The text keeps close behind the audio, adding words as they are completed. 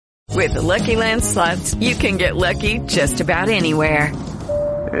With the Lucky Land Slots, you can get lucky just about anywhere.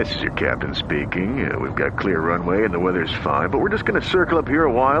 This is your captain speaking. We've got clear runway and the weather's fine, but we're just going to circle up here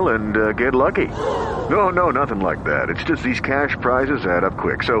a while and get lucky. No, nothing like that. It's just these cash prizes add up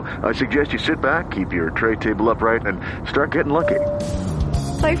quick. So I suggest you sit back, keep your tray table upright, and start getting lucky.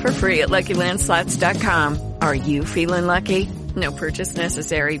 Play for free at LuckyLandSlots.com. Are you feeling lucky? No purchase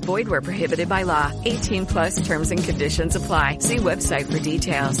necessary. Void where prohibited by law. 18 plus terms and conditions apply. See website for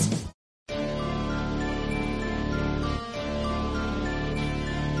details.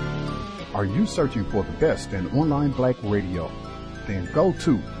 Are you searching for the best in online black radio? Then go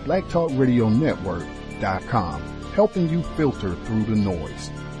to blacktalkradionetwork.com, helping you filter through the noise.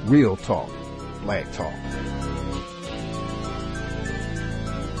 Real talk, black talk.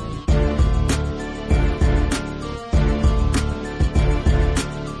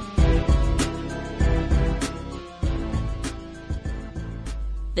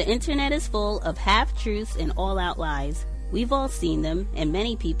 The internet is full of half-truths and all-out lies. We've all seen them, and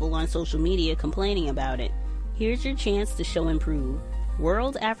many people on social media complaining about it. Here's your chance to show and prove.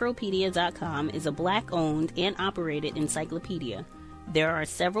 WorldAfropedia.com is a black-owned and operated encyclopedia. There are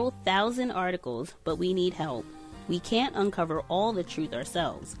several thousand articles, but we need help. We can't uncover all the truth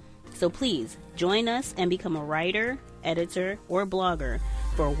ourselves. So please, join us and become a writer, editor, or blogger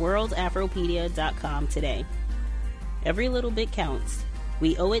for WorldAfropedia.com today. Every little bit counts.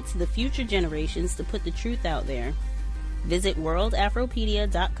 We owe it to the future generations to put the truth out there. Visit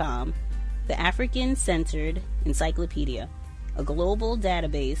WorldAfropedia.com, the African-centered encyclopedia, a global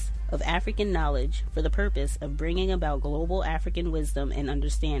database of African knowledge for the purpose of bringing about global African wisdom and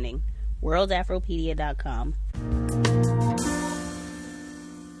understanding. WorldAfropedia.com.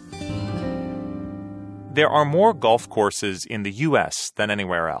 There are more golf courses in the U.S. than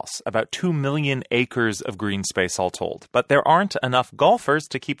anywhere else, about 2 million acres of green space all told. But there aren't enough golfers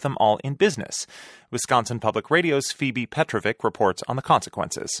to keep them all in business. Wisconsin Public Radio's Phoebe Petrovic reports on the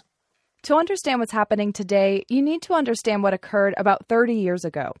consequences. To understand what's happening today, you need to understand what occurred about 30 years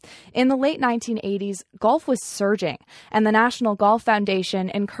ago. In the late 1980s, golf was surging, and the National Golf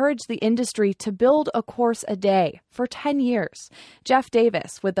Foundation encouraged the industry to build a course a day for 10 years. Jeff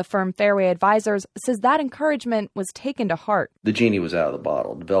Davis with the firm Fairway Advisors says that encouragement was taken to heart. The genie was out of the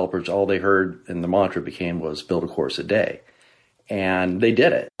bottle. Developers, all they heard and the mantra became was build a course a day. And they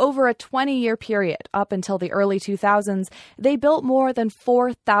did it. Over a 20-year period, up until the early 2000s, they built more than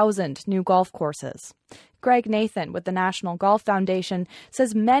 4,000 new golf courses. Greg Nathan with the National Golf Foundation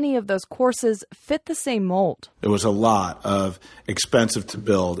says many of those courses fit the same mold. It was a lot of expensive to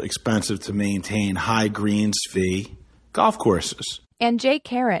build, expensive to maintain, high greens fee golf courses. And Jay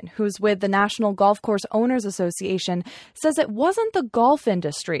Caron, who's with the National Golf Course Owners Association, says it wasn't the golf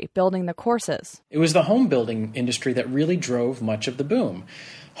industry building the courses. It was the home building industry that really drove much of the boom.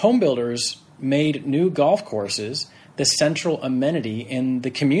 Home builders made new golf courses the central amenity in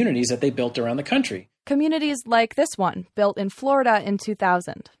the communities that they built around the country. Communities like this one, built in Florida in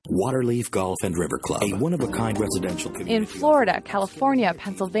 2000. Waterleaf Golf and River Club, a one-of-a-kind residential community. In Florida, California,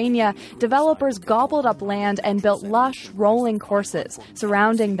 Pennsylvania, developers gobbled up land and built lush, rolling courses,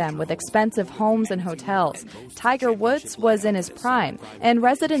 surrounding them with expensive homes and hotels. Tiger Woods was in his prime, and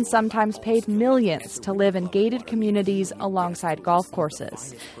residents sometimes paid millions to live in gated communities alongside golf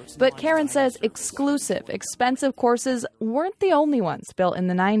courses. But Karen says exclusive, expensive courses weren't the only ones built in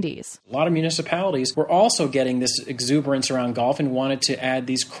the 90s. A lot of municipalities were also getting this exuberance around golf and wanted to add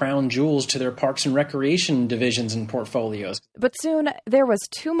these crown jewels to their parks and recreation divisions and portfolios. But soon, there was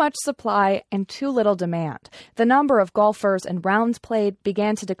too much supply and too little demand. The number of golfers and rounds played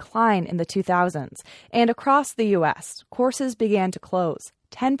began to decline in the 2000s. And across the U.S., courses began to close,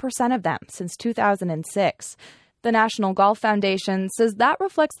 10% of them since 2006. The National Golf Foundation says that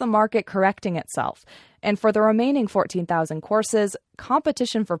reflects the market correcting itself. And for the remaining 14,000 courses,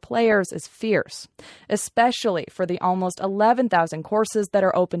 competition for players is fierce, especially for the almost 11,000 courses that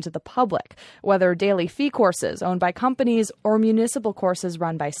are open to the public, whether daily fee courses owned by companies or municipal courses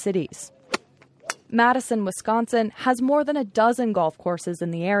run by cities. Madison, Wisconsin has more than a dozen golf courses in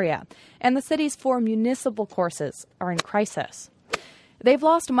the area, and the city's 4 municipal courses are in crisis. They've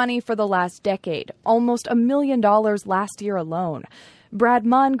lost money for the last decade, almost $1 million last year alone. Brad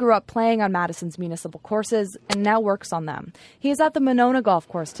Munn grew up playing on Madison's municipal courses and now works on them. He is at the Monona Golf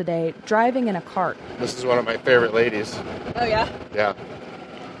Course today, driving in a cart. This is one of my favorite ladies. Oh, yeah? Yeah.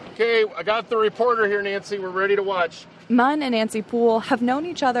 Okay, I got the reporter here, Nancy. We're ready to watch. Munn and Nancy Poole have known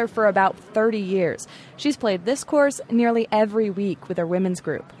each other for about 30 years. She's played this course nearly every week with her women's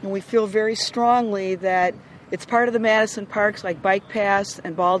group. And we feel very strongly that it's part of the Madison parks like Bike Paths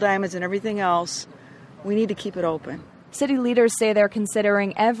and Ball Diamonds and everything else. We need to keep it open. City leaders say they're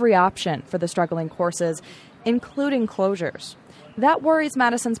considering every option for the struggling courses, including closures. That worries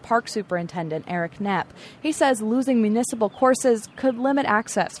Madison's park superintendent, Eric Knapp. He says losing municipal courses could limit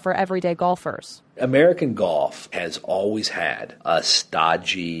access for everyday golfers. American golf has always had a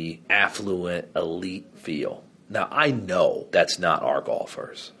stodgy, affluent, elite feel. Now, I know that's not our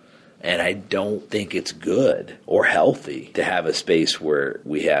golfers. And I don't think it's good or healthy to have a space where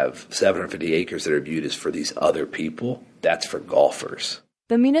we have 750 acres that are viewed as for these other people. That's for golfers.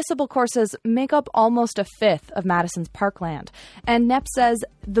 The municipal courses make up almost a fifth of Madison's parkland, and Knapp says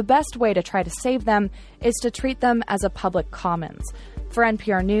the best way to try to save them is to treat them as a public commons. For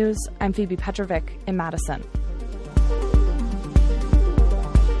NPR News, I'm Phoebe Petrovic in Madison.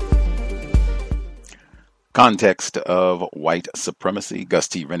 Context of white supremacy. Gus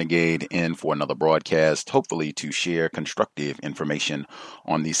T. Renegade in for another broadcast, hopefully to share constructive information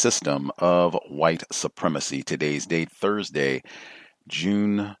on the system of white supremacy. Today's date, Thursday,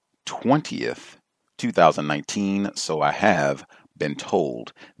 June 20th, 2019. So I have been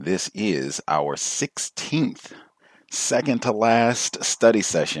told this is our 16th, second to last study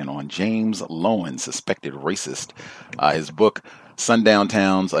session on James Loewen, suspected racist. His book, Sundown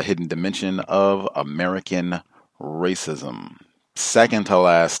Towns, A Hidden Dimension of American Racism. Second to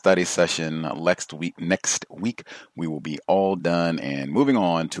last study session. Next week, we will be all done and moving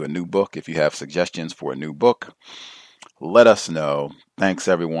on to a new book. If you have suggestions for a new book, let us know. Thanks,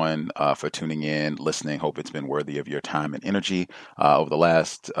 everyone, for tuning in, listening. Hope it's been worthy of your time and energy. Over the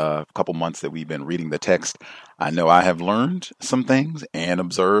last couple months that we've been reading the text, I know I have learned some things and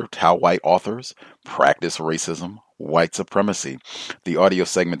observed how white authors practice racism, white supremacy. The audio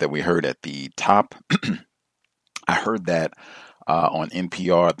segment that we heard at the top, I heard that on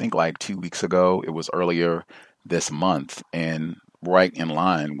NPR, I think like 2 weeks ago. It was earlier this month, and right in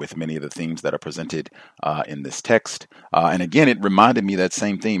line with many of the themes that are presented in this text. And again, it reminded me that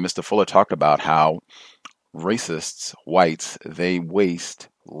same theme. Mr. Fuller talked about how racists, whites, they waste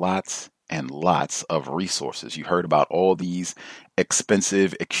lots and lots of resources. You heard about all these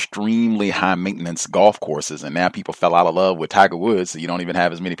expensive, extremely high maintenance golf courses, and now people fell out of love with Tiger Woods, so you don't even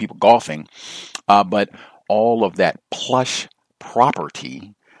have as many people golfing. But all of that plush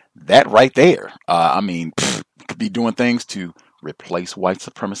property, that right there, could be doing things to replace white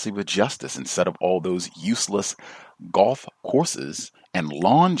supremacy with justice instead of all those useless golf courses and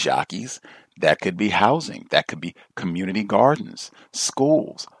lawn jockeys. That could be housing. That could be community gardens,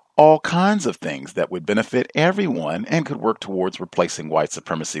 schools, all kinds of things that would benefit everyone and could work towards replacing white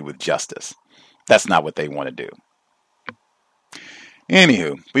supremacy with justice. That's not what they want to do.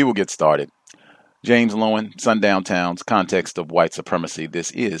 Anywho, we will get started. James Loewen, Sundown Towns, Context of White Supremacy.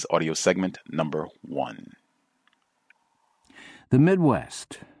 This is audio segment number 1. The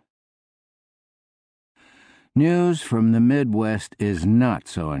Midwest. News from the Midwest is not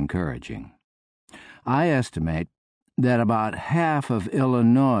so encouraging. I estimate that about half of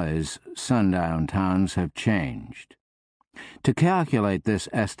Illinois' sundown towns have changed. To calculate this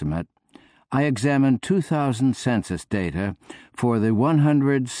estimate, I examined 2000 census data for the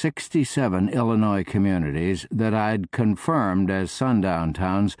 167 Illinois communities that I'd confirmed as sundown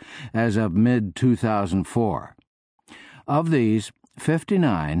towns as of mid-2004. Of these,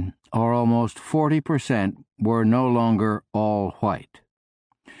 59, or almost 40%, were no longer all white.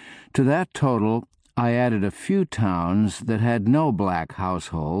 To that total, I added a few towns that had no black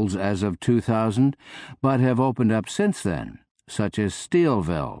households as of 2000, but have opened up since then, such as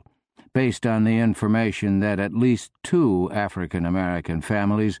Steelville, based on the information that at least 2 African-American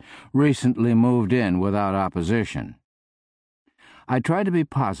families recently moved in without opposition. I tried to be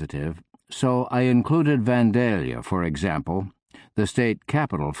positive, so I included Vandalia, for example, the state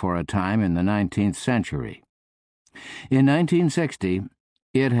capital for a time in the 19th century. In 1960,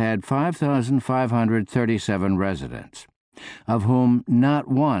 it had 5,537 residents, of whom not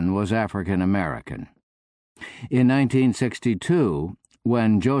one was African American. In 1962,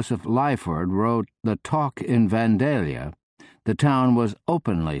 when Joseph Lyford wrote The Talk in Vandalia, the town was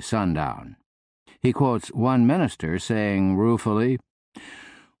openly sundown. He quotes one minister saying ruefully,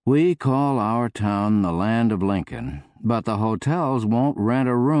 "We call our town the land of Lincoln, but the hotels won't rent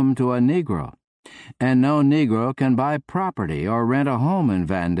a room to a Negro, and no Negro can buy property or rent a home in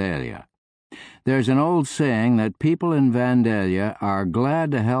Vandalia. There's an old saying that people in Vandalia are glad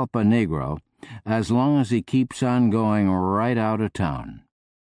to help a Negro as long as he keeps on going right out of town."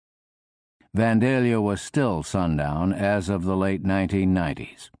 Vandalia was still sundown as of the late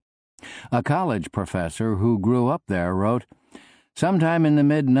 1990s. A college professor who grew up there wrote, "Sometime in the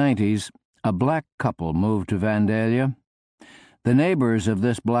mid-90s, a black couple moved to Vandalia. The neighbors of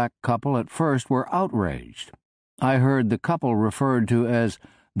this black couple at first were outraged. I heard the couple referred to as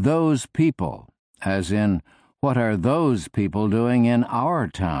those people, as in, what are those people doing in our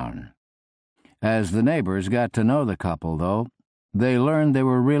town? As the neighbors got to know the couple, though, they learned they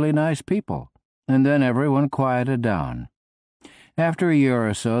were really nice people, and then everyone quieted down. After a year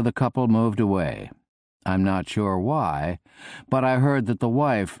or so, the couple moved away. I'm not sure why, but I heard that the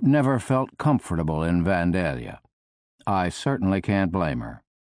wife never felt comfortable in Vandalia. I certainly can't blame her.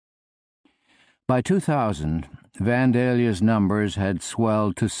 By 2000, Vandalia's numbers had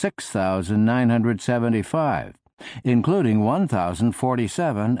swelled to 6,975, including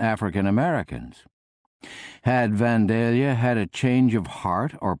 1,047 African Americans. Had Vandalia had a change of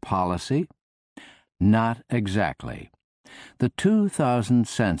heart or policy? Not exactly. The 2000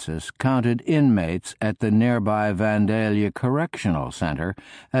 census counted inmates at the nearby Vandalia Correctional Center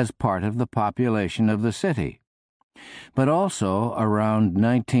as part of the population of the city. But also, around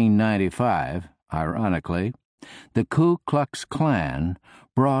 1995, ironically, the Ku Klux Klan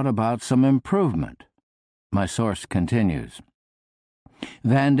brought about some improvement. My source continues.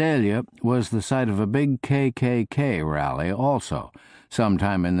 Vandalia was the site of a big KKK rally also,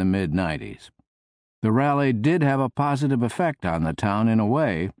 sometime in the mid-90s. The rally did have a positive effect on the town in a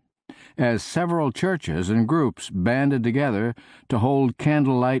way, as several churches and groups banded together to hold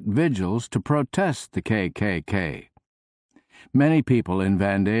candlelight vigils to protest the KKK. Many people in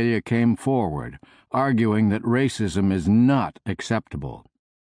Vandalia came forward, arguing that racism is not acceptable.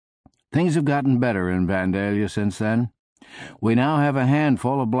 Things have gotten better in Vandalia since then. We now have a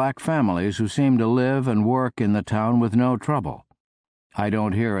handful of black families who seem to live and work in the town with no trouble. I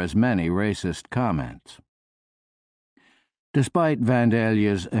don't hear as many racist comments. Despite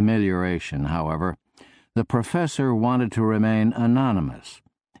Vandalia's amelioration, however, the professor wanted to remain anonymous,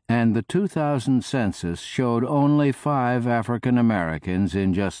 and the 2000 census showed only 5 African Americans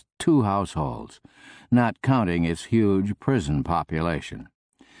in just 2 households, not counting its huge prison population.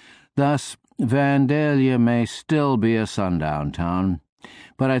 Thus, Vandalia may still be a sundown town,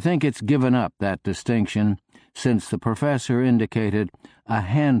 but I think it's given up that distinction since the professor indicated a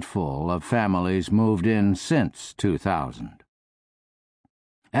handful of families moved in since 2000.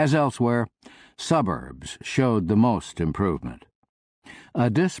 As elsewhere, suburbs showed the most improvement. A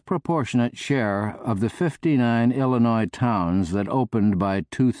disproportionate share of the 59 Illinois towns that opened by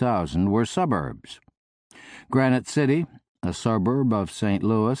 2000 were suburbs. Granite City, a suburb of St.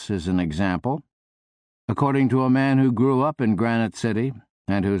 Louis, is an example. According to a man who grew up in Granite City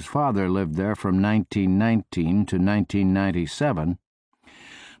and whose father lived there from 1919 to 1997,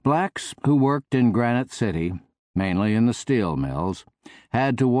 blacks who worked in Granite City, mainly in the steel mills,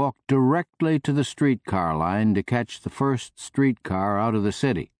 had to walk directly to the streetcar line to catch the first streetcar out of the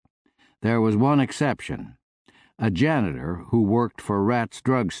city. There was one exception, a janitor who worked for Rat's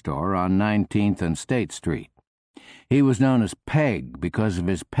Drug Store on 19th and State Street. He was known as Peg because of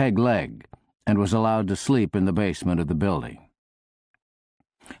his peg leg and was allowed to sleep in the basement of the building.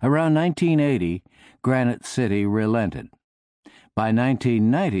 Around 1980, Granite City relented. By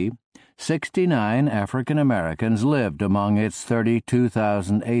 1990, 69 African Americans lived among its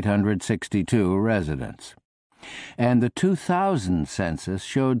 32,862 residents, and the 2000 census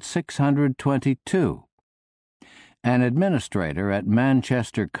showed 622. An administrator at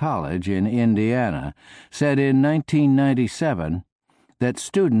Manchester College in Indiana said in 1997 that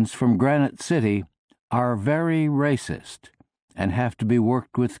students from Granite City are very racist and have to be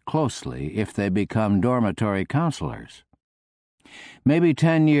worked with closely if they become dormitory counselors. Maybe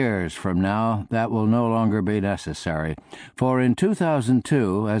 10 years from now, that will no longer be necessary, for in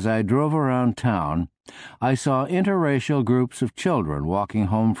 2002, as I drove around town, I saw interracial groups of children walking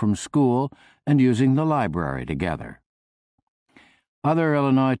home from school and using the library together. Other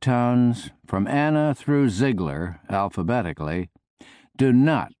Illinois towns, from Anna through Ziegler, alphabetically, do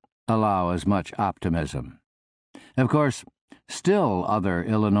not allow as much optimism. Of course, still other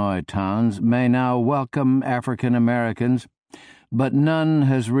Illinois towns may now welcome African Americans, but none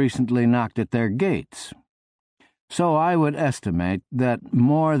has recently knocked at their gates. So I would estimate that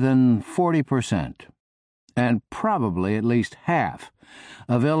more than 40%, and probably at least half,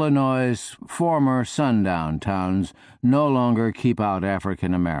 of Illinois' former sundown towns no longer keep out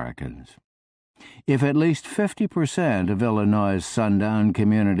African Americans. If at least 50% of Illinois' sundown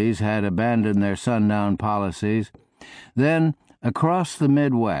communities had abandoned their sundown policies, then across the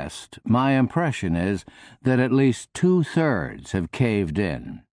Midwest, my impression is that at least 2/3 have caved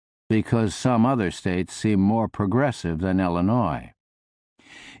in, because some other states seem more progressive than Illinois.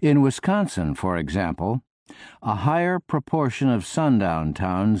 In Wisconsin, for example, a higher proportion of sundown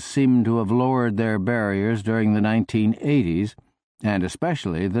towns seem to have lowered their barriers during the 1980s, and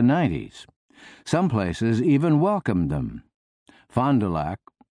especially the 90s, Some places even welcomed them. Fond du Lac,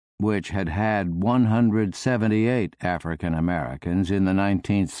 which had had 178 African Americans in the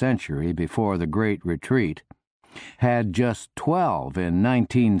 19th century before the Great Retreat, had just 12 in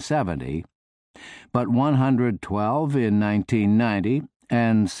 1970, but 112 in 1990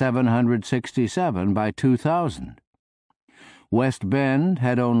 and 767 by 2000. West Bend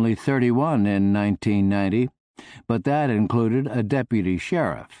had only 31 in 1990, but that included a deputy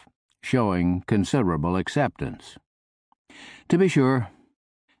sheriff, showing considerable acceptance. To be sure,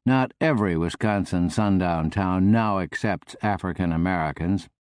 not every Wisconsin sundown town now accepts African Americans.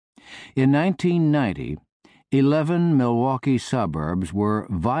 In 1990, 11 Milwaukee suburbs were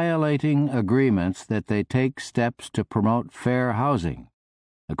violating agreements that they take steps to promote fair housing,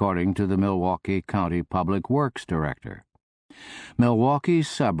 according to the Milwaukee County Public Works Director. Milwaukee's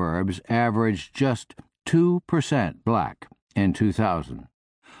suburbs averaged just 2% black in 2000,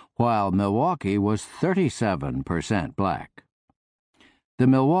 while Milwaukee was 37% black. The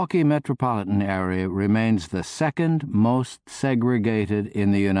Milwaukee metropolitan area remains the second most segregated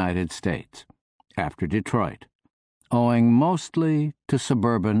in the United States, after Detroit, owing mostly to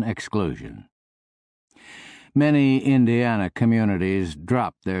suburban exclusion. Many Indiana communities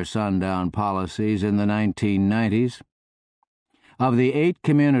dropped their sundown policies in the 1990s. Of the 8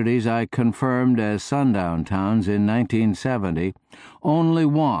 communities I confirmed as sundown towns in 1970, only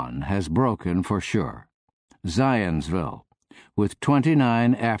one has broken for sure, Zionsville, with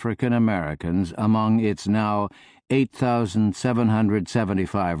 29 African Americans among its now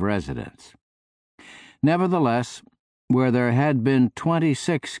 8,775 residents. Nevertheless, where there had been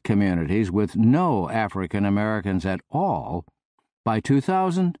 26 communities with no African Americans at all, by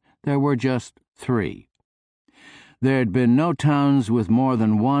 2000 there were just 3. There had been no towns with more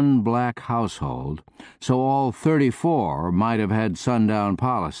than one black household, so all 34 might have had sundown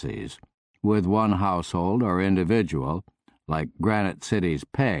policies, with one household or individual, like Granite City's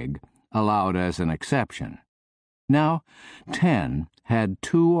Peg, allowed as an exception. Now, 10 had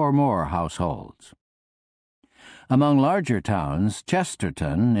 2 or more households. Among larger towns,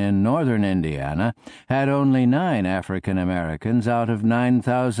 Chesterton in northern Indiana had only 9 African Americans out of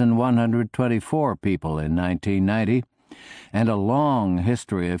 9,124 people in 1990, and a long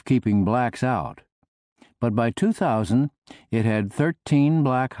history of keeping blacks out. But by 2000, it had 13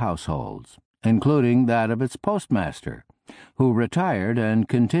 black households, including that of its postmaster, who retired and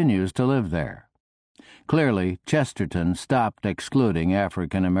continues to live there. Clearly, Chesterton stopped excluding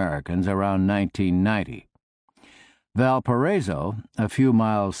African Americans around 1990. Valparaiso, a few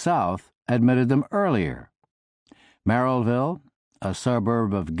miles south, admitted them earlier. Merrillville, a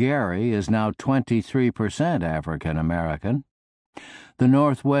suburb of Gary, is now 23% African American. The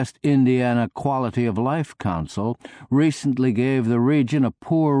Northwest Indiana Quality of Life Council recently gave the region a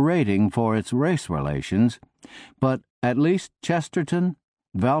poor rating for its race relations, but at least Chesterton,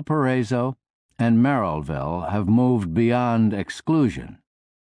 Valparaiso, and Merrillville have moved beyond exclusion.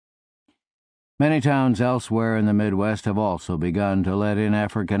 Many towns elsewhere in the Midwest have also begun to let in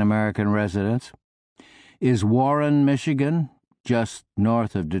African American residents. Is Warren, Michigan, just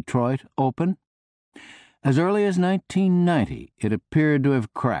north of Detroit, open? As early as 1990, it appeared to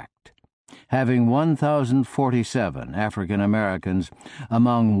have cracked, having 1,047 African Americans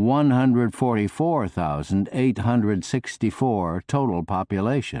among 144,864 total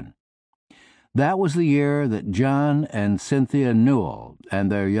population. That was the year that John and Cynthia Newell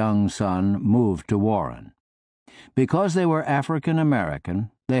and their young son moved to Warren. Because they were African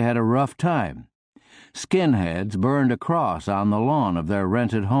American, they had a rough time. Skinheads burned a cross on the lawn of their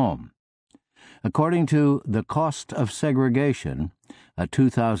rented home. According to The Cost of Segregation, a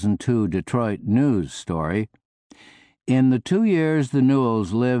 2002 Detroit News story, in the 2 years the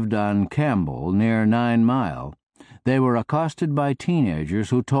Newells lived on Campbell near 9 Mile, they were accosted by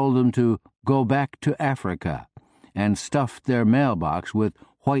teenagers who told them to go back to Africa and stuffed their mailbox with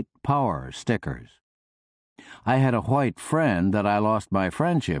white power stickers. I had a white friend that I lost my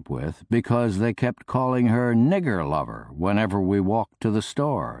friendship with because they kept calling her nigger lover whenever we walked to the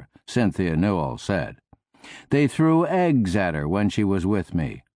store, Cynthia Newell said. They threw eggs at her when she was with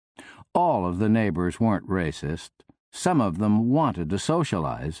me. All of the neighbors weren't racist. Some of them wanted to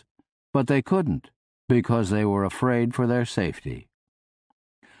socialize, but they couldn't because they were afraid for their safety.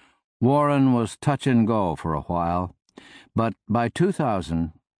 Warren was touch and go for a while, but by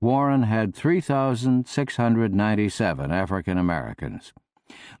 2000, Warren had 3,697 African Americans,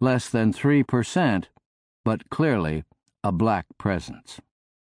 less than 3%, but clearly a black presence.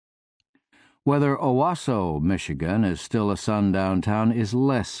 Whether Owasso, Michigan, is still a sundown town is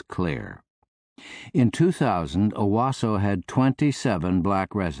less clear. In 2000, Owasso had 27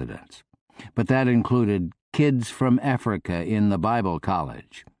 black residents, but that included kids from Africa in the Bible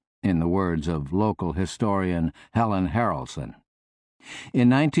College, in the words of local historian Helen Harrelson. In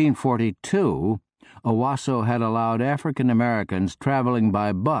 1942, Owasso had allowed African Americans traveling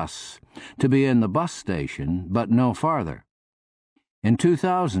by bus to be in the bus station, but no farther. In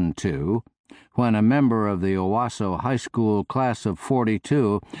 2002, when a member of the Owasso High School class of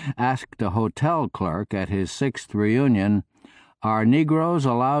 42 asked a hotel clerk at his 6th reunion, "Are Negroes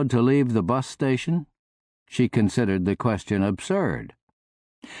allowed to leave the bus station?" she considered the question absurd.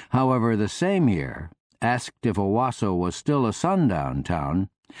 However, the same year, asked if Owasso was still a sundown town,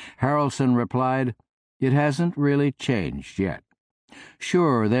 Harrelson replied, "It hasn't really changed yet.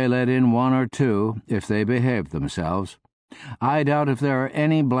 Sure, they let in one or two if they behave themselves. I doubt if there are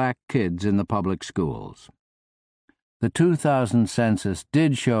any black kids in the public schools." The 2000 census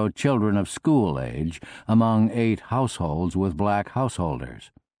did show children of school age among 8 households with black householders.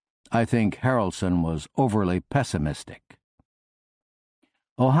 I think Harrelson was overly pessimistic.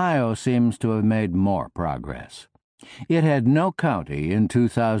 Ohio seems to have made more progress. It had no county in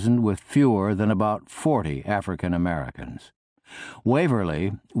 2000 with fewer than about 40 African Americans.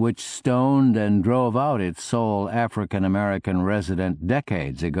 Waverly, which stoned and drove out its sole African American resident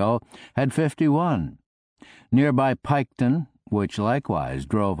decades ago, had 51. Nearby Piketon, which likewise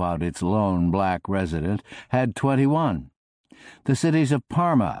drove out its lone black resident, had 21. The cities of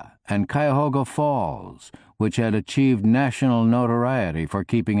Parma and Cuyahoga Falls, which had achieved national notoriety for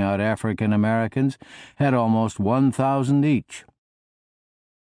keeping out African Americans, had almost 1,000 each.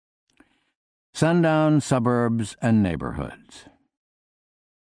 Sundown Suburbs and Neighborhoods.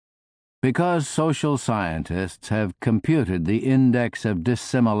 Because social scientists have computed the index of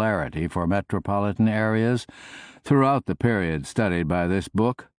dissimilarity for metropolitan areas throughout the period studied by this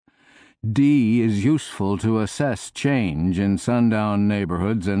book, D is useful to assess change in sundown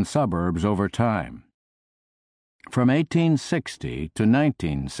neighborhoods and suburbs over time. From 1860 to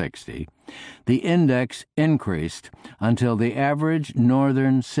 1960, the index increased until the average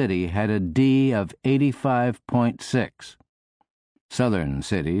northern city had a D of 85.6. Southern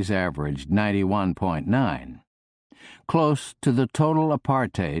cities averaged 91.9, close to the total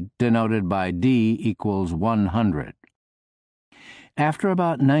apartheid denoted by D equals 100. After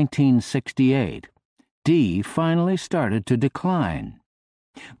about 1968, D finally started to decline.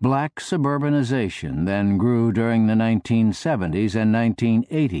 Black suburbanization then grew during the 1970s and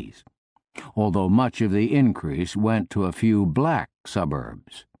 1980s, although much of the increase went to a few black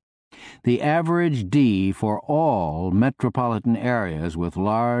suburbs. The average D for all metropolitan areas with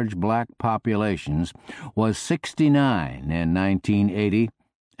large black populations was 69 in 1980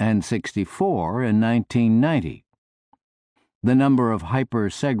 and 64 in 1990. The number of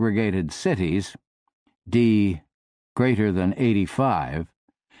hyper-segregated cities, D greater than 85,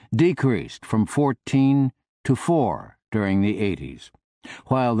 decreased from 14 to 4 during the 80s,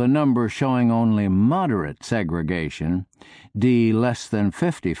 while the number showing only moderate segregation, D less than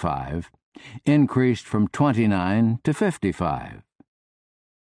 55, increased from 29 to 55.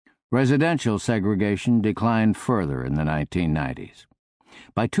 Residential segregation declined further in the 1990s.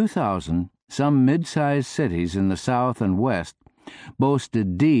 By 2000, some mid-sized cities in the South and West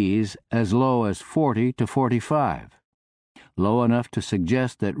boasted Ds as low as 40 to 45, low enough to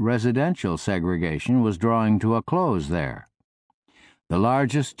suggest that residential segregation was drawing to a close there. The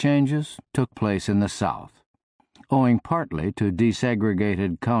largest changes took place in the South, owing partly to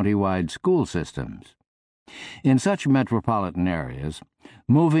desegregated county-wide school systems. In such metropolitan areas,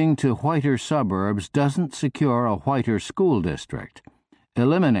 moving to whiter suburbs doesn't secure a whiter school district,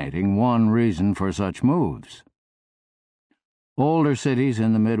 eliminating one reason for such moves. Older cities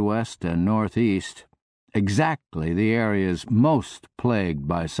in the Midwest and Northeast, exactly the areas most plagued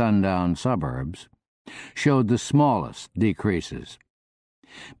by sundown suburbs, showed the smallest decreases.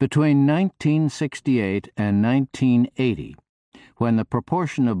 Between 1968 and 1980, when the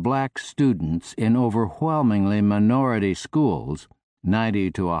proportion of black students in overwhelmingly minority schools,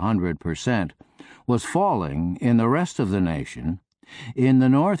 90 to 100%, was falling in the rest of the nation, in the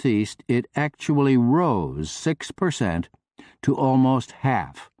Northeast it actually rose 6% to almost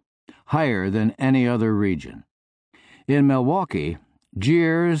half, higher than any other region. In Milwaukee,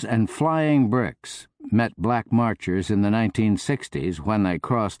 jeers and flying bricks met black marchers in the 1960s when they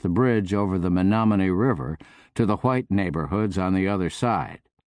crossed the bridge over the Menominee River to the white neighborhoods on the other side.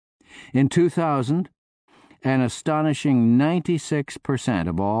 In 2000, an astonishing 96%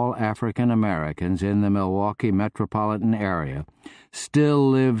 of all African Americans in the Milwaukee metropolitan area still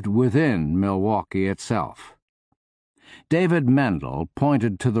lived within Milwaukee itself. David Mendel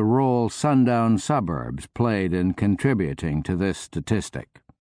pointed to the role sundown suburbs played in contributing to this statistic.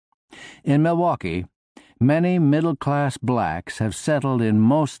 In Milwaukee, many middle-class blacks have settled in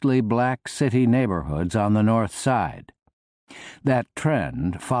mostly black city neighborhoods on the north side. That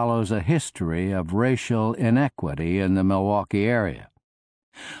trend follows a history of racial inequity in the Milwaukee area.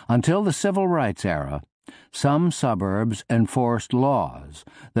 Until the Civil Rights era, some suburbs enforced laws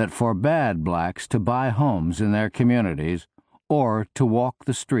that forbade blacks to buy homes in their communities or to walk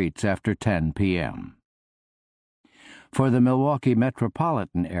the streets after 10 p.m. For the Milwaukee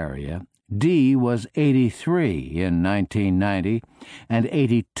metropolitan area, D was 83 in 1990 and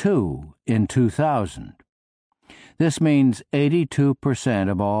 82 in 2000. This means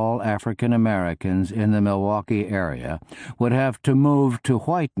 82% of all African Americans in the Milwaukee area would have to move to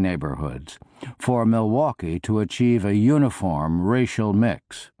white neighborhoods for Milwaukee to achieve a uniform racial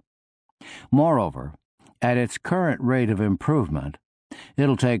mix. Moreover, at its current rate of improvement,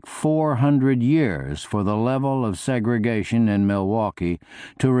 it'll take 400 years for the level of segregation in Milwaukee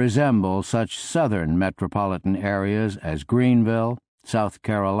to resemble such southern metropolitan areas as Greenville, South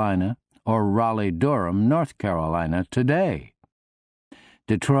Carolina, or Raleigh-Durham, North Carolina today.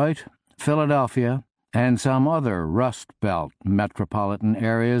 Detroit, Philadelphia, and some other Rust Belt metropolitan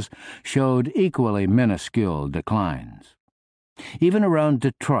areas showed equally minuscule declines. Even around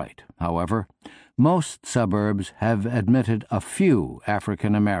Detroit, however, most suburbs have admitted a few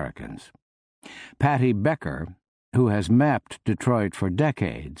African Americans. Patty Becker, who has mapped Detroit for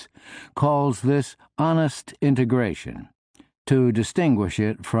decades, calls this honest integration, to distinguish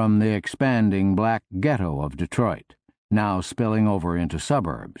it from the expanding black ghetto of Detroit, now spilling over into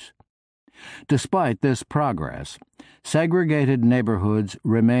suburbs. Despite this progress, segregated neighborhoods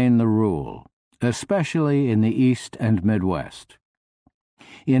remain the rule, especially in the East and Midwest.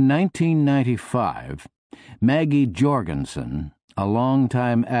 In 1995, Maggie Jorgensen, a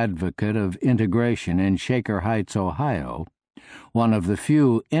longtime advocate of integration in Shaker Heights, Ohio, one of the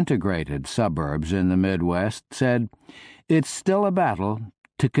few integrated suburbs in the Midwest, said, "It's still a battle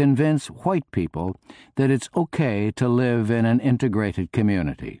to convince white people that it's okay to live in an integrated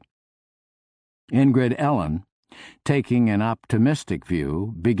community." Ingrid Ellen, taking an optimistic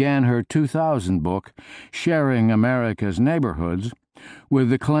view, began her 2000 book, Sharing America's Neighborhoods, with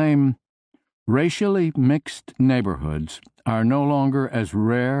the claim, "Racially mixed neighborhoods are no longer as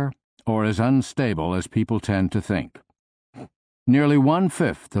rare or as unstable as people tend to think." Nearly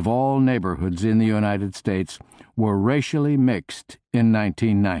 1/5 of all neighborhoods in the United States were racially mixed in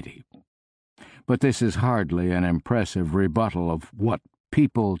 1990. But this is hardly an impressive rebuttal of what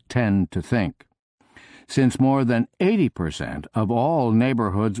people tend to think, since more than 80% of all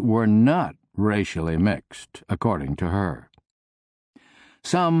neighborhoods were not racially mixed, according to her.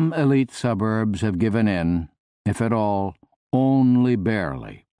 Some elite suburbs have given in, if at all, only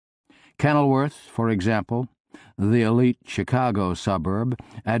barely. Kenilworth, for example, the elite Chicago suburb,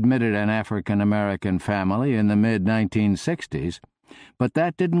 admitted an African-American family in the mid-1960s, but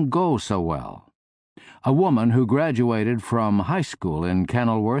that didn't go so well. A woman who graduated from high school in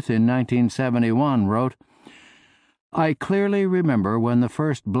Kenilworth in 1971 wrote, "I clearly remember when the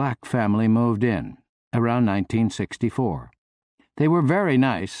first black family moved in, around 1964. They were very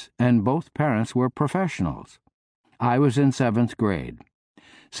nice, and both parents were professionals. I was in 7th grade.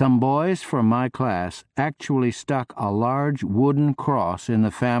 Some boys from my class actually stuck a large wooden cross in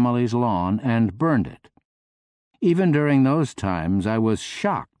the family's lawn and burned it. Even during those times, I was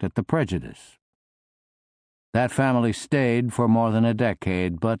shocked at the prejudice." That family stayed for more than a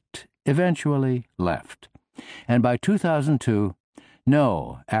decade, but eventually left. And by 2002,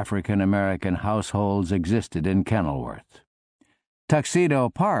 no African-American households existed in Kenilworth. Tuxedo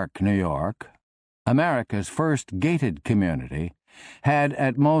Park, New York, America's first gated community, had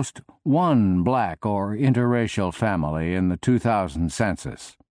at most one black or interracial family in the 2000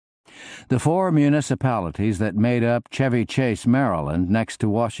 census. The 4 municipalities that made up Chevy Chase, Maryland, next to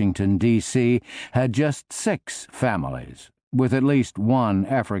Washington, D.C., had just 6 families, with at least one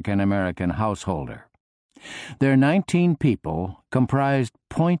African-American householder. Their 19 people comprised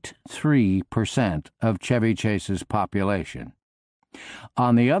 0.3% of Chevy Chase's population.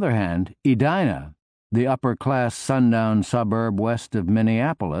 On the other hand, Edina, the upper-class Sundown suburb west of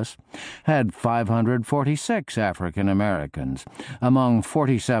Minneapolis, had 546 African Americans, among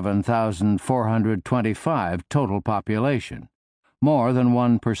 47,425 total population, more than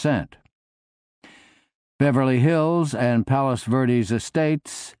 1%. Beverly Hills and Palos Verdes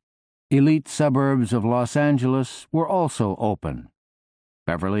Estates, elite suburbs of Los Angeles, were also open.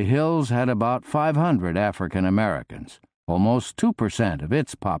 Beverly Hills had about 500 African Americans, almost 2% of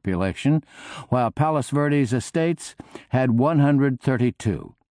its population, while Palos Verdes Estates had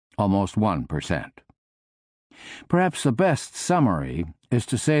 132, almost 1%. Perhaps the best summary is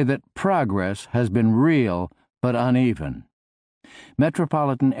to say that progress has been real but uneven.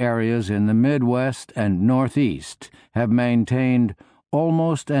 Metropolitan areas in the Midwest and Northeast have maintained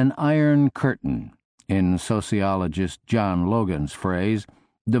almost an iron curtain, in sociologist John Logan's phrase,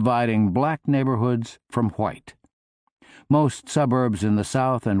 dividing black neighborhoods from white. Most suburbs in the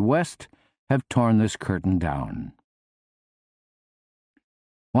South and West have torn this curtain down.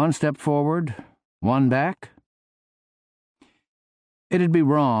 One step forward, one back. It'd be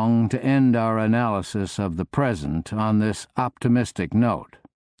wrong to end our analysis of the present on this optimistic note.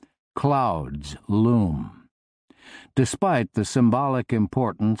 Clouds loom. Despite the symbolic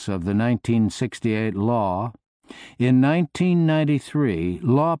importance of the 1968 law, in 1993,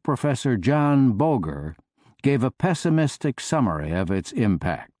 law professor John Boger gave a pessimistic summary of its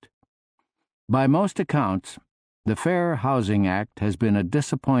impact. By most accounts, the Fair Housing Act has been a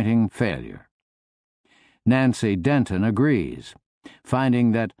disappointing failure. Nancy Denton agrees,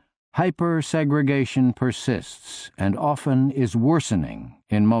 finding that hyper-segregation persists and often is worsening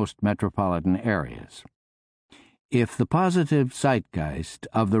in most metropolitan areas. If the positive zeitgeist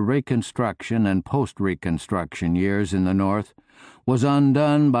of the Reconstruction and post-Reconstruction years in the North was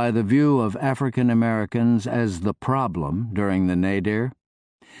undone by the view of African Americans as the problem during the nadir,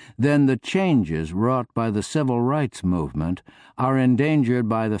 then the changes wrought by the civil rights movement are endangered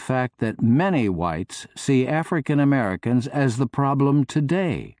by the fact that many whites see African Americans as the problem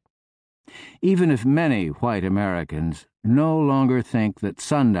today. Even if many white Americans no longer think that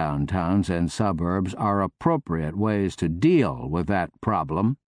sundown towns and suburbs are appropriate ways to deal with that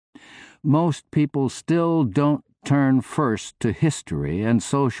problem, most people still don't turn first to history and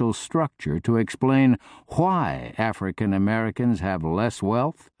social structure to explain why African Americans have less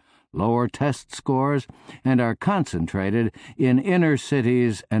wealth, lower test scores, and are concentrated in inner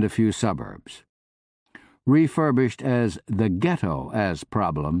cities and a few suburbs. Refurbished as the C.O.W.S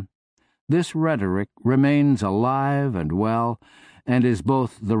problem, this rhetoric remains alive and well and is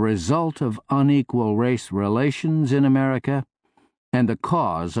both the result of unequal race relations in America and the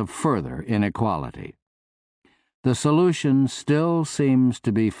cause of further inequality. The solution still seems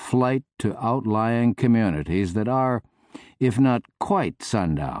to be flight to outlying communities that are, if not quite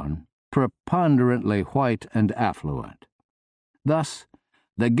sundown, preponderantly white and affluent. Thus,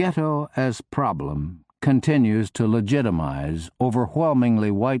 the C.O.W.S problem continues to legitimize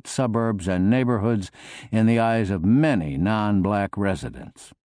overwhelmingly white suburbs and neighborhoods in the eyes of many non-black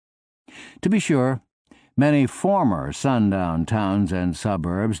residents. To be sure, many former sundown towns and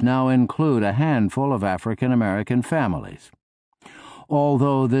suburbs now include a handful of African American families.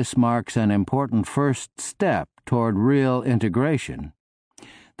 Although this marks an important first step toward real integration,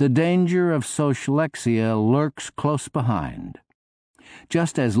 the danger of socialexia lurks close behind.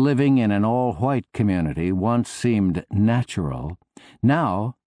 Just as living in an all-white community once seemed natural,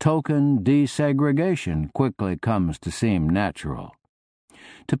 now token desegregation quickly comes to seem natural.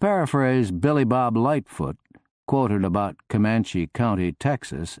 To paraphrase Billy Bob Lightfoot, quoted about Comanche County,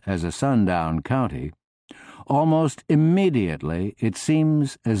 Texas, as a sundown county, almost immediately it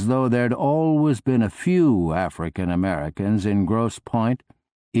seems as though there'd always been a few African Americans in Grosse Pointe,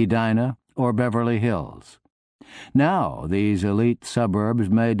 Edina, or Beverly Hills. Now these elite suburbs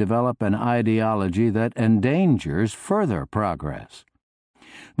may develop an ideology that endangers further progress.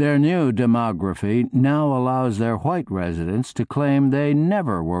 Their new demography now allows their white residents to claim they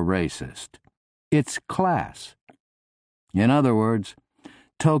never were racist. It's class. In other words,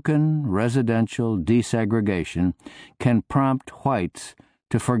 token residential desegregation can prompt whites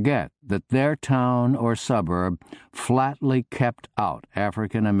to forget that their town or suburb flatly kept out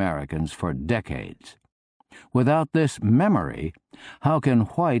African Americans for decades. Without this memory, how can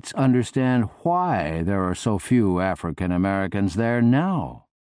whites understand why there are so few African Americans there now?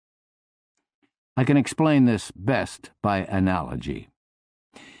 I can explain this best by analogy.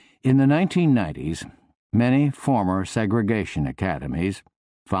 In the 1990s, many former segregation academies,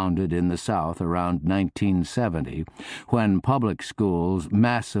 founded in the South around 1970, when public schools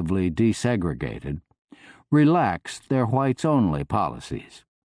massively desegregated, relaxed their whites-only policies.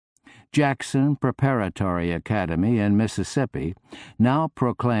 Jackson Preparatory Academy in Mississippi now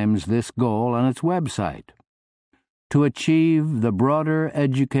proclaims this goal on its website. To achieve the broader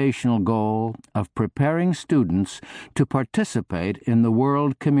educational goal of preparing students to participate in the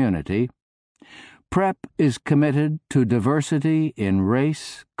world community, PREP is committed to diversity in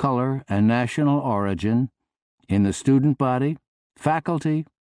race, color, and national origin in the student body, faculty,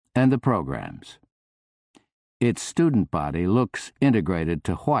 and the programs. Its student body looks integrated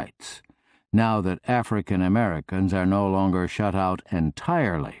to whites, now that African Americans are no longer shut out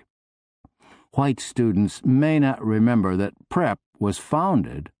entirely. White students may not remember that prep was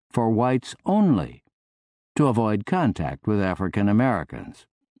founded for whites only, to avoid contact with African Americans.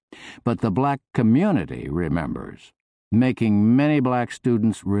 But the black community remembers, making many black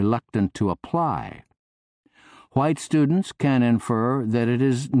students reluctant to apply. White students can infer that it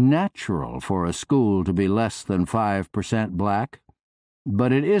is natural for a school to be less than 5% black,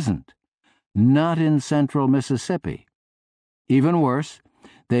 but it isn't, not in central Mississippi. Even worse,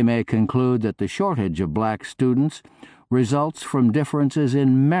 they may conclude that the shortage of black students results from differences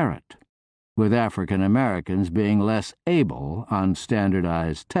in merit, with African Americans being less able on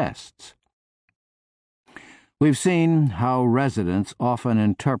standardized tests. We've seen how residents often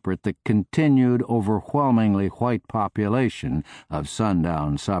interpret the continued overwhelmingly white population of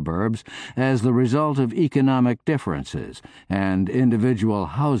sundown suburbs as the result of economic differences and individual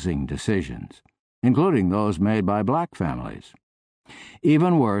housing decisions, including those made by black families.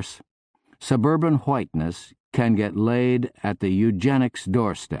 Even worse, suburban whiteness can get laid at the eugenics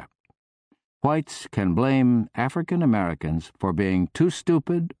doorstep. Whites can blame African Americans for being too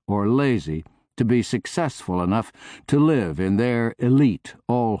stupid or lazy to be successful enough to live in their elite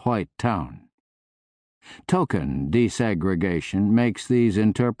all-white town. Token desegregation makes these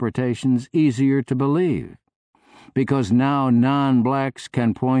interpretations easier to believe, because now non-blacks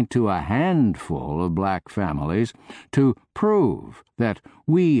can point to a handful of black families to prove that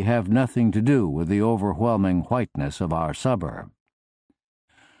we have nothing to do with the overwhelming whiteness of our suburb.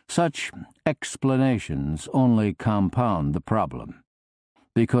 Such explanations only compound the problem.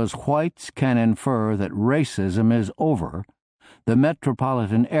 Because whites can infer that racism is over, the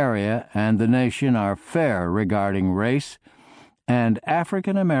metropolitan area and the nation are fair regarding race, and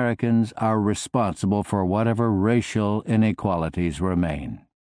African Americans are responsible for whatever racial inequalities remain.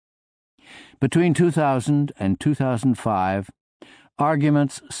 Between 2000 and 2005,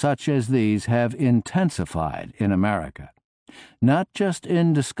 arguments such as these have intensified in America, not just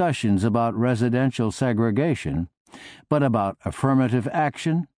in discussions about residential segregation, but about affirmative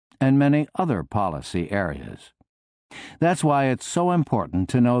action and many other policy areas. That's why it's so important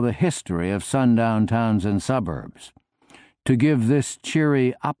to know the history of sundown towns and suburbs, to give this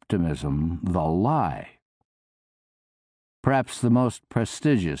cheery optimism the lie. Perhaps the most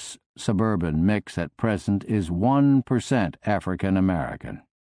prestigious suburban mix at present is 1% African American,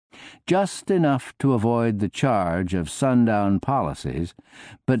 just enough to avoid the charge of sundown policies,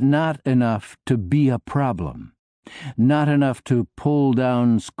 but not enough to be a problem. Not enough to pull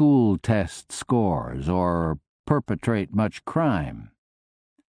down school test scores or perpetrate much crime.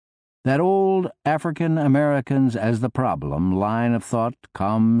 That old African Americans as the problem line of thought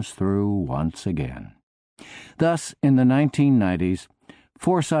comes through once again. Thus, in the 1990s,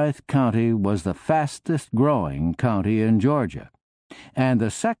 Forsyth County was the fastest-growing county in Georgia, and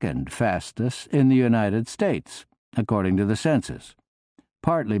the second fastest in the United States, according to the census,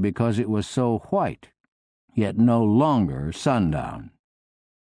 partly because it was so white, yet no longer sundown.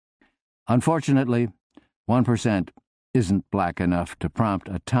 Unfortunately, 1% isn't black enough to prompt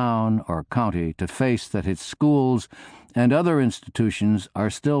a town or county to face that its schools and other institutions are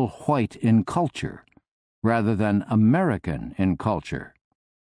still white in culture, rather than American in culture.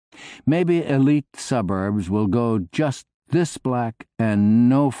 Maybe elite suburbs will go just this black and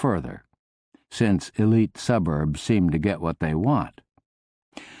no further, since elite suburbs seem to get what they want.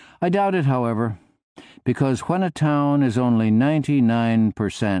 I doubt it, however, because when a town is only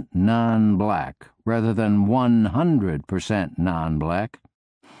 99% non-black rather than 100% non-black,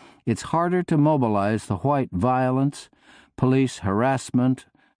 it's harder to mobilize the white violence, police harassment,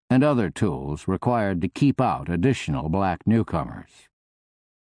 and other tools required to keep out additional black newcomers.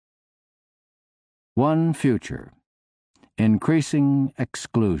 One future: increasing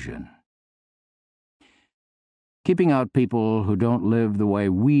exclusion. Keeping out people who don't live the way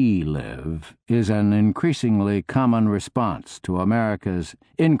we live is an increasingly common response to America's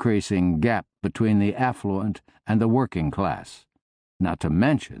increasing gap between the affluent and the working class, not to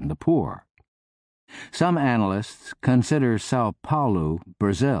mention the poor. Some analysts consider Sao Paulo,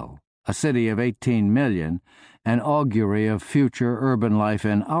 Brazil, a city of 18 million, an augury of future urban life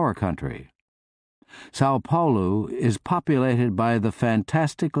in our country. Sao Paulo is populated by the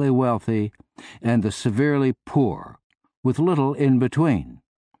fantastically wealthy and the severely poor, with little in between,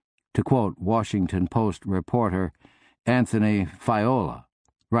 to quote Washington Post reporter Anthony Fiola,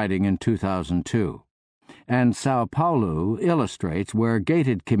 writing in 2002. And Sao Paulo illustrates where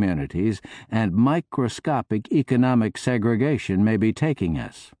gated communities and microscopic economic segregation may be taking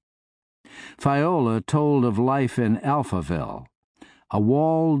us. Fiola told of life in Alphaville, a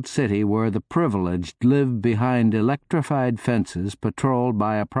walled city where the privileged lived behind electrified fences patrolled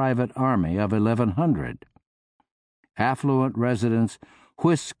by a private army of 1,100. Affluent residents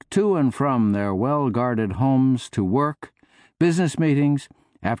whisked to and from their well-guarded homes to work, business meetings,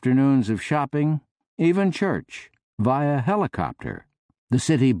 afternoons of shopping, even church, via helicopter. The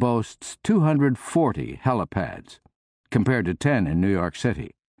city boasts 240 helipads, compared to 10 in New York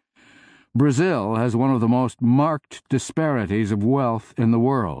City. Brazil has one of the most marked disparities of wealth in the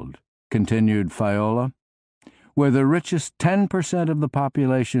world, continued Fiola, where the richest 10% of the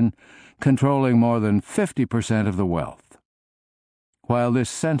population controlling more than 50% of the wealth. While this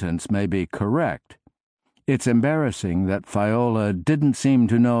sentence may be correct, it's embarrassing that Fiola didn't seem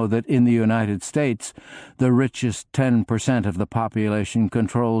to know that in the United States, the richest 10% of the population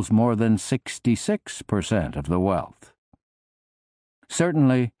controls more than 66% of the wealth.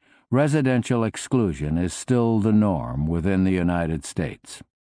 Certainly, residential exclusion is still the norm within the United States.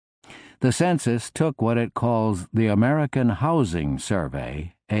 The census took what it calls the American Housing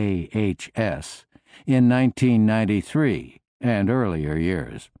Survey, AHS, in 1993 and earlier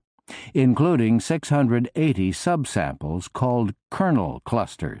years, including 680 subsamples called kernel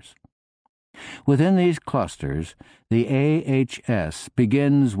clusters. Within these clusters, the AHS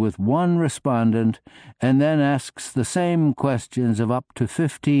begins with one respondent and then asks the same questions of up to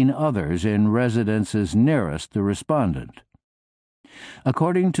 15 others in residences nearest the respondent.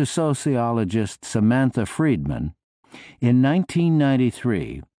 According to sociologist Samantha Friedman, in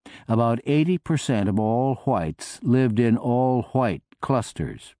 1993, about 80% of all whites lived in all-white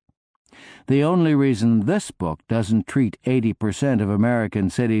clusters. The only reason this book doesn't treat 80% of American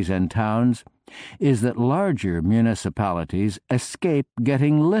cities and towns is that larger municipalities escape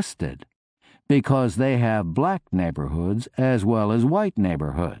getting listed because they have black neighborhoods as well as white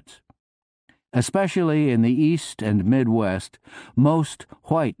neighborhoods. Especially in the East and Midwest, most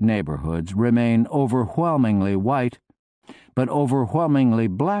white neighborhoods remain overwhelmingly white, but overwhelmingly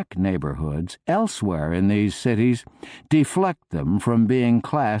black neighborhoods elsewhere in these cities deflect them from being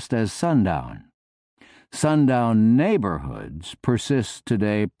classed as Sundown. Sundown neighborhoods persist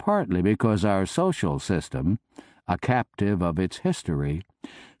today partly because our social system, a captive of its history,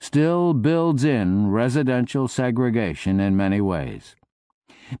 still builds in residential segregation in many ways.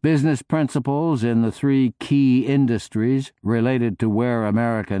 Business principles in the three key industries related to where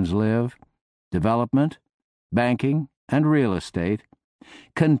Americans live, development, banking, and real estate,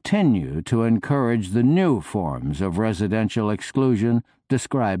 continue to encourage the new forms of residential exclusion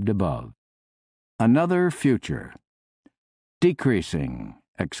described above. Another future: decreasing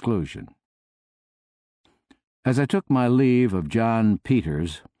exclusion. As I took my leave of John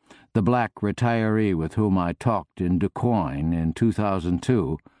Peters, the black retiree with whom I talked in Du Quoin in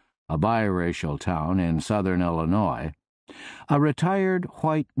 2002, a biracial town in southern Illinois, a retired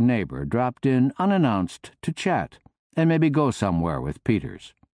white neighbor dropped in unannounced to chat and maybe go somewhere with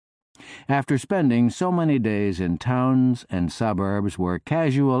Peters. After spending so many days in towns and suburbs where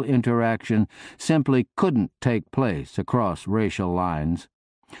casual interaction simply couldn't take place across racial lines,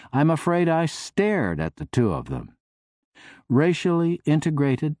 I'm afraid I stared at the two of them. Racially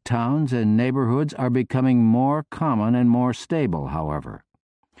integrated towns and neighborhoods are becoming more common and more stable, however.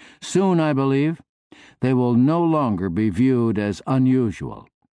 Soon, I believe, they will no longer be viewed as unusual.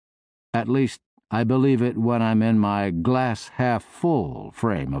 At least, I believe it when I'm in my glass-half-full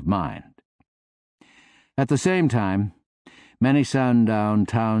frame of mind. At the same time, many sundown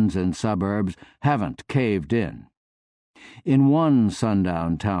towns and suburbs haven't caved in. In one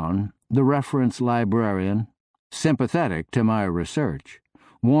sundown town, the reference librarian, sympathetic to my research,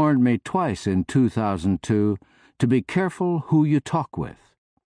 warned me twice in 2002 to be careful who you talk with.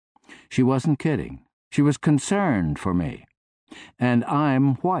 She wasn't kidding. She was concerned for me. And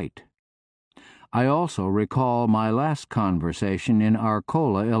I'm white. I also recall my last conversation in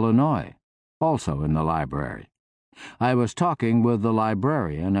Arcola, Illinois, also in the library. I was talking with the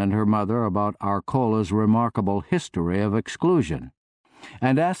librarian and her mother about Arcola's remarkable history of exclusion,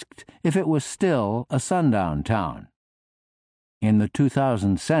 and asked if it was still a sundown town. In the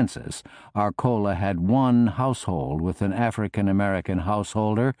 2000 census, Arcola had one household with an African-American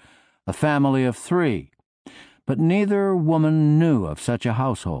householder, a family of 3, but neither woman knew of such a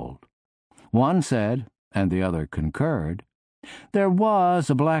household. One said, and the other concurred, there was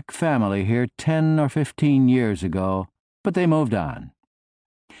a black family here 10 or 15 years ago, but they moved on.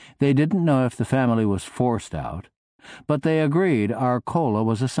 They didn't know if the family was forced out, but they agreed Arcola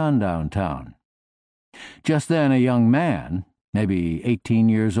was a sundown town. Just then a young man, maybe 18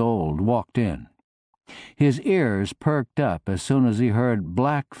 years old, walked in. His ears perked up as soon as he heard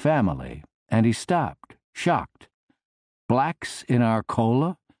black family, and he stopped, shocked. Blacks in our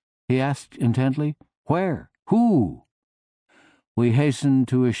cola? He asked intently. Where? Who? We hastened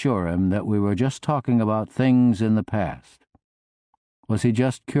to assure him that we were just talking about things in the past. Was he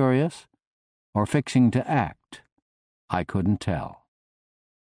just curious, or fixing to act? I couldn't tell.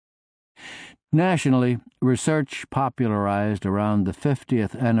 Nationally, research popularized around the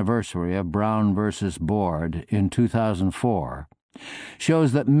 50th anniversary of Brown versus Board in 2004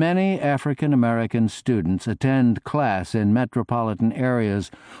 shows that many African American students attend class in metropolitan areas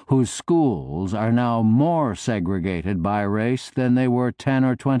whose schools are now more segregated by race than they were 10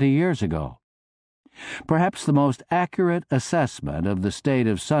 or 20 years ago. Perhaps the most accurate assessment of the state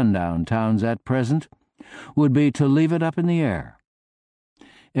of sundown towns at present would be to leave it up in the air.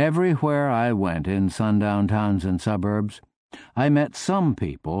 Everywhere I went in sundown towns and suburbs, I met some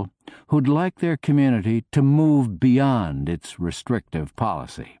people who'd like their community to move beyond its restrictive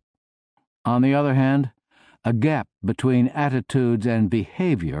policy. On the other hand, a gap between attitudes and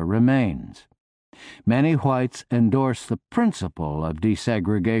behavior remains. Many whites endorse the principle of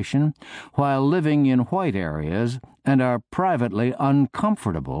desegregation while living in white areas and are privately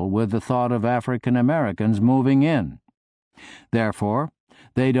uncomfortable with the thought of African Americans moving in. Therefore,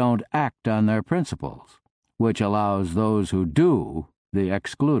 they don't act on their principles, which allows those who do, the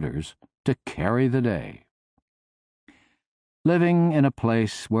excluders, to carry the day. Living in a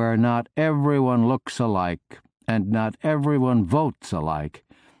place where not everyone looks alike and not everyone votes alike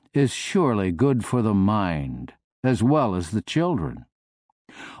is surely good for the mind as well as the children.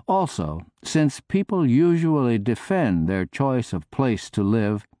 Also, since people usually defend their choice of place to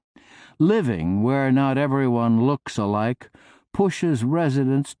live, living where not everyone looks alike pushes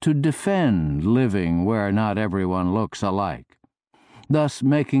residents to defend living where not everyone looks alike, thus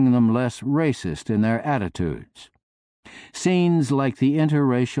making them less racist in their attitudes. Scenes like the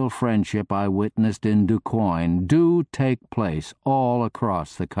interracial friendship I witnessed in Du Quoin do take place all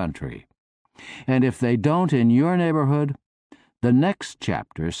across the country. And if they don't in your neighborhood, the next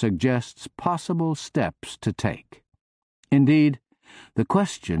chapter suggests possible steps to take. Indeed, the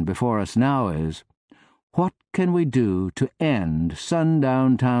question before us now is, what can we do to end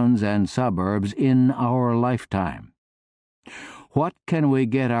sundown towns and suburbs in our lifetime? What can we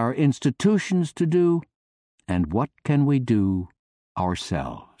get our institutions to do, and what can we do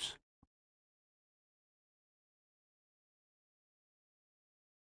ourselves?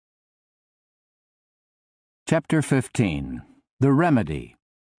 Chapter 15. The Remedy: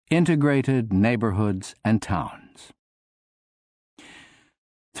 Integrated Neighborhoods and Towns.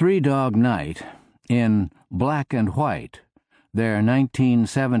 Three Dog Night, in Black and White, their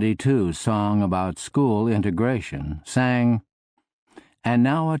 1972 song about school integration, sang, "And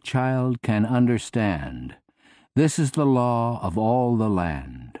now a child can understand. This is the law of all the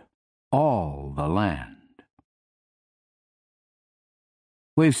land, all the land."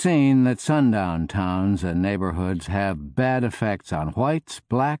 We've seen that sundown towns and neighborhoods have bad effects on whites,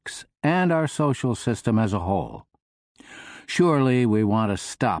 blacks, and our social system as a whole. Surely we want to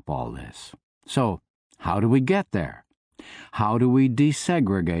stop all this. So, how do we get there? How do we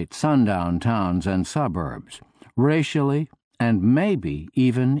desegregate sundown towns and suburbs, racially and maybe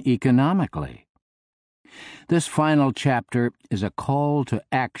even economically? This final chapter is a call to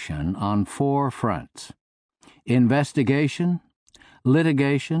action on 4 fronts: investigation,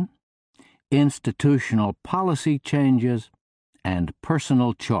 litigation, institutional policy changes, and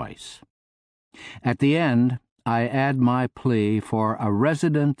personal choice. At the end, I add my plea for a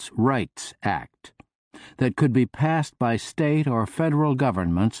Residents' Rights Act that could be passed by state or federal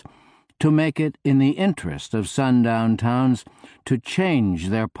governments to make it in the interest of sundown towns to change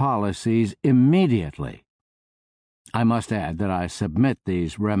their policies immediately. I must add that I submit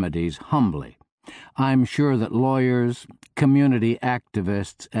these remedies humbly. I'm sure that lawyers, community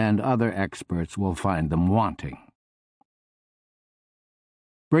activists, and other experts will find them wanting.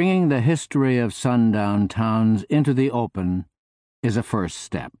 Bringing the history of sundown towns into the open is a first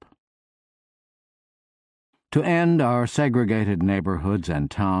step. To end our segregated neighborhoods and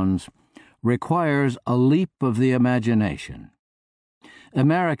towns requires a leap of the imagination.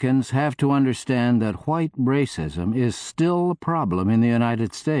 Americans have to understand that white racism is still a problem in the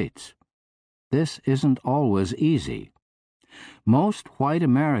United States. This isn't always easy. Most white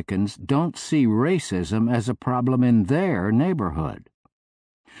Americans don't see racism as a problem in their neighborhood.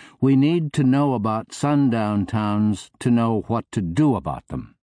 We need to know about sundown towns to know what to do about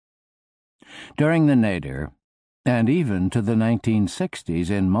them. During the nadir, and even to the 1960s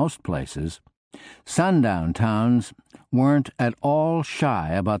in most places, sundown towns weren't at all shy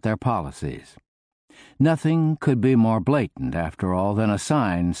about their policies. Nothing could be more blatant, after all, than a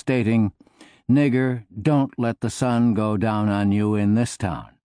sign stating, "Nigger, don't let the sun go down on you in this town,"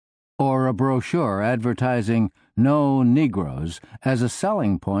 or a brochure advertising "No Negroes" as a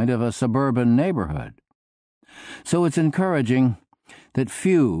selling point of a suburban neighborhood. So it's encouraging that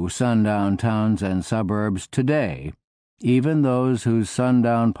few sundown towns and suburbs today, even those whose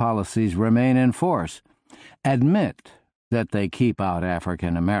sundown policies remain in force, admit that they keep out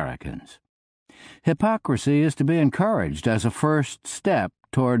African Americans. Hypocrisy is to be encouraged as a first step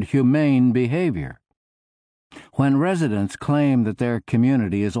toward humane behavior. When residents claim that their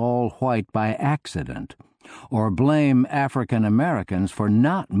community is all white by accident, or blame African Americans for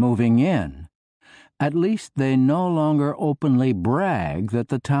not moving in, at least they no longer openly brag that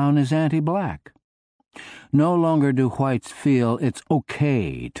the town is anti-black. No longer do whites feel it's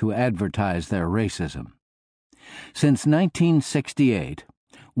okay to advertise their racism. Since 1968,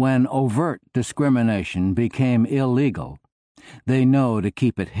 when overt discrimination became illegal, they know to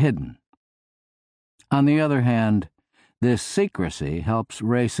keep it hidden. On the other hand, this secrecy helps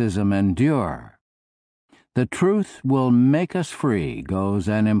racism endure. "The truth will make us free," goes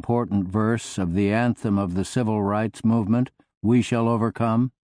an important verse of the anthem of the civil rights movement, "We shall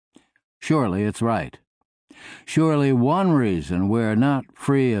overcome." Surely it's right. Surely one reason we're not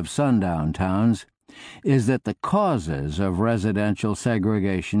free of sundown towns is that the causes of residential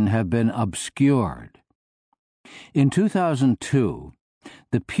segregation have been obscured. In 2002,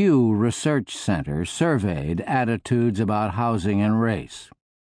 the Pew Research Center surveyed attitudes about housing and race.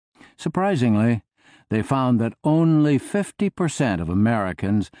 Surprisingly, they found that only 50% of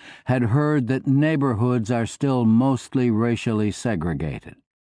Americans had heard that neighborhoods are still mostly racially segregated.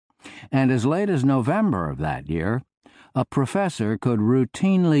 And as late as November of that year, a professor could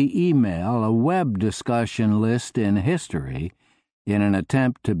routinely email a web discussion list in history in an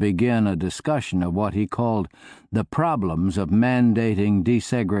attempt to begin a discussion of what he called the problems of mandating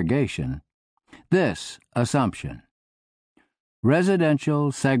desegregation. This assumption: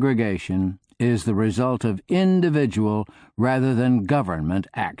 residential segregation is the result of individual rather than government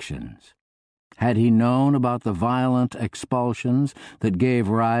actions. Had he known about the violent expulsions that gave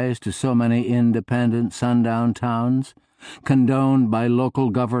rise to so many independent sundown towns, condoned by local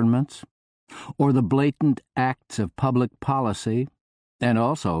governments, or the blatant acts of public policy, and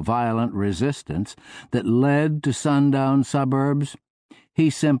also violent resistance that led to sundown suburbs, he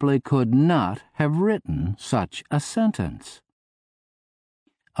simply could not have written such a sentence.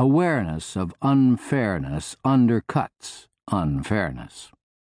 Awareness of unfairness undercuts unfairness.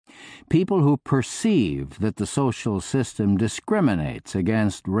 People who perceive that the social system discriminates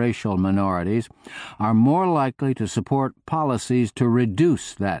against racial minorities are more likely to support policies to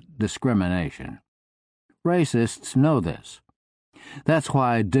reduce that discrimination. Racists know this. That's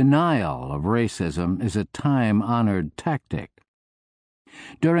why denial of racism is a time-honored tactic.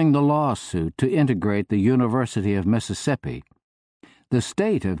 During the lawsuit to integrate the University of Mississippi, the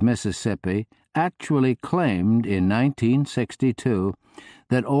state of Mississippi actually claimed in 1962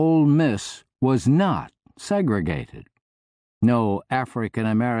 that Ole Miss was not segregated. No African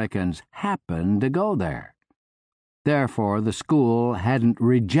Americans happened to go there. Therefore, the school hadn't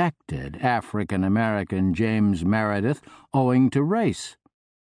rejected African American James Meredith owing to race.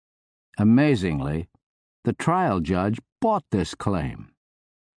 Amazingly, the trial judge bought this claim.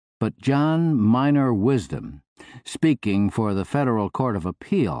 But John Minor Wisdom, speaking for the Federal Court of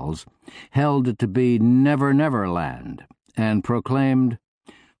Appeals, held it to be Never Never Land and proclaimed,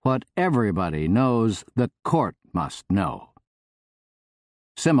 "What everybody knows, the court must know."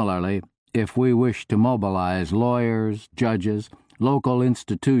 Similarly, if we wish to mobilize lawyers, judges, local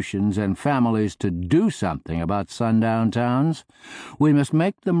institutions, and families to do something about sundown towns, we must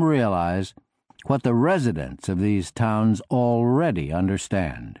make them realize what the residents of these towns already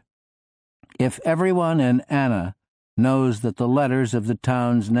understand. If everyone in Anna knows that the letters of the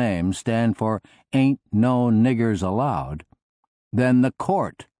town's name stand for "Ain't No Niggers Allowed," then the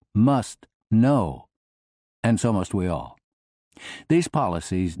court must know, and so must we all. These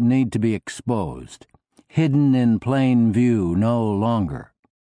policies need to be exposed, hidden in plain view no longer.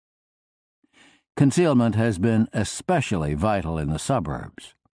 Concealment has been especially vital in the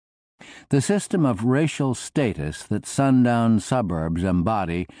suburbs. The system of racial status that sundown suburbs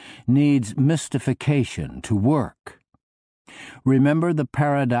embody needs mystification to work. Remember the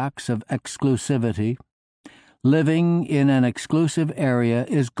paradox of exclusivity? Living in an exclusive area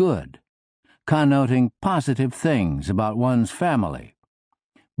is good, connoting positive things about one's family.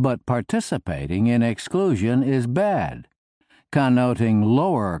 But participating in exclusion is bad, connoting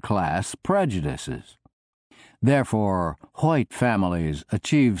lower-class prejudices. Therefore, white families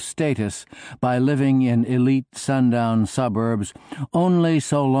achieve status by living in elite sundown suburbs only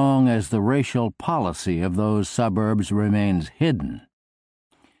so long as the racial policy of those suburbs remains hidden.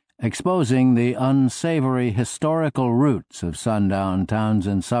 Exposing the unsavory historical roots of sundown towns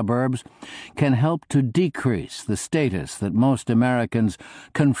and suburbs can help to decrease the status that most Americans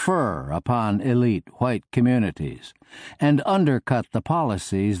confer upon elite white communities and undercut the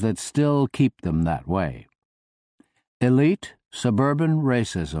policies that still keep them that way. Elite suburban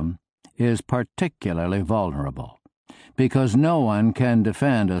racism is particularly vulnerable because no one can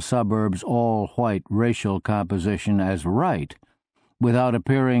defend a suburb's all-white racial composition as right without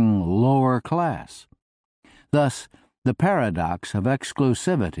appearing lower class. Thus, the paradox of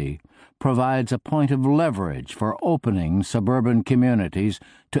exclusivity provides a point of leverage for opening suburban communities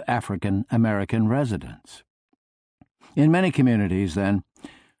to African American residents. In many communities, then,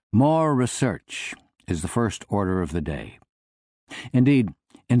 more research is the first order of the day. Indeed,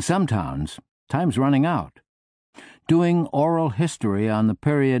 in some towns, time's running out. Doing oral history on the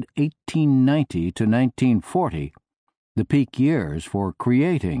period 1890 to 1940, the peak years for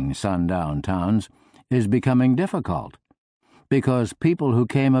creating sundown towns, is becoming difficult, because people who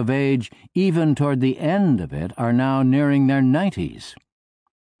came of age even toward the end of it are now nearing their 90s.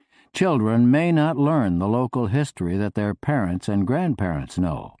 Children may not learn the local history that their parents and grandparents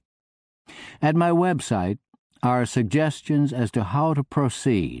know. At my website are suggestions as to how to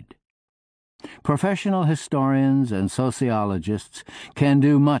proceed. Professional historians and sociologists can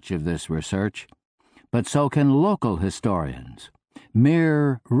do much of this research, but so can local historians,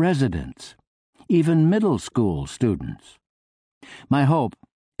 mere residents, even middle school students. My hope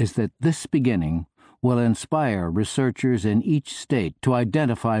is that this beginning will inspire researchers in each state to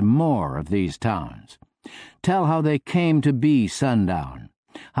identify more of these towns, tell how they came to be sundown,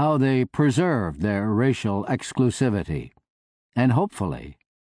 how they preserved their racial exclusivity, and hopefully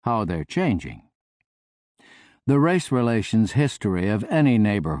how they're changing. The race relations history of any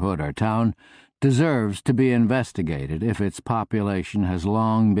neighborhood or town deserves to be investigated if its population has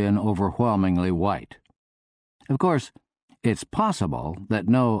long been overwhelmingly white. Of course, it's possible that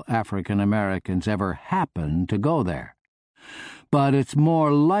no African Americans ever happened to go there, but it's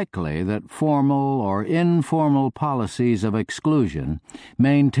more likely that formal or informal policies of exclusion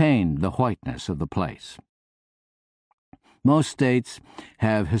maintained the whiteness of the place. Most states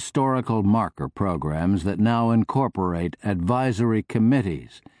have historical marker programs that now incorporate advisory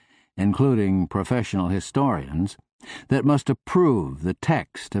committees, including professional historians, that must approve the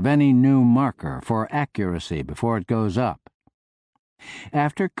text of any new marker for accuracy before it goes up.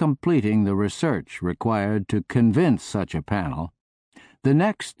 After completing the research required to convince such a panel, the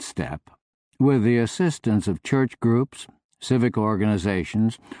next step, with the assistance of church groups, civic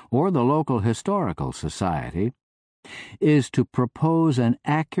organizations, or the local historical society, is to propose an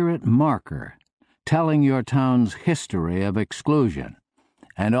accurate marker telling your town's history of exclusion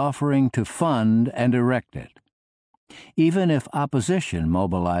and offering to fund and erect it. Even if opposition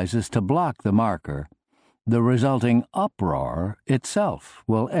mobilizes to block the marker, the resulting uproar itself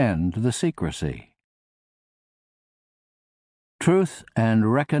will end the secrecy. Truth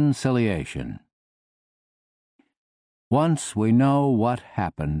and reconciliation. Once we know what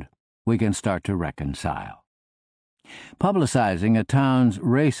happened, we can start to reconcile. Publicizing a town's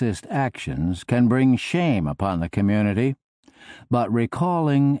racist actions can bring shame upon the community, but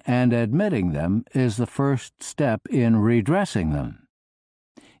recalling and admitting them is the first step in redressing them.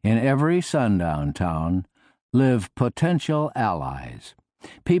 In every sundown town live potential allies,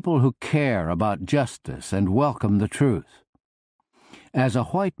 people who care about justice and welcome the truth. As a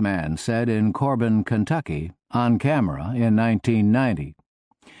white man said in Corbin, Kentucky, on camera in 1990,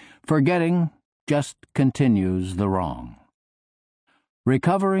 forgetting just continues the wrong.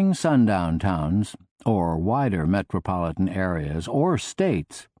 Recovering sundown towns, or wider metropolitan areas or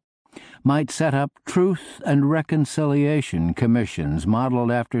states, might set up truth and reconciliation commissions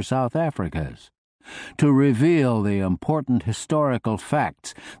modeled after South Africa's, to reveal the important historical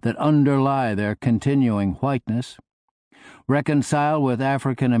facts that underlie their continuing whiteness, reconcile with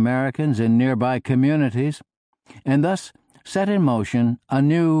African Americans in nearby communities, and thus set in motion a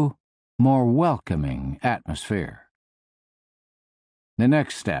new, more welcoming atmosphere. The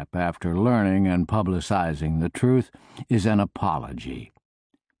next step after learning and publicizing the truth is an apology,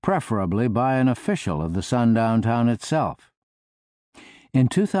 preferably by an official of the sundown town itself. In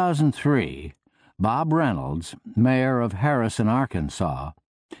 2003, Bob Reynolds, mayor of Harrison, Arkansas,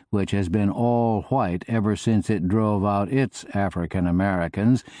 which has been all white ever since it drove out its African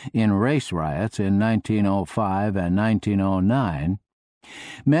Americans in race riots in 1905 and 1909,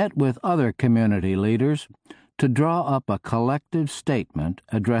 met with other community leaders to draw up a collective statement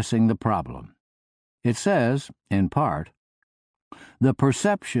addressing the problem. It says, in part, "The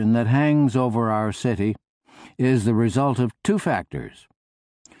perception that hangs over our city is the result of two factors.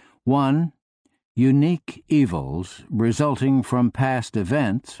 One, unique evils resulting from past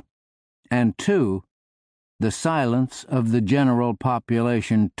events, and two, the silence of the general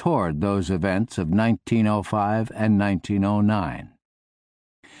population toward those events of 1905 and 1909.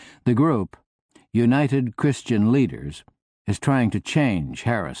 The group, United Christian Leaders, is trying to change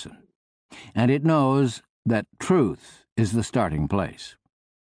Harrison, and it knows that truth is the starting place.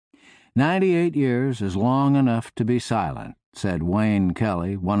 98 years is long enough to be silent," said Wayne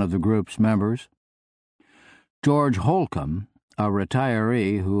Kelly, one of the group's members. George Holcomb, a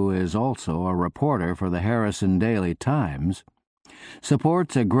retiree who is also a reporter for the Harrison Daily Times,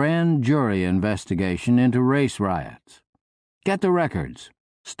 supports a grand jury investigation into race riots. "Get the records.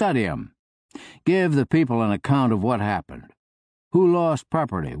 Study 'em. Give the people an account of what happened. Who lost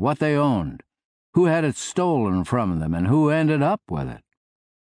property, what they owned, who had it stolen from them, and who ended up with it."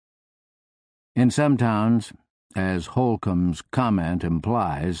 In some towns, as Holcomb's comment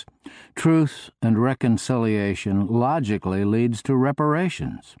implies, truth and reconciliation logically leads to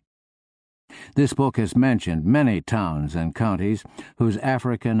reparations. This book has mentioned many towns and counties whose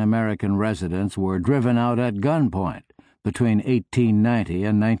African American residents were driven out at gunpoint between 1890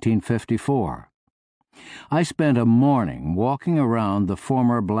 and 1954. I spent a morning walking around the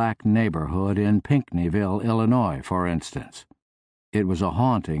former black neighborhood in Pinckneyville, Illinois, for instance. It was a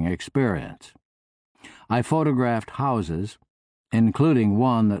haunting experience. I photographed houses, including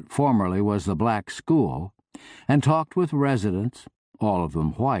one that formerly was the black school, and talked with residents, all of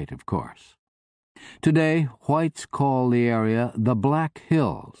them white, of course. Today, whites call the area the Black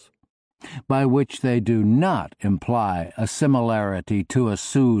Hills, by which they do not imply a similarity to a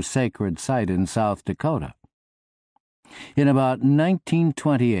Sioux sacred site in South Dakota. In about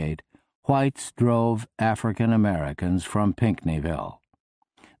 1928, whites drove African Americans from Pinckneyville.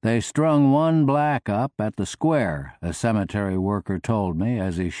 They strung one black up at the square, a cemetery worker told me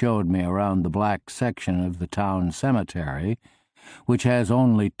as he showed me around the black section of the town cemetery, which has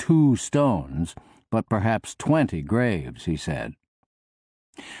only 2 stones, but perhaps 20 graves, he said.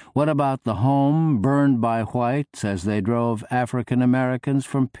 What about the home burned by whites as they drove African Americans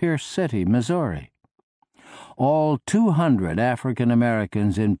from Pierce City, Missouri? All 200 African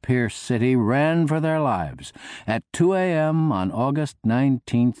Americans in Pierce City ran for their lives at 2 a.m. on August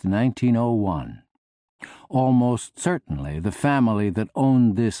 19, 1901. Almost certainly the family that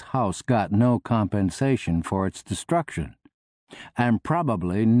owned this house got no compensation for its destruction, and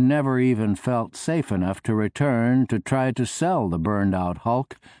probably never even felt safe enough to return to try to sell the burned-out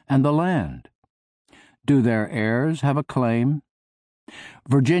hulk and the land. Do their heirs have a claim?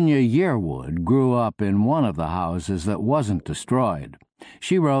 Virginia Yearwood grew up in one of the houses that wasn't destroyed.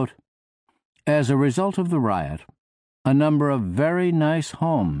 She wrote, "As a result of the riot, a number of very nice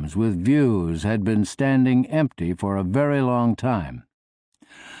homes with views had been standing empty for a very long time.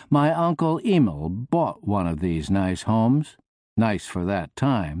 My Uncle Emil bought one of these nice homes, nice for that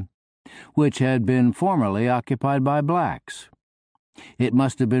time, which had been formerly occupied by blacks. It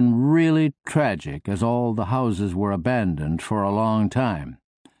must have been really tragic, as all the houses were abandoned for a long time,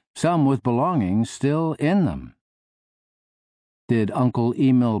 some with belongings still in them." Did Uncle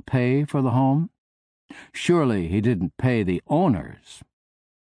Emil pay for the home? Surely he didn't pay the owners.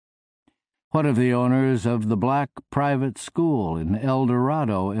 What of the owners of the black private school in El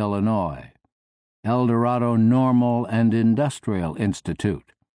Dorado, Illinois, El Dorado Normal and Industrial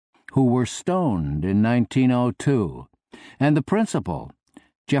Institute, who were stoned in 1902, and the principal,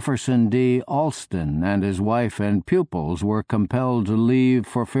 Jefferson D. Alston, and his wife and pupils were compelled to leave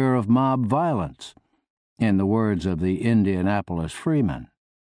for fear of mob violence, in the words of the Indianapolis Freeman?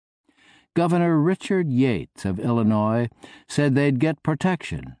 Governor Richard Yates of Illinois said they'd get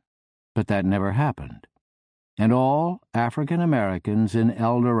protection, but that never happened, and all African Americans in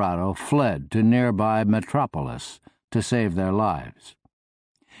El Dorado fled to nearby Metropolis to save their lives.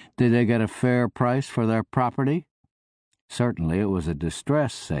 Did they get a fair price for their property? Certainly it was a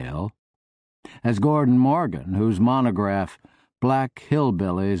distress sale. As Gordon Morgan, whose monograph, Black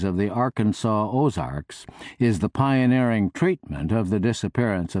Hillbillies of the Arkansas Ozarks, is the pioneering treatment of the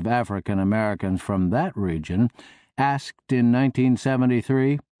disappearance of African Americans from that region, asked in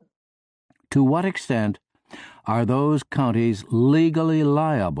 1973, to what extent are those counties legally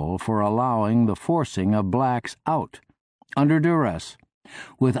liable for allowing the forcing of blacks out, under duress,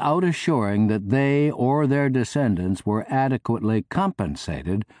 without assuring that they or their descendants were adequately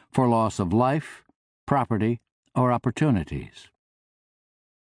compensated for loss of life, property, or opportunities?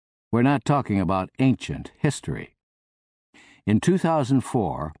 We're not talking about ancient history. In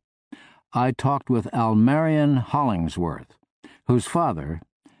 2004, I talked with Almarion Hollingsworth, whose father,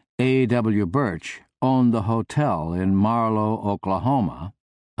 A.W. Birch, owned the hotel in Marlow, Oklahoma,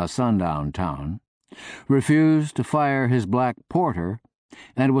 a sundown town, refused to fire his black porter,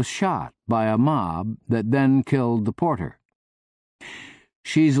 and was shot by a mob that then killed the porter.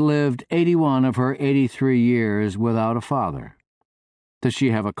 She's lived 81 of her 83 years without a father. Does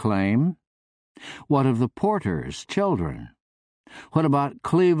she have a claim? What of the porter's children? What about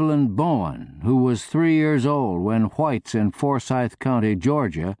Cleveland Bowen, who was 3 years old when whites in Forsyth County,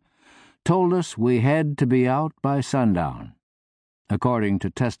 Georgia, told us we had to be out by sundown, according to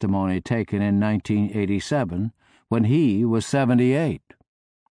testimony taken in 1987 when he was 78.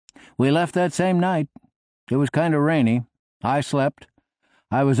 We left that same night. It was kind of rainy. I slept.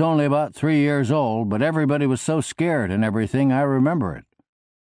 I was only about 3 years old, but everybody was so scared and everything, I remember it.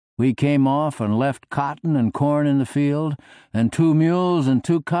 We came off and left cotton and corn in the field, and 2 mules and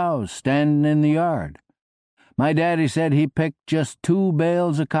 2 cows standing in the yard. My daddy said he picked just 2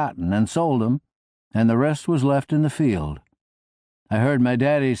 bales of cotton and sold them, and the rest was left in the field. I heard my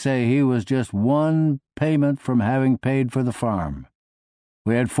daddy say he was just 1 payment from having paid for the farm.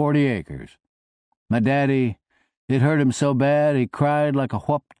 We had 40 acres. My daddy, it hurt him so bad he cried like a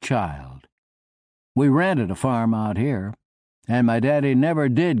whooped child. We rented a farm out here, and my daddy never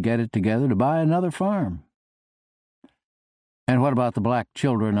did get it together to buy another farm. And what about the black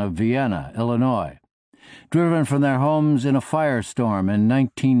children of Vienna, Illinois, driven from their homes in a firestorm in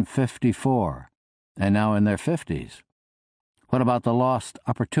 1954, and now in their 50s? What about the lost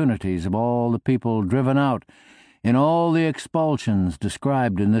opportunities of all the people driven out in all the expulsions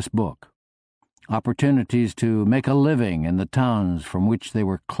described in this book? Opportunities to make a living in the towns from which they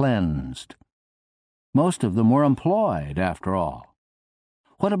were cleansed. Most of them were employed, after all.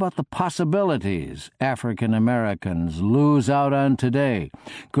 What about the possibilities African Americans lose out on today,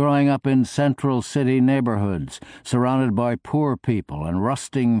 growing up in central city neighborhoods, surrounded by poor people and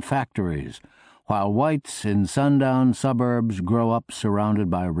rusting factories, while whites in sundown suburbs grow up surrounded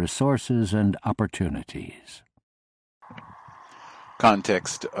by resources and opportunities?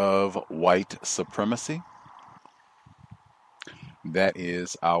 Context of white supremacy. That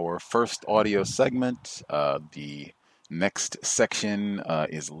is our first audio segment. The next section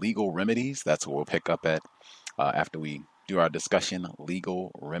is legal remedies. That's what we'll pick up at after we do our discussion,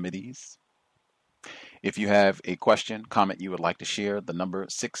 legal remedies. If you have a question, comment you would like to share, the number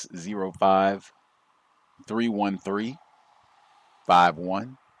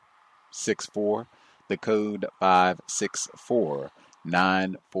 605-313-5164, the code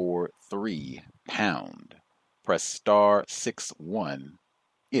 564-943 pound. Press star 61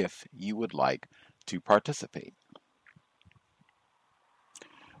 if you would like to participate.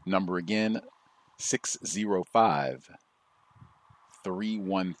 Number again,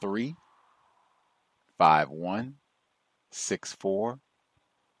 605-313-5164.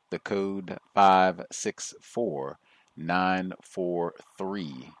 The code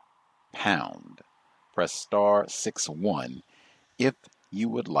 564-943 pound. Press star 61 if you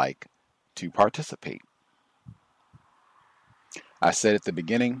would like to participate. I said at the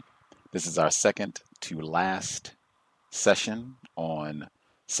beginning, this is our second to last session on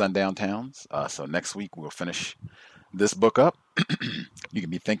sundown towns. So next week we'll finish this book up. You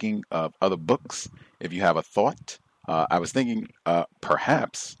can be thinking of other books if you have a thought. I was thinking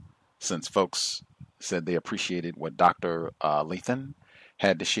perhaps, since folks said they appreciated what Dr. Lathan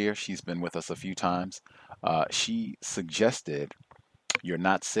had to share, she's been with us a few times, she suggested You're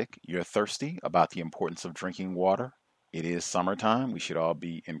Not Sick, You're Thirsty, about the importance of drinking water. It is summertime. We should all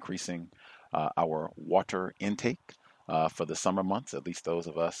be increasing our water intake for the summer months, at least those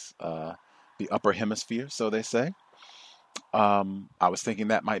of us, the upper hemisphere, so they say. I was thinking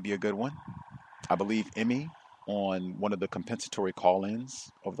that might be a good one. I believe Emmy, on one of the compensatory call-ins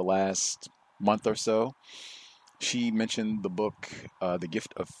over the last month or so, she mentioned the book, The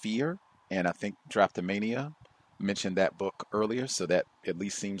Gift of Fear, and I think Draftmania mentioned that book earlier, so that at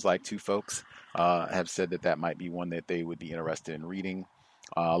least seems like 2 folks have said that that might be one that they would be interested in reading.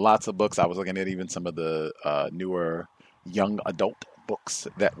 Lots of books. I was looking at even some of the newer young adult books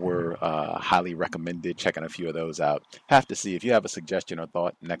that were highly recommended, checking a few of those out. Have to see if you have a suggestion or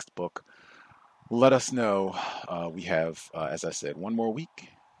thought, next book, let us know. We have, as I said, 1 more week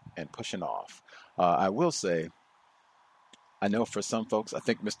and pushing off. I will say, I know for some folks, I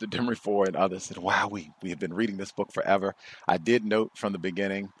think Mr. Demery and others said, wow, we have been reading this book forever. I did note from the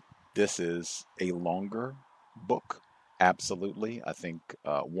beginning, this is a longer book. Absolutely. I think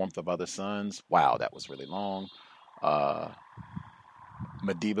Warmth of Other Suns, wow, that was really long.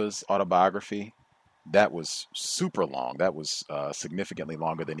 Madiba's autobiography. That was super long. That was significantly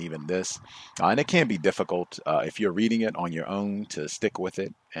longer than even this. And it can be difficult if you're reading it on your own to stick with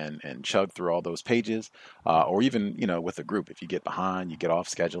it and chug through all those pages, or even, with a group. If you get behind, you get off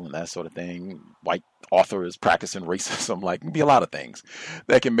schedule and that sort of thing. White author is practicing racism, like, it can be a lot of things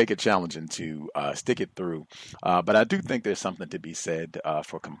that can make it challenging to stick it through. But I do think there's something to be said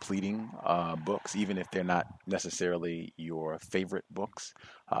for completing books, even if they're not necessarily your favorite books.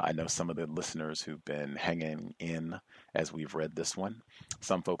 I know some of the listeners who've been hanging in as we've read this one.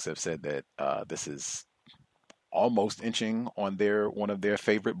 Some folks have said that this is almost inching on one of their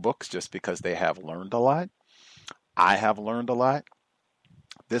favorite books just because they have learned a lot. I have learned a lot.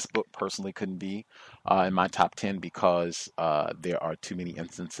 This book personally couldn't be in my top 10 because there are too many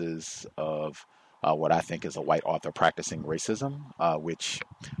instances of what I think is a white author practicing racism, which,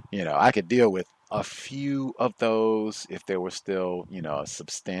 I could deal with a few of those if there was still, a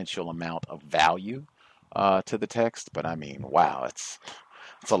substantial amount of value to the text. But I mean, wow, it's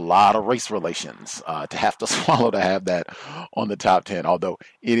a lot of race relations to have to swallow to have that on the top 10. Although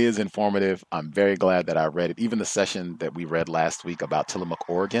it is informative, I'm very glad that I read it. Even the session that we read last week about Tillamook,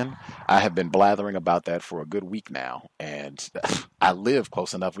 Oregon, I have been blathering about that for a good week now. And I live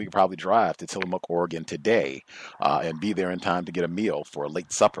close enough, we could probably drive to Tillamook, Oregon today and be there in time to get a meal for a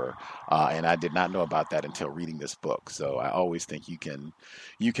late supper. And I did not know about that until reading this book. So I always think you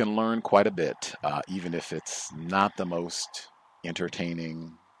can learn quite a bit, even if it's not the most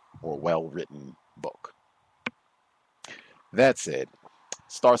entertaining or well-written book. That said,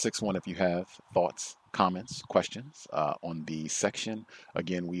 *61 if you have thoughts, comments, questions on the section.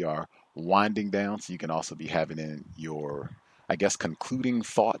 Again, we are winding down, so you can also be having in your, concluding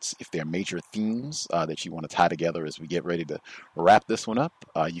thoughts. If there are major themes that you want to tie together as we get ready to wrap this one up,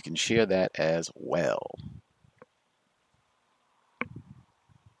 you can share that as well.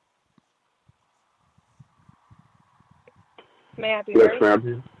 May I be heard? Yes,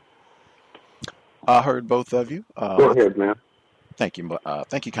 ma'am. I heard both of you. Go ahead, ma'am. Thank you.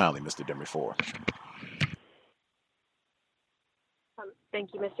 Thank you kindly, Mr. Demery Four.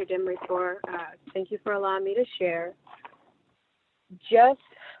 Thank you, Mr. Demery Four. Thank you for allowing me to share. Just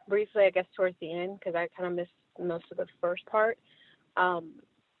briefly, I guess, towards the end, because I kind of missed most of the first part. I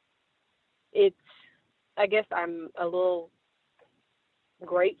guess I'm a little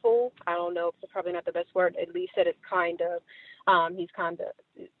grateful. I don't know, it's probably not the best word, at least that it's he's kind of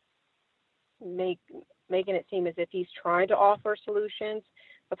making it seem as if he's trying to offer solutions,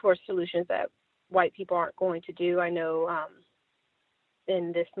 of course, solutions that white people aren't going to do. I know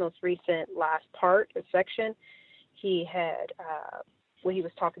in this most recent last part or section, he had, when he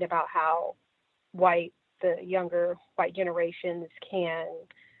was talking about how the younger white generations can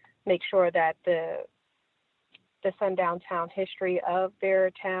make sure that the sundown town history of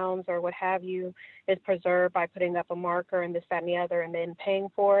their towns or what have you is preserved by putting up a marker and this, that, and the other, and then paying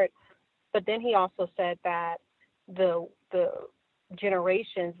for it. But then he also said that the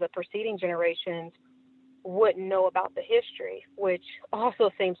preceding generations wouldn't know about the history, which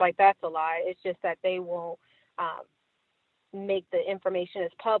also seems like that's a lie. It's just that they won't make the information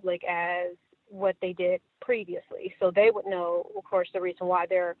as public as what they did previously. So they would know, of course, the reason why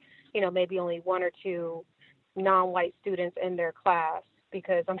there, maybe only one or two non-white students in their class,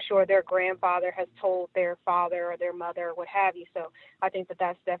 because I'm sure their grandfather has told their father or their mother or what have you. So I think that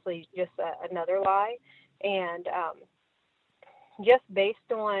that's definitely just another lie. And just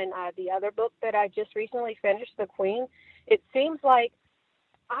based on the other book that I just recently finished, The Queen, it seems like,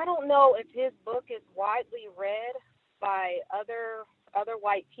 I don't know if his book is widely read by other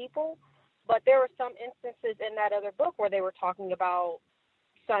white people, but there were some instances in that other book where they were talking about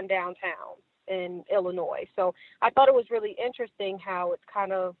Sundown Town in Illinois. So I thought it was really interesting how it's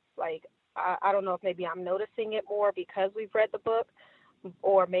kind of like, I don't know if maybe I'm noticing it more because we've read the book,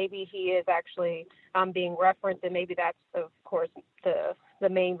 or maybe he is actually being referenced, and maybe that's, of course, the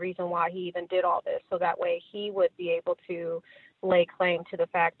main reason why he even did all this, so that way he would be able to lay claim to the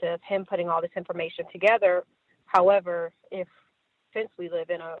fact of him putting all this information together. However, since we live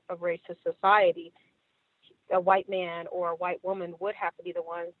in a racist society, a white man or a white woman would have to be the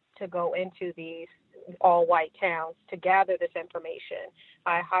ones to go into these all-white towns to gather this information.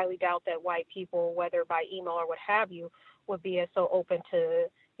 I highly doubt that white people, whether by email or what have you, would be so open to,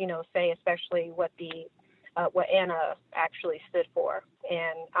 say, especially what Anna actually stood for.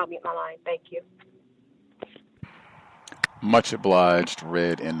 And I'll mute my line. Thank you. Much obliged,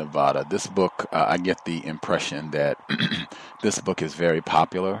 Red in Nevada. This book, I get the impression that this book is very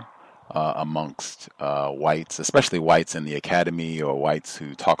popular amongst whites, especially whites in the academy or whites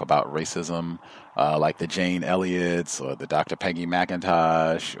who talk about racism, like the Jane Elliots or the Dr. Peggy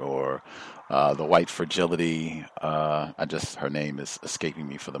McIntosh or the white fragility. Her name is escaping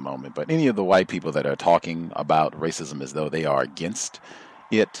me for the moment. But any of the white people that are talking about racism as though they are against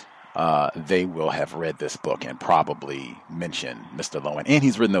it, they will have read this book and probably mention Mr. Loewen. And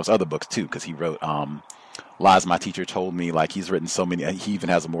he's written those other books too, because he wrote Lies My Teacher Told Me. Like, he's written so many. He even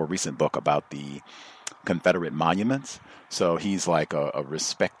has a more recent book about the Confederate monuments. So he's like a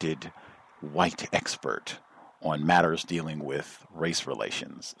respected white expert on matters dealing with race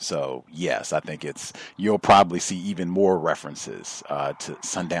relations. So yes, I think you'll probably see even more references to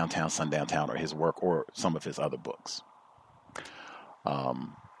Sundown Town, or his work, or some of his other books.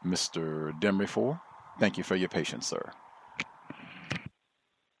 Mr. Demrifor, thank you for your patience, sir.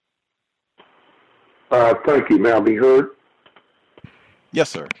 Thank you. May I be heard? Yes,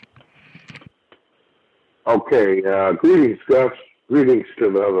 sir. Okay. Greetings, Gus. Greetings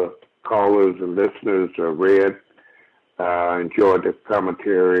to the other callers and listeners. Read. Enjoyed the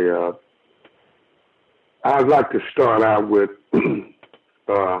commentary. I'd like to start out with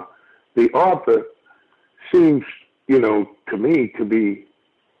the author seems, to me, to be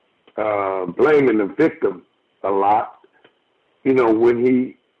blaming the victim a lot. When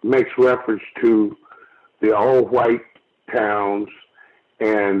he makes reference to the all-white towns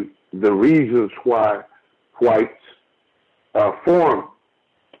and the reasons why whites form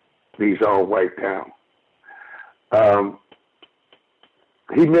these all-white towns.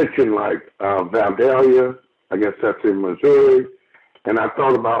 He mentioned Vandalia, I guess that's in Missouri, and I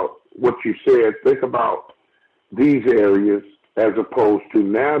thought about what you said. Think about these areas as opposed to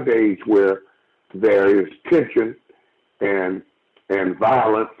nowadays where there is tension and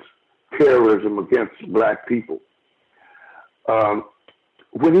violence, terrorism against black people.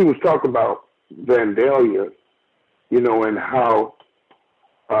 When he was talking about Vandalia, and how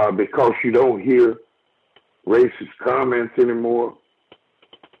because you don't hear racist comments anymore,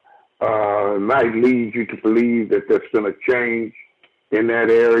 it might lead you to believe that there's been a change in that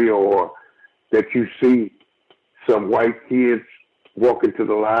area, or that you see some white kids walking to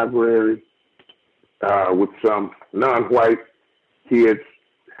the library with some non-white kids.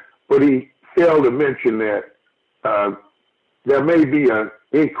 But he failed to mention that there may be an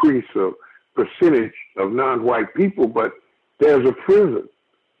increase of percentage of non-white people, but there's a prison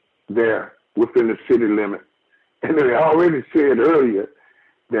there within the city limit. And they already said earlier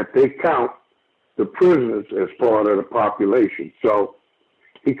that they count the prisoners as part of the population. So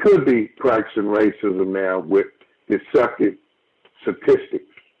he could be practicing racism now with deceptive statistics.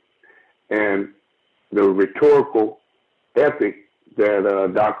 And the rhetorical ethic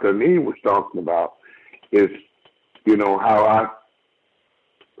that Dr. Nee was talking about is, how I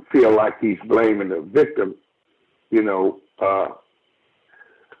feel like he's blaming the victim,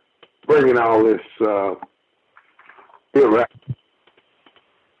 bringing all this irrational.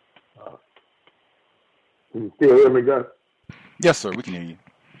 Can you still hear me, Gus? Yes, sir. We can hear you.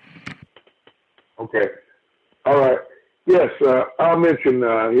 Okay. All right. Yes, I'll mention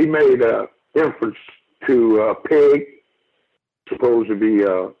he made reference to Peg, supposed to be,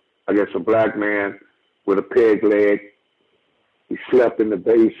 I guess, a black man with a peg leg. He slept in the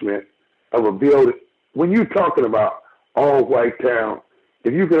basement of a building. When you're talking about all white town,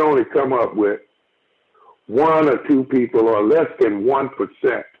 if you can only come up with one or two people or less than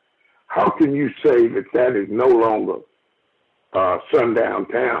 1%, how can you say that that is no longer Sundown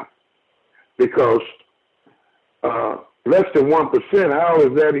Town? Because less than 1%, how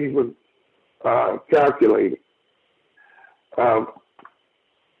is that even calculated?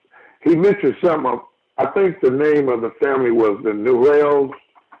 He mentioned something. I think the name of the family was the Nurels,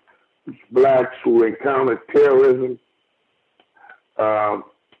 blacks who encountered terrorism. And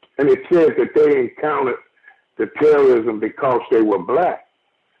it said that they encountered the terrorism because they were black.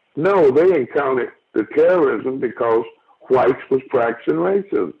 No, they encountered the terrorism because whites was practicing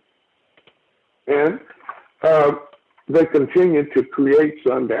racism. And they continued to create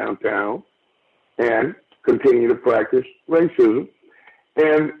Sundown Town and continue to practice racism.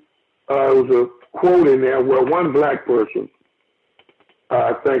 And there was a quote in there where one black person,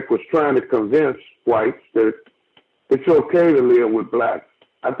 I think, was trying to convince whites that it's okay to live with blacks.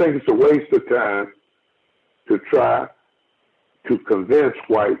 I think it's a waste of time to try to convince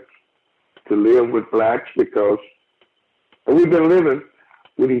whites to live with blacks, because we've been living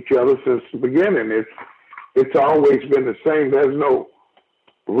with each other since the beginning. It's always been the same. There's no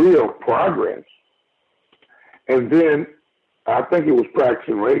real progress. And then I think he was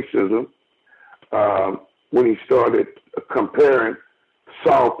practicing racism when he started comparing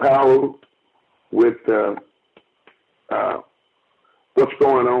Saul Powell with what's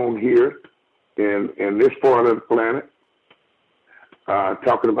going on here in this part of the planet,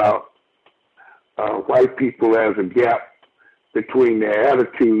 talking about white people as a gap between their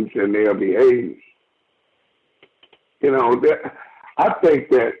attitudes and their behaviors. You know, I think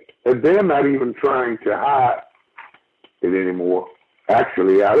that they're not even trying to hide it anymore.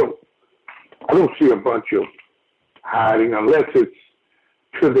 Actually, I don't see a bunch of hiding unless it's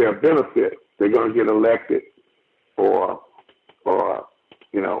to their benefit. They're going to get elected or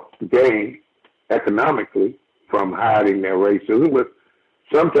gain economically from hiding their racism, but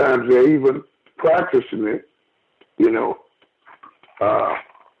sometimes they're even practicing it,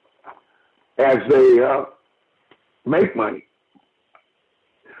 as they make money.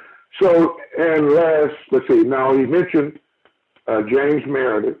 So, and last, let's see, now he mentioned James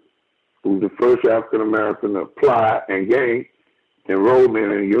Meredith, who's the first African-American to apply and gain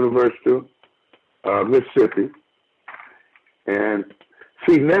enrollment in the University of Mississippi. And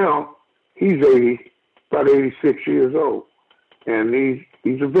see, now he's about 86 years old, and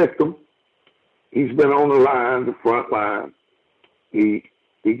he's a victim. He's been on the line, the front line. He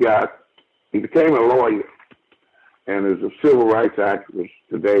became a lawyer and is a civil rights activist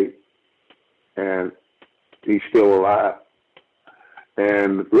today, and he's still alive.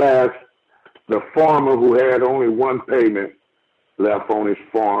 And last, the farmer who had only one payment left on his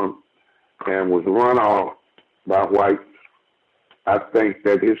farm and was run off by whites. I think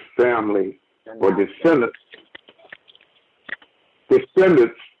that his family or descendants is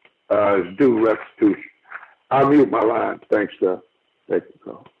due restitution. I'll mute my line. Thanks, sir. Thank you,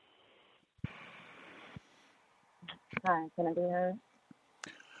 call. Hi, can I be heard?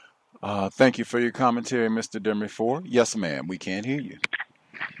 Thank you for your commentary, Mr. Demery Ford. Yes, ma'am, we can hear you.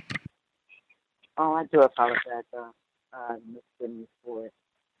 Oh, I do apologize, Mr. Demery Ford.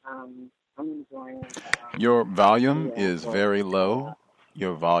 I'm enjoying. Your volume is very low.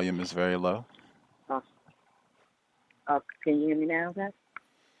 Your volume is very low. Can you hear me now, guys?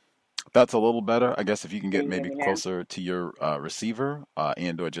 That's a little better. I guess if you can get Can you hear maybe me now? closer to your receiver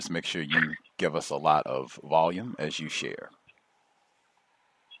and or just make sure you give us a lot of volume as you share.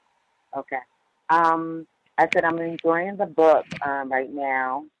 Okay. I said I'm enjoying the book right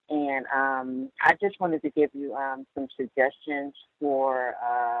now, and I just wanted to give you some suggestions for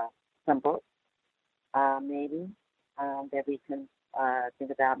some books, maybe that we can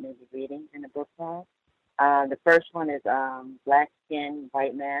think about maybe reading in the book club. The first one is Black Skin,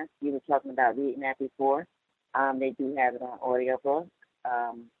 White Mask. You were talking about reading that before. They do have it on audiobook.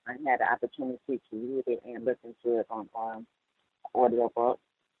 I had the opportunity to read it and listen to it on audiobook.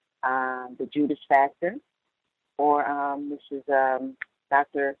 The Judas Factor, or this is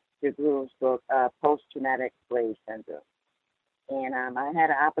Dr. DeGroove's book, Post-Traumatic Slave Syndrome. And I had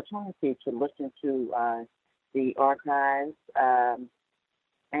an opportunity to listen to the archives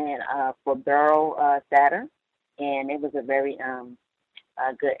and for Beryl Satter, and it was a very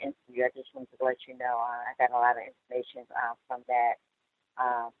good interview. I just wanted to let you know I got a lot of information from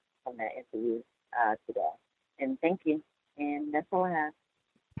that interview today. And thank you. And that's all I have.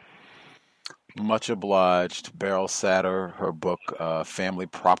 Much obliged. Beryl Satter, her book, Family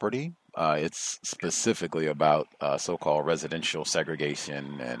Property. It's specifically about so-called residential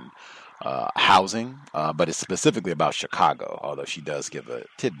segregation and housing, but it's specifically about Chicago, although she does give a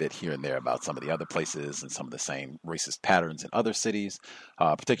tidbit here and there about some of the other places and some of the same racist patterns in other cities,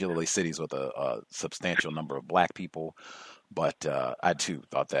 particularly cities with a substantial number of black people. But I, too,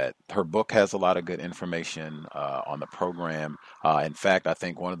 thought that her book has a lot of good information on the program. In fact, I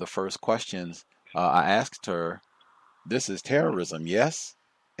think one of the first questions I asked her, this is terrorism, yes?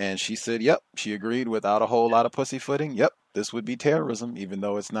 And she said, yep. She agreed without a whole lot of pussyfooting. Yep, this would be terrorism, even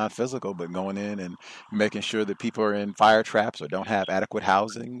though it's not physical, but going in and making sure that people are in fire traps or don't have adequate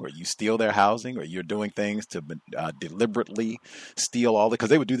housing, or you steal their housing, or you're doing things to deliberately steal all the, because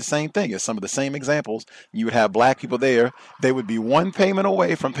they would do the same thing as some of the same examples. You would have black people there. They would be one payment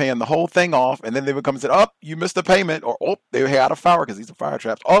away from paying the whole thing off, and then they would come and say, oh, you missed a payment, or oh, they were out of fire because these are fire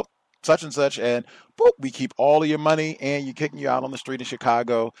traps. Oh, such and such, and boop, we keep all of your money, and you're kicking you out on the street in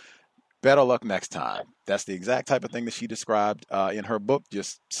Chicago. Better luck next time. That's the exact type of thing that she described in her book,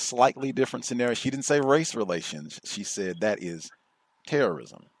 just slightly different scenario. She didn't say race relations. She said that is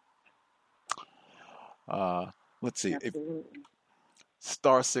terrorism. Let's see.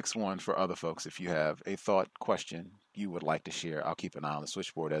 *61 for other folks. If you have a thought, question you would like to share, I'll keep an eye on the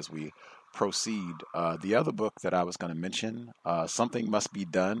switchboard as we proceed. The other book that I was going to mention, Something Must Be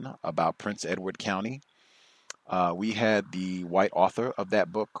Done, about Prince Edward County. We had the white author of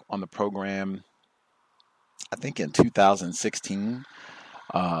that book on the program, I think in 2016.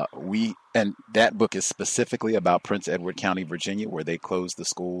 And that book is specifically about Prince Edward County, Virginia, where they closed the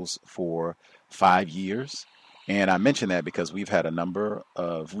schools for 5 years. And I mention that because we've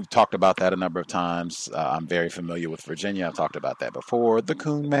talked about that a number of times. I'm very familiar with Virginia. I've talked about that before. The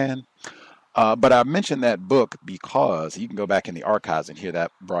Coon Man. But I mentioned that book because you can go back in the archives and hear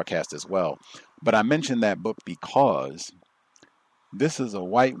that broadcast as well. But I mentioned that book because this is a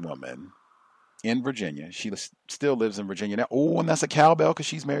white woman in Virginia. She still lives in Virginia now. Oh, and that's a cowbell because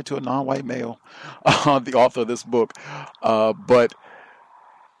she's married to a non-white male, the author of this book. But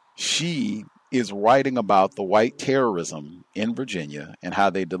she is writing about the white terrorism in Virginia and how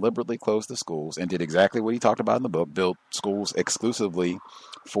they deliberately closed the schools and did exactly what he talked about in the book, built schools exclusively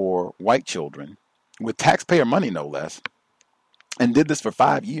for white children with taxpayer money, no less, and did this for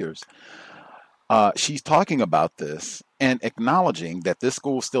 5 years. She's talking about this and acknowledging that this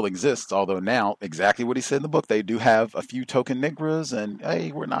school still exists, although now, exactly what he said in the book, they do have a few token Negras and,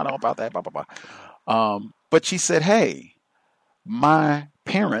 hey, we're not all about that, blah, blah, blah. But she said, hey, my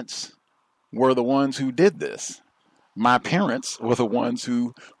parents were the ones who did this. My parents were the ones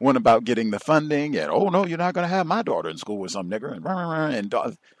who went about getting the funding and, oh, no, you're not going to have my daughter in school with some nigger.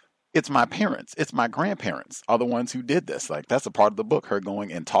 And it's my parents. It's my grandparents are the ones who did this. Like, that's a part of the book, her going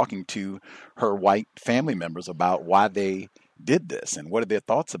and talking to her white family members about why they did this and what are their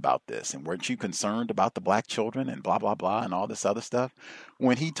thoughts about this. And weren't you concerned about the black children and blah, blah, blah, and all this other stuff.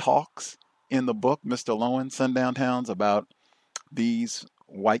 When he talks in the book, Mr. Loewen, Sundown Towns, about these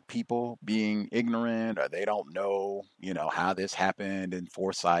white people being ignorant or they don't know, how this happened in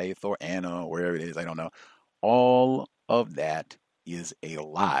Forsyth or Anna or wherever it is, they don't know. All of that is a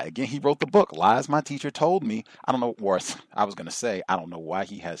lie. Again, he wrote the book, Lies My Teacher Told Me. I don't know, or I was going to say, I don't know why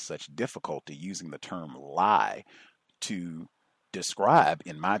he has such difficulty using the term lie to describe,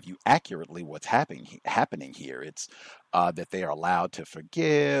 in my view, accurately what's happening here. It's that they are allowed to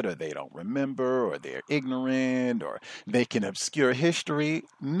forget, or they don't remember, or they're ignorant, or they can obscure history.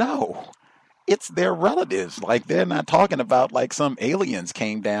 No, it's their relatives. Like, they're not talking about like some aliens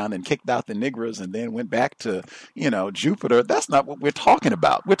came down and kicked out the Negroes and then went back to, Jupiter. That's not what we're talking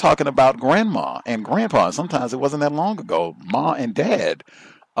about. We're talking about grandma and grandpa. Sometimes it wasn't that long ago. Ma and dad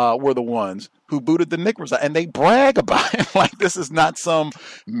were the ones who booted the Negroes out, and they brag about it. Like, this is not some,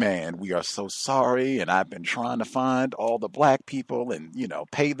 man, we are so sorry, and I've been trying to find all the black people and,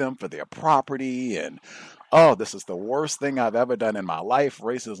 pay them for their property, and, oh, this is the worst thing I've ever done in my life.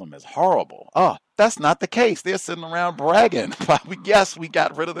 Racism is horrible. Oh, that's not the case. They're sitting around bragging. Yes, we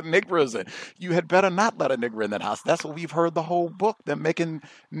got rid of the Negroes, and you had better not let a nigger in that house. That's what we've heard the whole book. They're making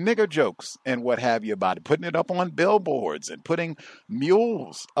nigger jokes and what have you about it, putting it up on billboards and putting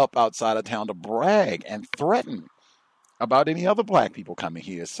mules up outside of town to brag and threaten about any other black people coming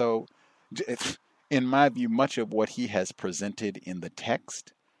here. So, in my view, much of what he has presented in the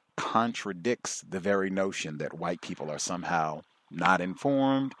text contradicts the very notion that white people are somehow not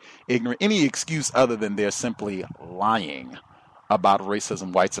informed, ignorant, any excuse other than they're simply lying about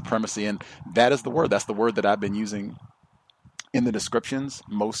racism, white supremacy. And that is the word. That's the word that I've been using in the descriptions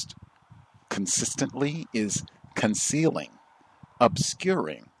most consistently, is concealing,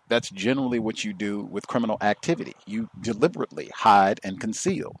 obscuring. That's generally what you do with criminal activity. You deliberately hide and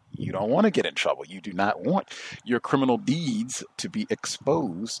conceal. You don't want to get in trouble. You do not want your criminal deeds to be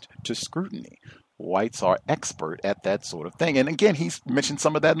exposed to scrutiny. Whites are expert at that sort of thing. And again, he's mentioned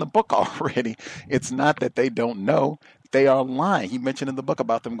some of that in the book already. It's not that they don't know. They are lying. He mentioned in the book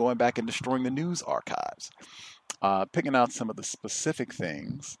about them going back and destroying the news archives. Picking out some of the specific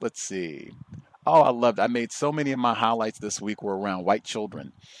things. Let's see. Oh, I loved it. I made so many of my highlights this week were around white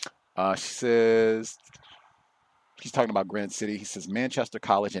children. She says, he's talking about Granite City. He says, Manchester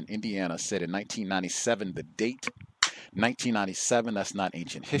College in Indiana said in 1997, the date, 1997, that's not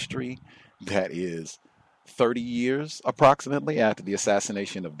ancient history. That is 30 years approximately after the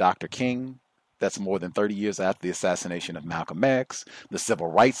assassination of Dr. King. That's more than 30 years after the assassination of Malcolm X, the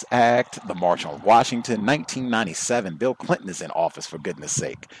Civil Rights Act, the March on Washington, 1997. Bill Clinton is in office, for goodness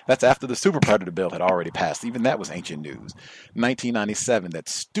sake. That's after the Super Predator bill had already passed. Even that was ancient news. 1997, that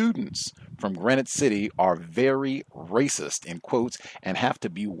students from Granite City are very racist, in quotes, and have to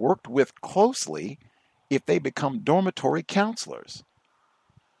be worked with closely if they become dormitory counselors.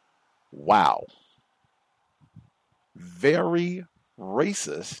 Wow. Very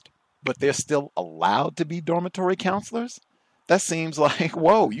racist. But they're still allowed to be dormitory counselors? That seems like,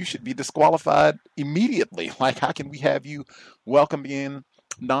 whoa, you should be disqualified immediately. Like, how can we have you welcome in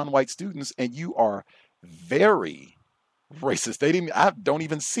non-white students and you are very racist? I don't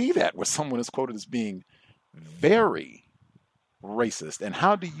even see that where someone is quoted as being very racist. And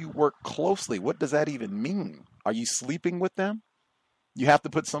how do you work closely? What does that even mean? Are you sleeping with them? You have to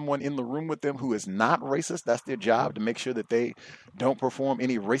put someone in the room with them who is not racist. That's their job, to make sure that they don't perform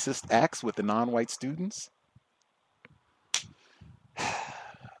any racist acts with the non-white students.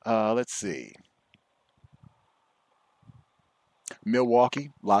 Let's see.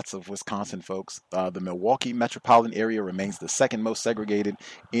 Milwaukee, lots of Wisconsin folks. The Milwaukee metropolitan area remains the second most segregated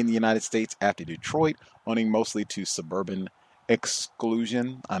in the United States after Detroit, owing mostly to suburban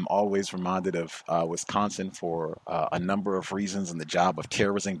exclusion. I'm always reminded of Wisconsin for a number of reasons, and the job of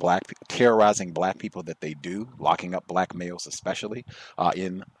terrorizing black people that they do, locking up black males especially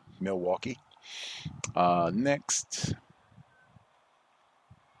in Milwaukee. Next.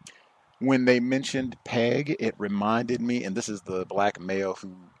 When they mentioned Peg, it reminded me, and this is the black male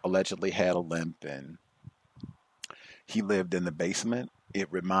who allegedly had a limp and he lived in the basement.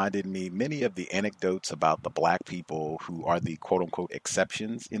 It reminded me many of the anecdotes about the black people who are the quote-unquote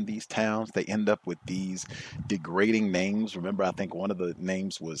exceptions in these towns. They end up with these degrading names. Remember, I think one of the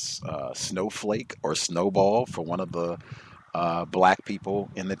names was Snowflake or Snowball for one of the black people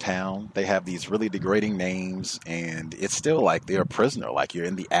in the town. They have these really degrading names, and it's still like they're a prisoner, like you're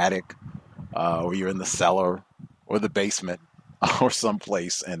in the attic or you're in the cellar or the basement or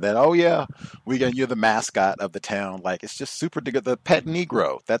someplace, and then, oh yeah, you're the mascot of the town. Like, it's just super the pet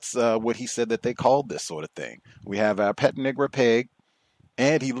Negro. That's what he said that they called this sort of thing. We have our pet Negro Peg,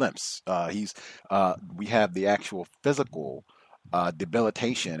 and he limps. We have the actual physical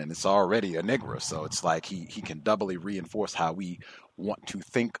debilitation, and it's already a Negro, so it's like he can doubly reinforce how we want to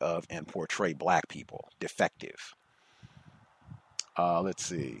think of and portray black people. Defective. Let's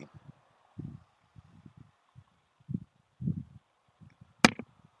see.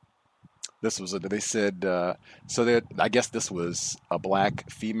 This was they said I guess this was a black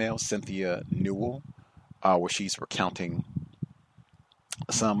female, Cynthia Newell, where she's recounting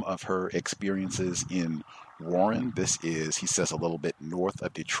some of her experiences in Warren. This is, he says, a little bit north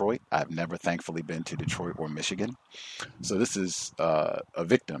of Detroit. I've never, thankfully, been to Detroit or Michigan. So this is a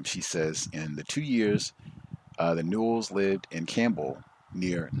victim. She says, in the 2 years the Newells lived in Campbell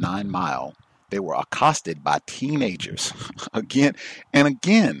near 9 Mile, they were accosted by teenagers. Again and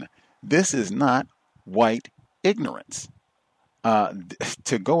again, this is not white ignorance.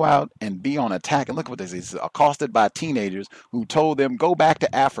 To go out and be on attack, and look what this is, accosted by teenagers who told them go back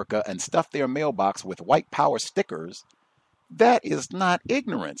to Africa and stuff their mailbox with white power stickers. That is not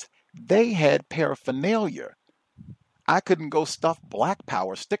ignorance. They had paraphernalia. I couldn't go stuff black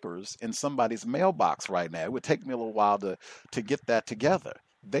power stickers in somebody's mailbox right now. It would take me a little while to get that together.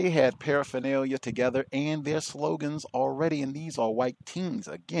 They had paraphernalia together and their slogans already, and these are white teens.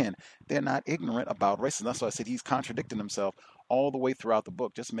 Again, they're not ignorant about racism. That's why I said he's contradicting himself all the way throughout the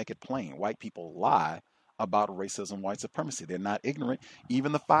book. Just make it plain. White people lie about racism, white supremacy. They're not ignorant.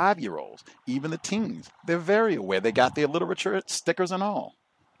 Even the 5-year-olds, even the teens, they're very aware. They got their literature stickers and all.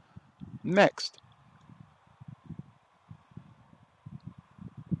 Next.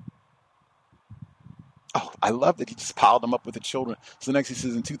 Oh, I love that he just piled them up with the children. So next he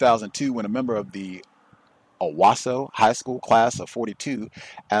says, in 2002, when a member of the Owasso high school class of 42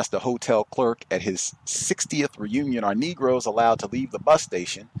 asked a hotel clerk at his 60th reunion, are Negroes allowed to leave the bus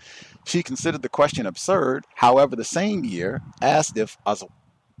station? She considered the question absurd. However, the same year, asked if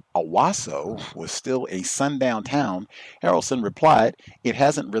Owasso was still a sundown town, Harrelson replied, it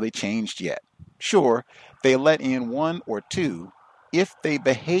hasn't really changed yet. Sure, they let in 1 or 2 if they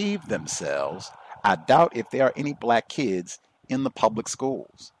behave themselves. I doubt if there are any black kids in the public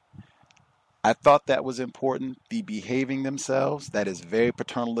schools. I thought that was important, the behaving themselves. That is very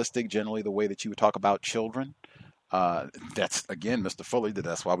paternalistic, generally the way that you would talk about children. That's, again, Mr. Fuller,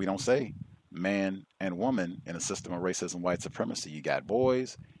 that's why we don't say man and woman in a system of racism, white supremacy. You got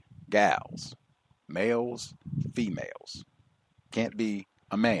boys, gals, males, females. Can't be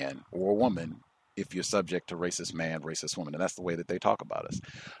a man or a woman if you're subject to racist man, racist woman. And that's the way that they talk about us.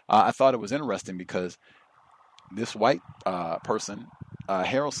 I thought it was interesting because this white person,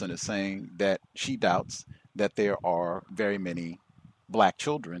 Harrelson, is saying that she doubts that there are very many black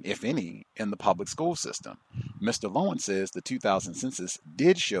children, if any, in the public school system. Mr. Loewen says the 2000 census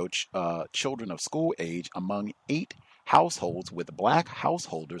did show children of school age among 8 households with black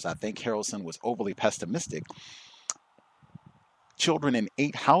householders. I think Harrelson was overly pessimistic. Children in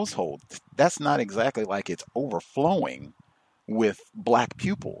 8 households, that's not exactly like it's overflowing with black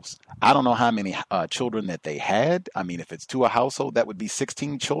pupils. I don't know how many children that they had. I mean, if it's to a household, that would be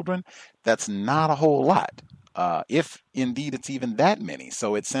 16 children. That's not a whole lot, if indeed it's even that many.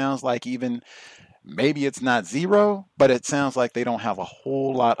 So it sounds like even maybe it's not 0, but it sounds like they don't have a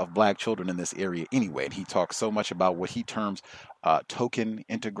whole lot of black children in this area anyway. And he talks so much about what he terms token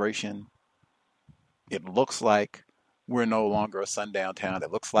integration. It looks like we're no longer a sundown town.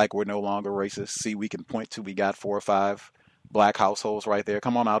 It looks like we're no longer racist. See, we can point to, we got 4 or 5 black households right there.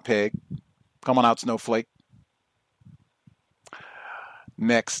 Come on out, Peg. Come on out, Snowflake.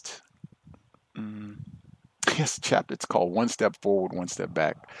 Next. Yes, chapter, it's called One Step Forward, One Step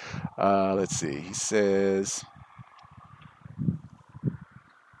Back. Let's see. He says,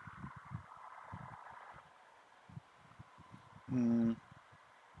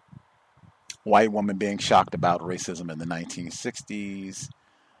 white woman being shocked about racism in the 1960s.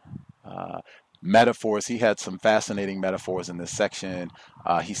 Metaphors. He had some fascinating metaphors in this section.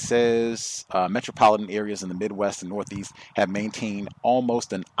 He says metropolitan areas in the Midwest and Northeast have maintained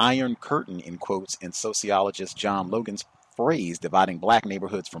almost an iron curtain, in quotes, in sociologist John Logan's phrase, dividing black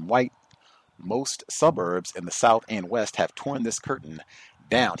neighborhoods from white. Most suburbs in the South and West have torn this curtain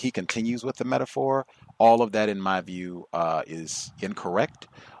down. He continues with the metaphor. All of that, in my view, is incorrect.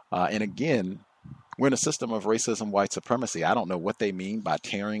 And again, we're in a system of racism, white supremacy. I don't know what they mean by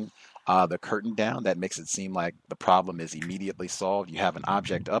tearing the curtain down. That makes it seem like the problem is immediately solved. You have an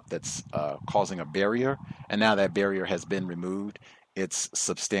object up that's causing a barrier, and now that barrier has been removed. It's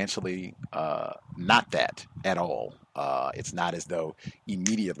substantially not that at all. It's not as though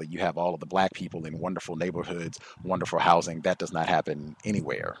immediately you have all of the black people in wonderful neighborhoods, wonderful housing. That does not happen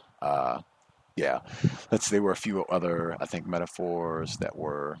anywhere. Yeah. There were a few other, I think, metaphors that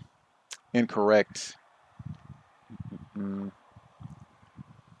were incorrect.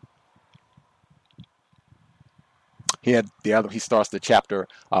 He starts the chapter,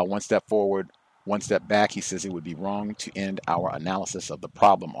 one step forward, one step back. He says it would be wrong to end our analysis of the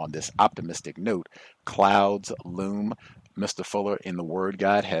problem on this optimistic note. Clouds loom. Mr. Fuller in the Word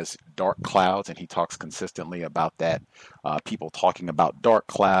Guide has dark clouds, and he talks consistently about that. People talking about dark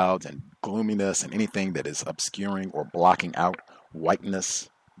clouds and gloominess and anything that is obscuring or blocking out whiteness,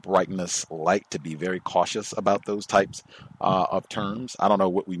 brightness, light, to be very cautious about those types of terms. I don't know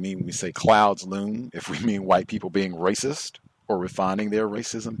what we mean when we say clouds loom. If we mean white people being racist or refining their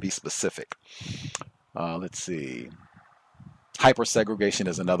racism, be specific. Let's see. Hypersegregation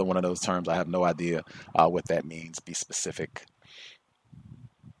is another one of those terms. I have no idea what that means. Be specific.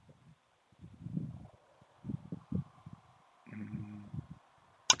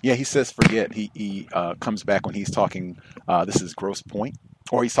 Yeah, he says forget. He comes back when he's talking, this is Grosse Pointe,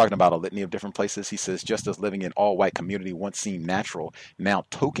 or he's talking about a litany of different places. He says, just as living in all-white community once seemed natural, now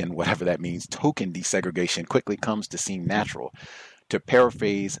token, whatever that means, token desegregation quickly comes to seem natural. To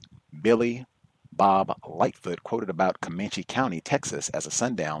paraphrase Billy Bob Lightfoot, quoted about Comanche County, Texas, as a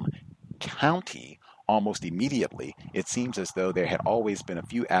sundown county, almost immediately, it seems as though there had always been a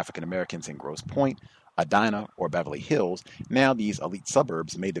few African Americans in Grosse Pointe, Edina, or Beverly Hills. Now these elite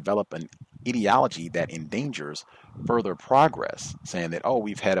suburbs may develop an ideology that endangers further progress, saying that, oh,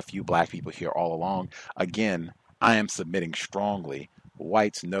 we've had a few black people here all along. Again, I am submitting strongly.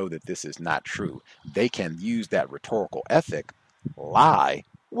 Whites know that this is not true. They can use that rhetorical ethic, lie.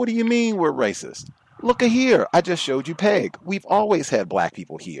 What do you mean we're racist? Look here, I just showed you Peg. We've always had black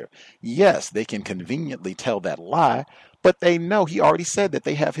people here. Yes, they can conveniently tell that lie, but they know, he already said that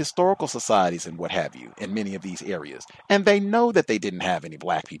they have historical societies and what have you in many of these areas. And they know that they didn't have any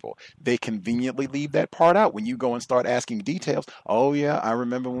black people. They conveniently leave that part out when you go and start asking details. Oh yeah, I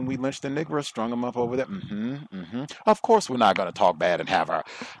remember when we lynched the Negroes, strung them up over there. Of course we're not going to talk bad and have our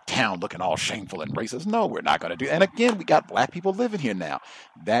town looking all shameful and racist. No, we're not going to do. And again, we got black people living here now.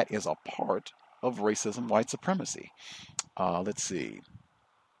 That is a part of racism, white supremacy. Let's see.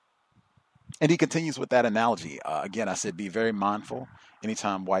 And he continues with that analogy. Again, I said be very mindful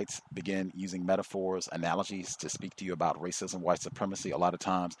anytime whites begin using metaphors, analogies to speak to you about racism, white supremacy. A lot of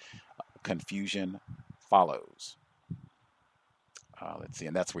times confusion follows. Let's see.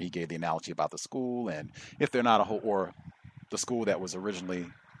 And that's where he gave the analogy about the school. And if they're not or the school that was originally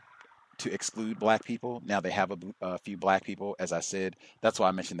to exclude black people, now they have a few black people. As I said, that's why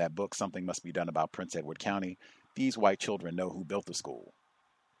I mentioned that book, Something Must Be Done About Prince Edward County. These white children know who built the school.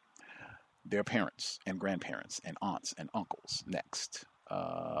 Their parents and grandparents and aunts and uncles. Next.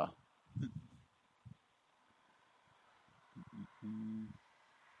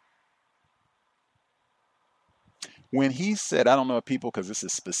 When he said, I don't know if people, because this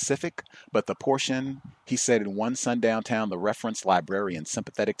is specific, but the portion he said in One Sundown Town, the reference librarian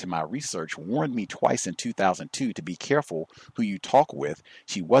sympathetic to my research warned me twice in 2002 to be careful who you talk with.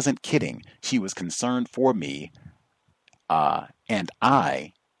 She wasn't kidding. She was concerned for me, and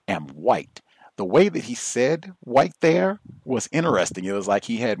I am white. The way that he said white there was interesting. It was like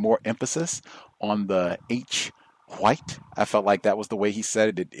he had more emphasis on the H, white. I felt like that was the way he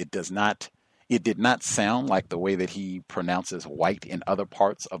said it. It does not It did not sound like the way that he pronounces white in other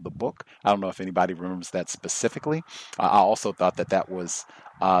parts of the book. I don't know if anybody remembers that specifically. I also thought that that was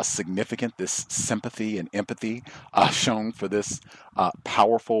significant, this sympathy and empathy shown for this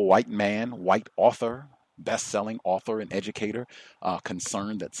powerful white man, white author, best-selling author and educator,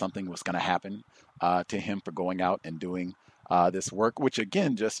 concerned that something was going to happen to him for going out and doing this work, which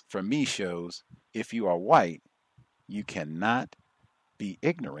again, just for me shows if you are white, you cannot be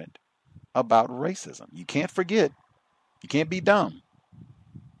ignorant about racism. You can't forget. You can't be dumb.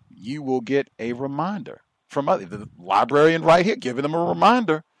 You will get a reminder from the librarian right here, giving them a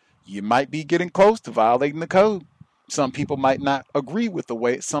reminder. You might be getting close to violating the code. Some people might not agree with the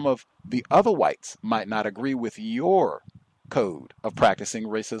way, some of the other whites might not agree with your code of practicing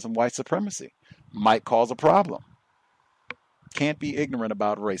racism, white supremacy. Might cause a problem. Can't be ignorant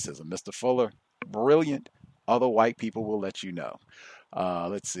about racism. Mr. Fuller, brilliant. Other white people will let you know.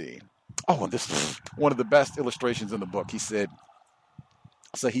 Let's see. Oh, and this is one of the best illustrations in the book. He said,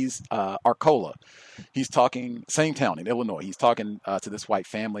 so he's Arcola. He's talking, same town in Illinois. He's talking to this white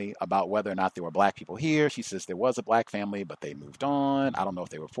family about whether or not there were black people here. She says there was a black family, but they moved on. I don't know if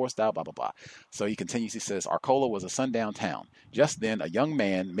they were forced out, blah, blah, blah. So he continues. He says, Arcola was a sundown town. Just then, a young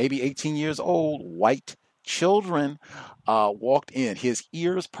man, maybe 18 years old, white children, walked in. His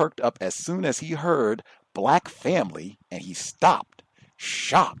ears perked up as soon as he heard black family, and he stopped,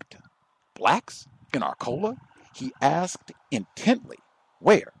 shocked. Blacks in Arcola? He asked intently.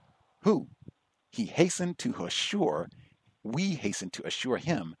 Where? Who? We hastened to assure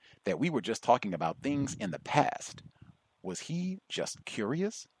him that we were just talking about things in the past. Was he just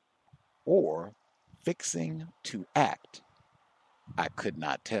curious or fixing to act? I could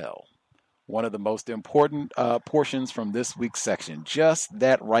not tell. One of the most important portions from this week's section, just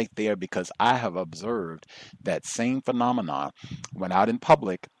that right there, because I have observed that same phenomenon when out in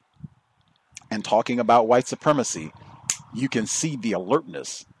public and talking about white supremacy. You can see the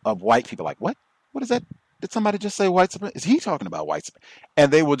alertness of white people. Like, what? What is that? Did somebody just say white supremacy? Is he talking about white supremacy?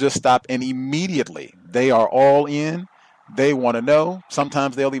 And they will just stop, and immediately they are all in. They want to know.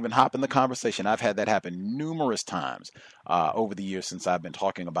 Sometimes they'll even hop in the conversation. I've had that happen numerous times over the years since I've been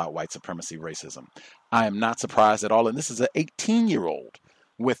talking about white supremacy, racism. I am not surprised at all. And this is an 18-year-old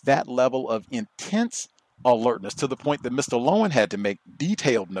with that level of intense alertness to the point that Mr. Loewen had to make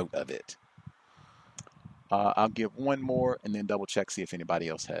detailed note of it. I'll give one more and then double check, see if anybody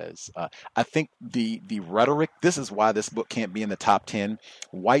else has. I think the rhetoric, this is why this book can't be in the top 10.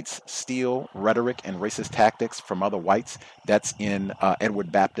 Whites steal rhetoric and racist tactics from other whites. That's in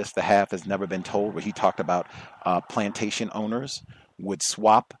Edward Baptist, The Half Has Never Been Told, where he talked about plantation owners would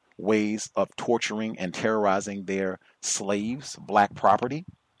swap ways of torturing and terrorizing their slaves, black property.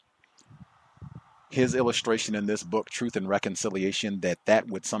 His illustration in this book, Truth and Reconciliation, that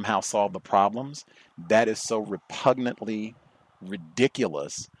would somehow solve the problems, that is so repugnantly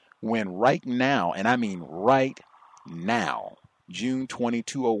ridiculous when right now, and I mean right now, June 20,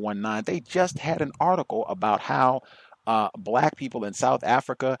 2019, they just had an article about how black people in South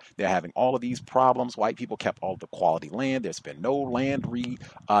Africa, they're having all of these problems. White people kept all the quality land. There's been no land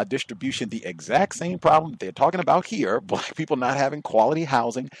redistribution. The exact same problem that they're talking about here, black people not having quality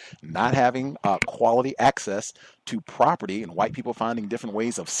housing, not having quality access to property, and white people finding different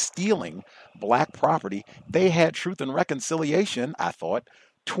ways of stealing black property. They had Truth and Reconciliation, I thought,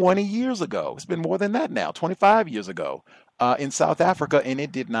 20 years ago. It's been more than that now, 25 years ago in South Africa, and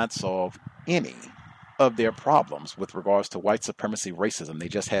it did not solve any of their problems with regards to white supremacy, racism. They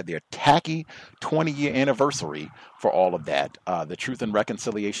just had their tacky 20-year anniversary for all of that, the Truth and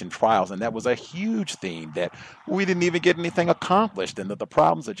Reconciliation trials, and that was a huge theme that we didn't even get anything accomplished, and that the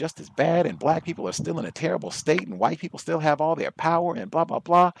problems are just as bad, and black people are still in a terrible state, and white people still have all their power, and blah, blah,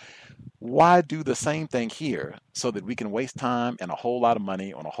 blah. Why do the same thing here so that we can waste time and a whole lot of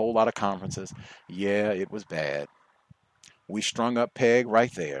money on a whole lot of conferences? Yeah, it was bad. We strung up Peg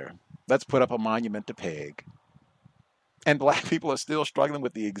right there. Let's put up a monument to Peg. And black people are still struggling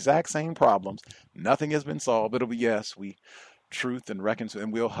with the exact same problems. Nothing has been solved. It'll be, yes, we truth and reconcile,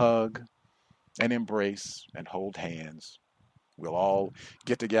 and we'll hug and embrace and hold hands. We'll all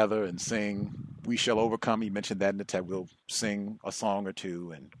get together and sing We Shall Overcome. He mentioned that in the text. We'll sing a song or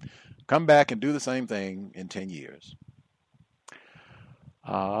two and come back and do the same thing in 10 years.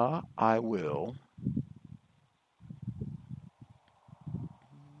 I will.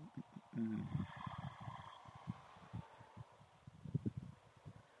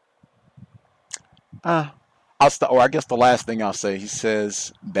 I'll start, or I guess the last thing I'll say, he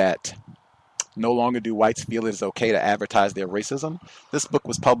says that no longer do whites feel it is okay to advertise their racism. This book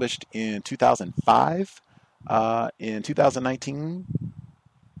was published in 2005. In 2019,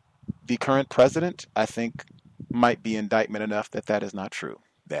 the current president, I think, might be indictment enough that that is not true.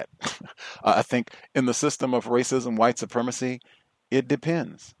 That I think in the system of racism, white supremacy, it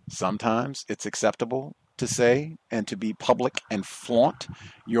depends. Sometimes it's acceptable to say and to be public and flaunt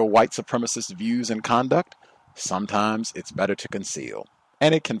your white supremacist views and conduct. Sometimes it's better to conceal.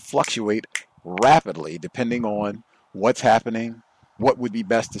 And it can fluctuate rapidly depending on what's happening, what would be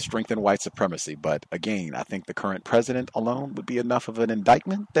best to strengthen white supremacy. But again, I think the current president alone would be enough of an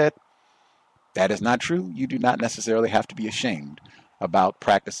indictment that that is not true. You do not necessarily have to be ashamed about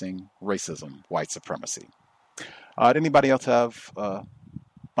practicing racism, white supremacy. Did anybody else have a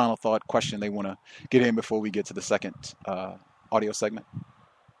final thought, question they want to get in before we get to the second audio segment?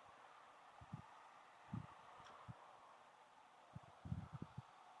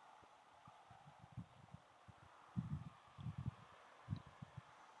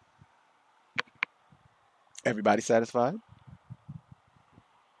 Everybody satisfied?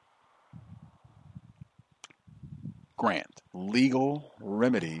 Grant, legal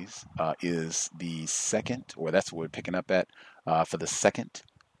remedies is the second, or that's what we're picking up at for the second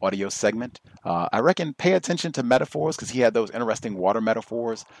audio segment. I reckon pay attention to metaphors because he had those interesting water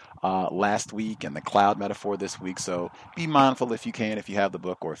metaphors last week and the cloud metaphor this week. So be mindful if you can, if you have the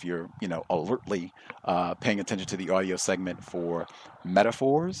book, or if you're, alertly paying attention to the audio segment for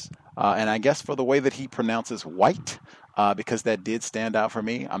metaphors. And I guess for the way that he pronounces white, because that did stand out for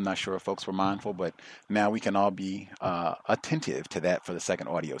me. I'm not sure if folks were mindful, but now we can all be attentive to that for the second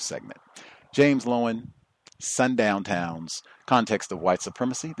audio segment. James Loewen, Sundown Towns, Context of White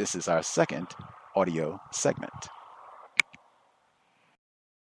Supremacy. This is our second audio segment.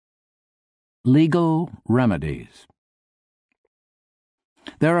 Legal remedies.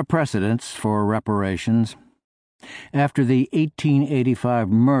 There are precedents for reparations. After the 1885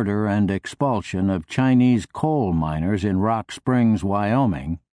 murder and expulsion of Chinese coal miners in Rock Springs,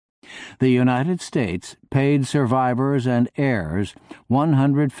 Wyoming, the United States paid survivors and heirs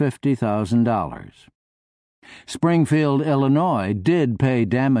 $150,000. Springfield, Illinois did pay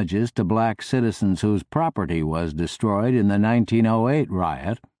damages to black citizens whose property was destroyed in the 1908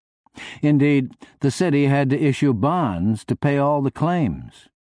 riot. Indeed, the city had to issue bonds to pay all the claims.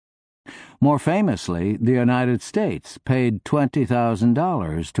 More famously, the United States paid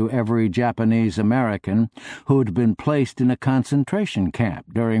 $20,000 to every Japanese American who'd been placed in a concentration camp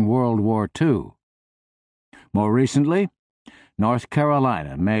during World War II. More recently, North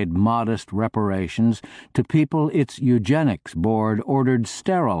Carolina made modest reparations to people its eugenics board ordered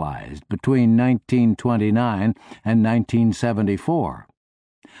sterilized between 1929 and 1974.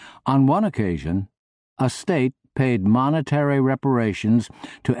 On one occasion, a state paid monetary reparations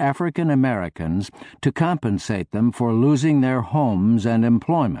to African Americans to compensate them for losing their homes and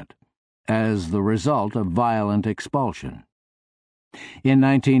employment as the result of violent expulsion. In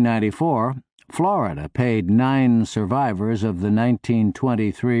 1994, Florida paid 9 survivors of the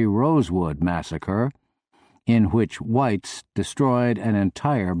 1923 Rosewood Massacre, in which whites destroyed an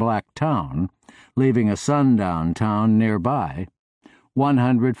entire black town, leaving a sundown town nearby,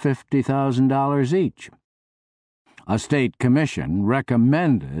 $150,000 each. A state commission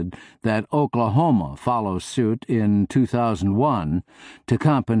recommended that Oklahoma follow suit in 2001 to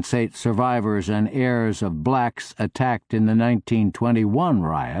compensate survivors and heirs of blacks attacked in the 1921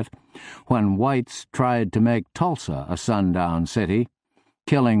 riot, when whites tried to make Tulsa a sundown city,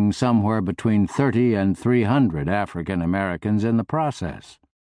 killing somewhere between 30 and 300 African Americans in the process.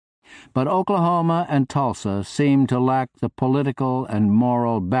 But Oklahoma and Tulsa seem to lack the political and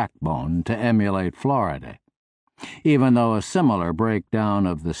moral backbone to emulate Florida, even though a similar breakdown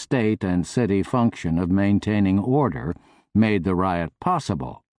of the state and city function of maintaining order made the riot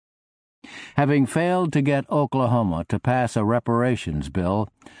possible. Having failed to get Oklahoma to pass a reparations bill,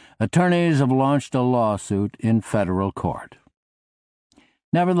 attorneys have launched a lawsuit in federal court.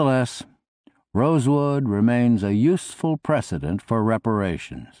 Nevertheless, Rosewood remains a useful precedent for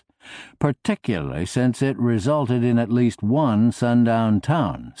reparations, particularly since it resulted in at least one sundown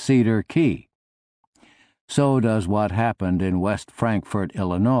town, Cedar Key. So does what happened in West Frankfort,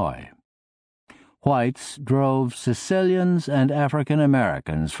 Illinois. Whites drove Sicilians and African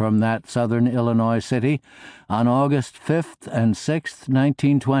Americans from that southern Illinois city on August 5th and 6th,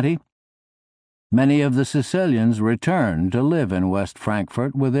 1920. Many of the Sicilians returned to live in West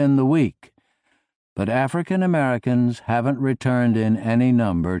Frankfort within the week, but African Americans haven't returned in any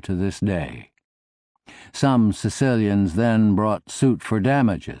number to this day. Some Sicilians then brought suit for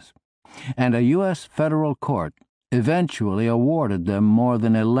damages, and a U.S. federal court eventually awarded them more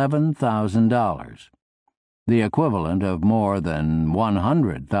than $11,000, the equivalent of more than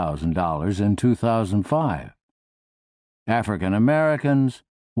 $100,000 in 2005. African Americans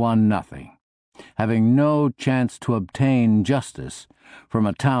won nothing, having no chance to obtain justice from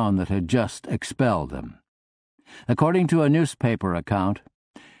a town that had just expelled them. According to a newspaper account,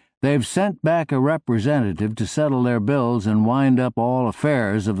 they've sent back a representative to settle their bills and wind up all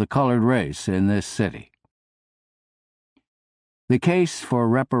affairs of the colored race in this city. The case for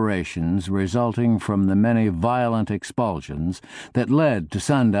reparations resulting from the many violent expulsions that led to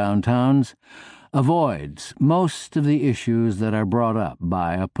sundown towns avoids most of the issues that are brought up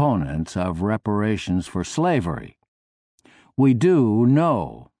by opponents of reparations for slavery. We do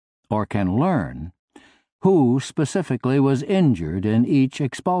know, or can learn, who specifically was injured in each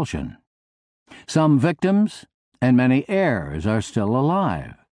expulsion. Some victims and many heirs are still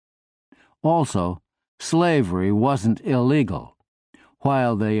alive. Also, slavery wasn't illegal,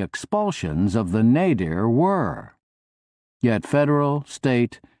 while the expulsions of the nadir were. Yet federal,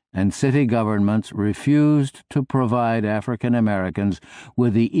 state, and city governments refused to provide African Americans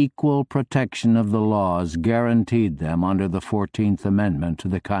with the equal protection of the laws guaranteed them under the 14th Amendment to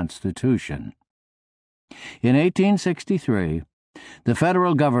the Constitution. In 1863, the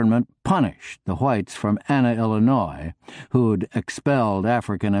federal government punished the whites from Anna, Illinois, who'd expelled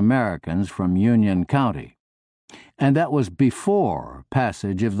African Americans from Union County, and that was before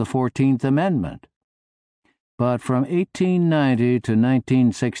passage of the 14th Amendment. But from 1890 to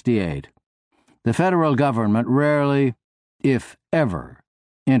 1968, the federal government rarely, if ever,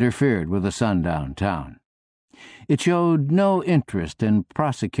 interfered with a sundown town. It showed no interest in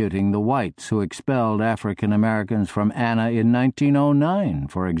prosecuting the whites who expelled African Americans from Anna in 1909,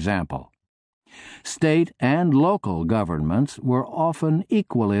 for example. State and local governments were often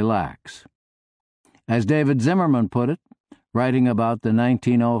equally lax. As David Zimmerman put it, writing about the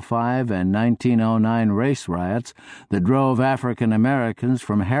 1905 and 1909 race riots that drove African Americans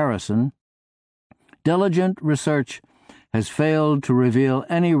from Harrison, diligent research has failed to reveal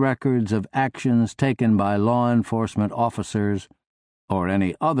any records of actions taken by law enforcement officers or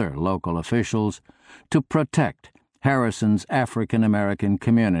any other local officials to protect Harrison's African American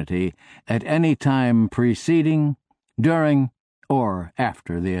community at any time preceding, during, or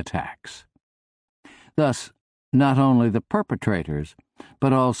after the attacks. Thus, not only the perpetrators,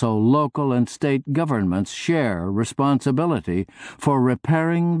 but also local and state governments share responsibility for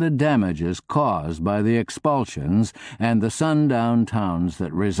repairing the damages caused by the expulsions and the sundown towns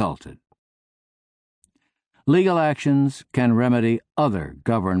that resulted. Legal actions can remedy other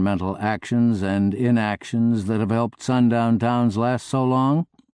governmental actions and inactions that have helped sundown towns last so long.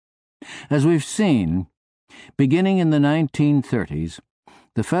 As we've seen, beginning in the 1930s,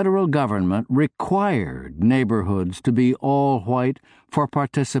 the federal government required neighborhoods to be all white for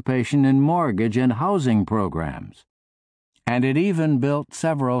participation in mortgage and housing programs, and it even built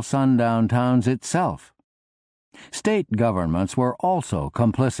several sundown towns itself. State governments were also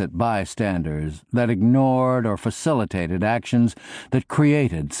complicit bystanders that ignored or facilitated actions that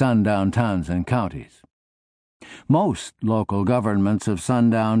created sundown towns and counties. Most local governments of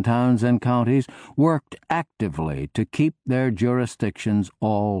sundown towns and counties worked actively to keep their jurisdictions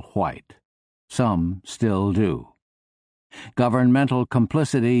all white. Some still do. Governmental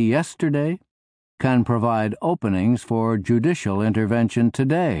complicity yesterday can provide openings for judicial intervention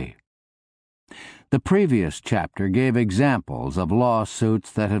today. The previous chapter gave examples of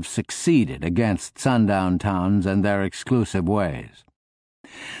lawsuits that have succeeded against sundown towns and their exclusive ways.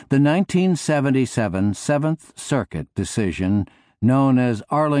 The 1977 Seventh Circuit decision, known as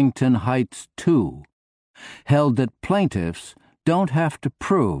Arlington Heights II, held that plaintiffs don't have to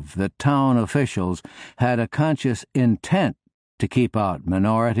prove that town officials had a conscious intent to keep out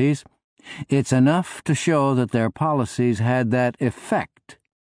minorities. It's enough to show that their policies had that effect.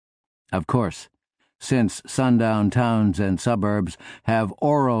 Of course, since sundown towns and suburbs have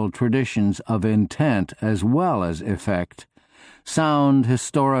oral traditions of intent as well as effect, sound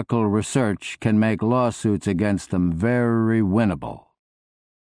historical research can make lawsuits against them very winnable.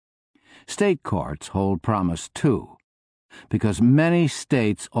 State courts hold promise, too, because many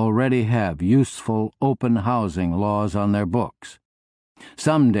states already have useful open housing laws on their books,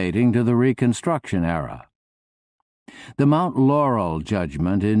 some dating to the Reconstruction era. The Mount Laurel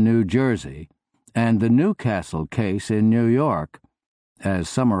judgment in New Jersey and the Newcastle case in New York, as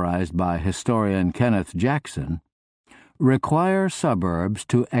summarized by historian Kenneth Jackson, require suburbs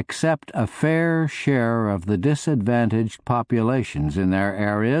to accept a fair share of the disadvantaged populations in their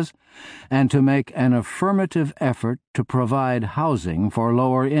areas and to make an affirmative effort to provide housing for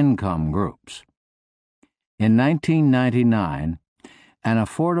lower-income groups. In 1999, an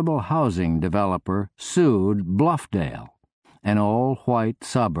affordable housing developer sued Bluffdale, an all-white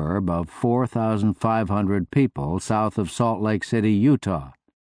suburb of 4,500 people south of Salt Lake City, Utah,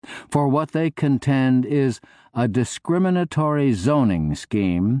 for what they contend is a discriminatory zoning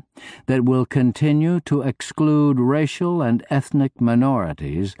scheme that will continue to exclude racial and ethnic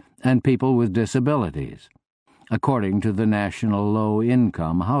minorities and people with disabilities, according to the National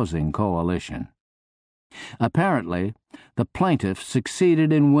Low-Income Housing Coalition. Apparently, the plaintiffs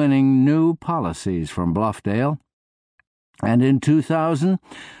succeeded in winning new policies from Bluffdale, and in 2000,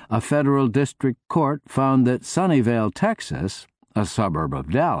 a federal district court found that Sunnyvale, Texas, a suburb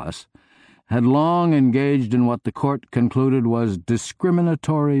of Dallas, had long engaged in what the court concluded was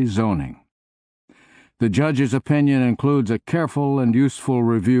discriminatory zoning. The judge's opinion includes a careful and useful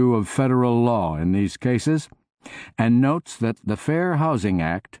review of federal law in these cases, and notes that the Fair Housing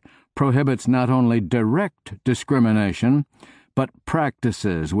Act prohibits not only direct discrimination, but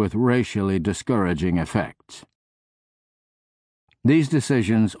practices with racially discouraging effects. These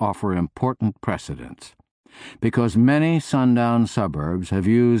decisions offer important precedents, because many sundown suburbs have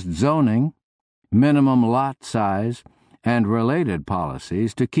used zoning, minimum lot size, and related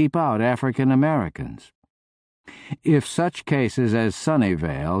policies to keep out African Americans. If such cases as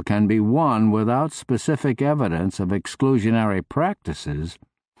Sunnyvale can be won without specific evidence of exclusionary practices,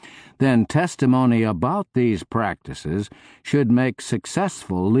 then testimony about these practices should make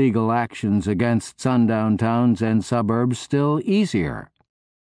successful legal actions against sundown towns and suburbs still easier.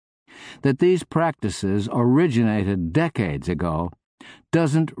 That these practices originated decades ago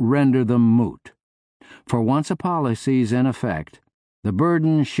doesn't render them moot, for once a policy is in effect, the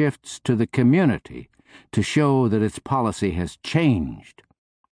burden shifts to the community to show that its policy has changed.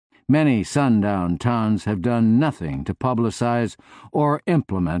 Many sundown towns have done nothing to publicize or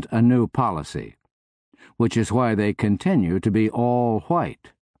implement a new policy, which is why they continue to be all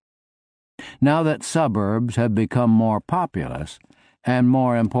white. Now that suburbs have become more populous and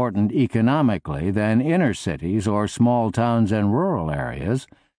more important economically than inner cities or small towns and rural areas,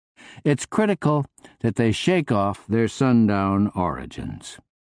 it's critical that they shake off their sundown origins.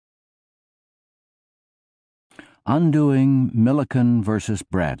 Undoing Milliken versus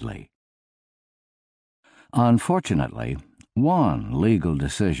Bradley. Unfortunately, one legal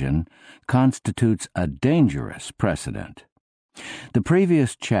decision constitutes a dangerous precedent. The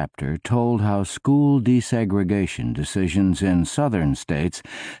previous chapter told how school desegregation decisions in southern states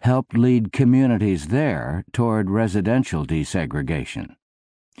helped lead communities there toward residential desegregation.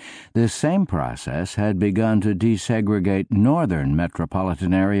 This same process had begun to desegregate northern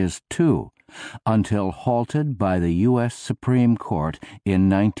metropolitan areas too, until halted by the U.S. Supreme Court in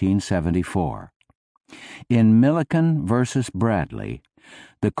 1974. In Milliken versus Bradley,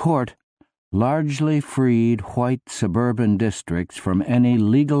 the court largely freed white suburban districts from any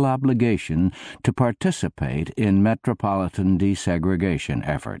legal obligation to participate in metropolitan desegregation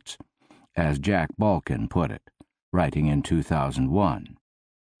efforts, as Jack Balkin put it, writing in 2001.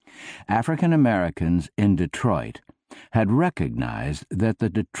 African Americans in Detroit had recognized that the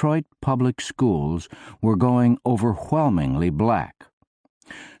Detroit public schools were going overwhelmingly black,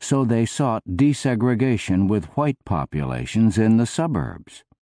 so they sought desegregation with white populations in the suburbs.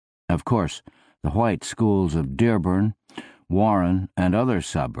 Of course, the white schools of Dearborn, Warren, and other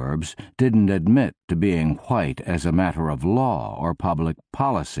suburbs didn't admit to being white as a matter of law or public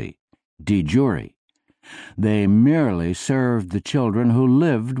policy, de jure. They merely served the children who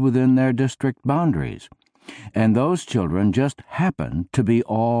lived within their district boundaries, and those children just happened to be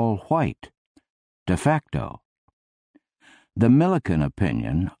all white, de facto. The Milliken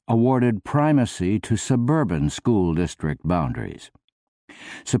opinion awarded primacy to suburban school district boundaries.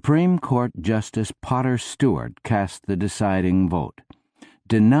 Supreme Court Justice Potter Stewart cast the deciding vote,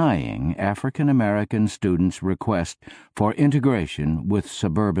 denying African American students' request for integration with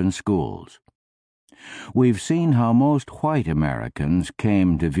suburban schools. We've seen how most white Americans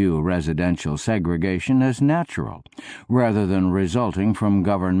came to view residential segregation as natural, rather than resulting from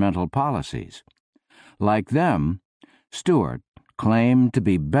governmental policies. Like them, Stewart claimed to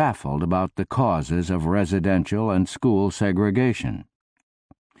be baffled about the causes of residential and school segregation.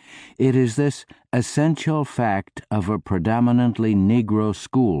 It is this essential fact of a predominantly Negro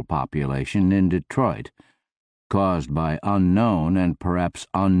school population in Detroit, caused by unknown and perhaps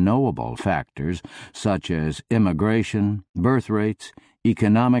unknowable factors such as immigration, birth rates,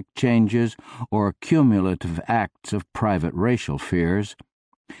 economic changes, or cumulative acts of private racial fears,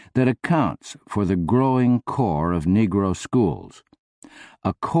 that accounts for the growing core of Negro schools,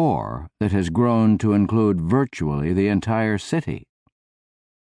 a core that has grown to include virtually the entire city.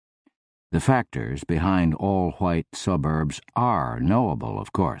 The factors behind all-white suburbs are knowable,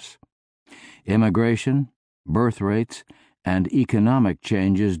 of course. Immigration, birth rates, and economic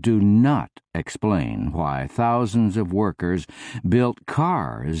changes do not explain why thousands of workers built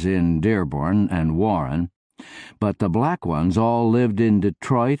cars in Dearborn and Warren, but the black ones all lived in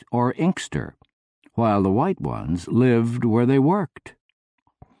Detroit or Inkster, while the white ones lived where they worked.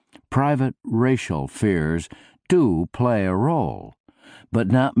 Private racial fears do play a role, but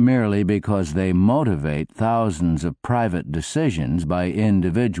not merely because they motivate thousands of private decisions by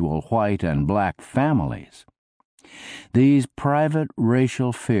individual white and black families. These private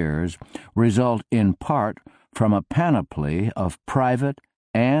racial fears result in part from a panoply of private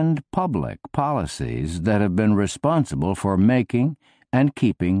and public policies that have been responsible for making and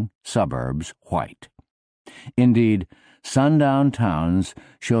keeping suburbs white. Indeed, sundown towns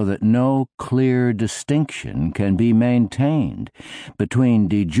show that no clear distinction can be maintained between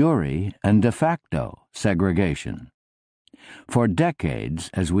de jure and de facto segregation. For decades,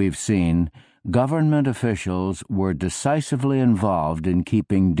 as we've seen, government officials were decisively involved in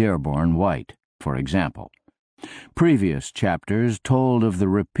keeping Dearborn white, for example. Previous chapters told of the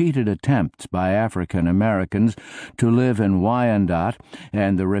repeated attempts by African Americans to live in Wyandotte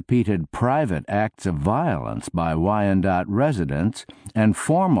and the repeated private acts of violence by Wyandotte residents and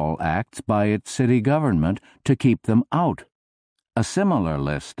formal acts by its city government to keep them out. A similar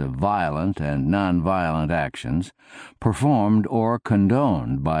list of violent and nonviolent actions, performed or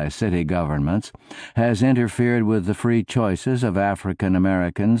condoned by city governments, has interfered with the free choices of African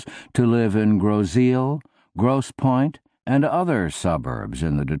Americans to live in Groseal, Grosse Pointe, and other suburbs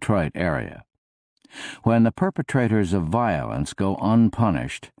in the Detroit area. When the perpetrators of violence go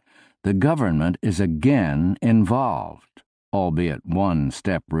unpunished, the government is again involved, albeit one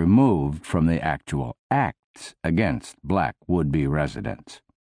step removed from the actual acts against black would-be residents.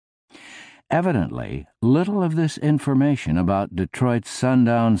 Evidently, little of this information about Detroit's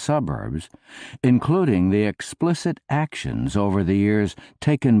sundown suburbs, including the explicit actions over the years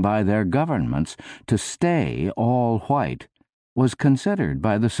taken by their governments to stay all white, was considered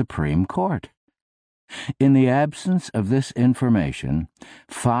by the Supreme Court. In the absence of this information,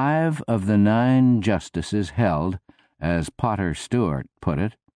 5 of the 9 justices held, as Potter Stewart put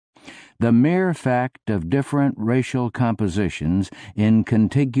it, the mere fact of different racial compositions in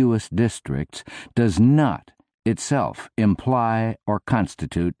contiguous districts does not itself imply or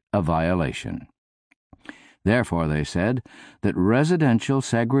constitute a violation. Therefore, they said that residential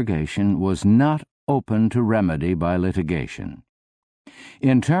segregation was not open to remedy by litigation.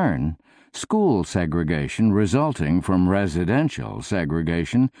 In turn, school segregation resulting from residential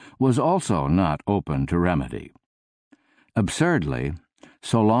segregation was also not open to remedy. Absurdly,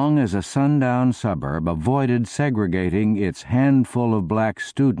 so long as a sundown suburb avoided segregating its handful of black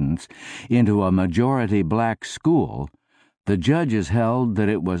students into a majority black school, the judges held that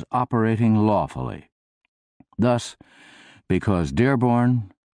it was operating lawfully. Thus, because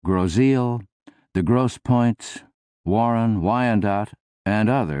Dearborn, Groseal, the Grosse Pointes, Warren, Wyandotte, and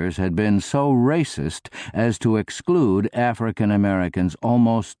others had been so racist as to exclude African Americans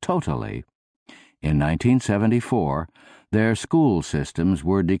almost totally, in 1974, their school systems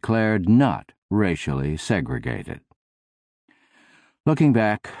were declared not racially segregated. Looking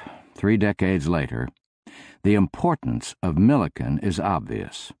back 3 decades later, the importance of Milliken is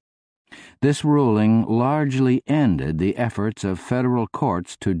obvious. This ruling largely ended the efforts of federal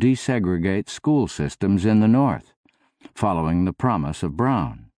courts to desegregate school systems in the North, following the promise of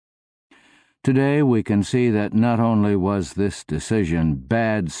Brown. Today we can see that not only was this decision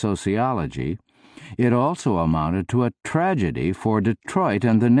bad sociology, it also amounted to a tragedy for Detroit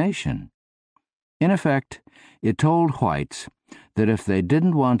and the nation. In effect, it told whites that if they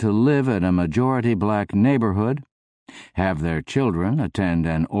didn't want to live in a majority black neighborhood, have their children attend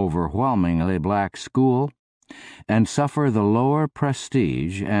an overwhelmingly black school, and suffer the lower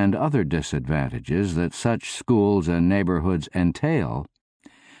prestige and other disadvantages that such schools and neighborhoods entail,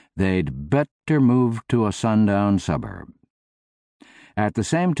 they'd better move to a sundown suburb. At the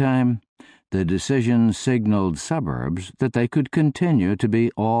same time, the decision signaled suburbs that they could continue to be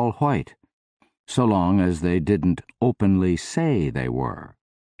all white, so long as they didn't openly say they were.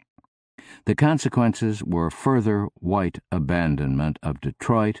 The consequences were further white abandonment of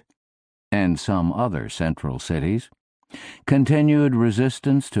Detroit and some other central cities, continued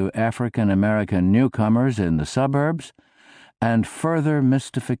resistance to African American newcomers in the suburbs, and further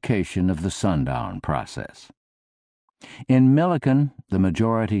mystification of the sundown process. In Milliken, the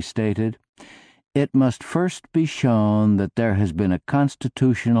majority stated, "It must first be shown that there has been a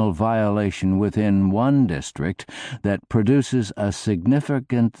constitutional violation within one district that produces a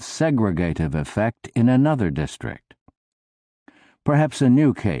significant segregative effect in another district." Perhaps a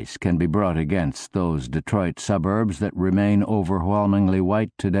new case can be brought against those Detroit suburbs that remain overwhelmingly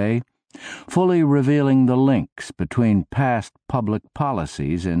white today, fully revealing the links between past public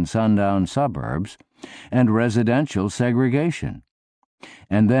policies in sundown suburbs and residential segregation,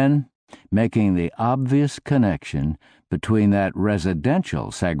 and then making the obvious connection between that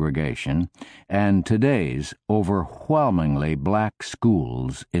residential segregation and today's overwhelmingly black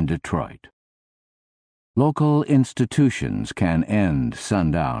schools in Detroit. Local institutions can end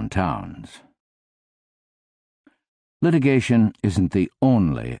sundown towns. Litigation isn't the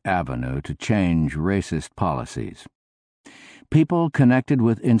only avenue to change racist policies. People connected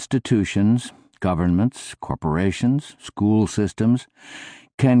with institutions, governments, corporations, school systems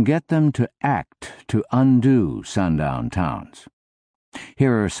can get them to act to undo sundown towns.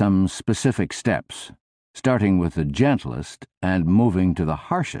 Here are some specific steps, starting with the gentlest and moving to the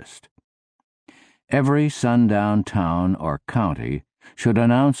harshest. Every sundown town or county should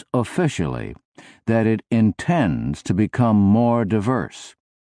announce officially that it intends to become more diverse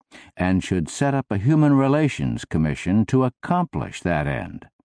and should set up a Human Relations Commission to accomplish that end.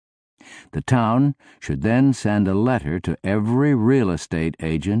 The town should then send a letter to every real estate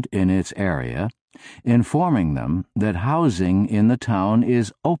agent in its area, informing them that housing in the town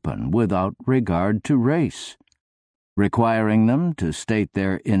is open without regard to race, requiring them to state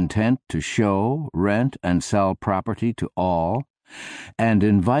their intent to show, rent, and sell property to all, and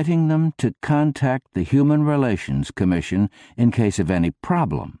inviting them to contact the Human Relations Commission in case of any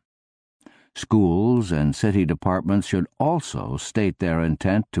problem. Schools and city departments should also state their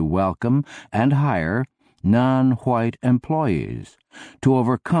intent to welcome and hire non-white employees to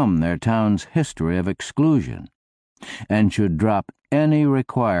overcome their town's history of exclusion, and should drop any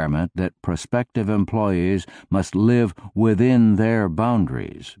requirement that prospective employees must live within their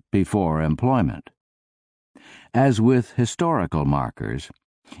boundaries before employment. As with historical markers,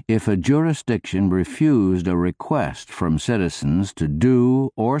 if a jurisdiction refused a request from citizens to do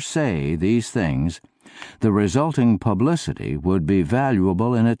or say these things, the resulting publicity would be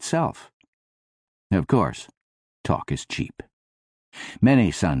valuable in itself. Of course, talk is cheap.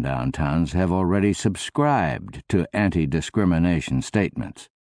 Many sundown towns have already subscribed to anti-discrimination statements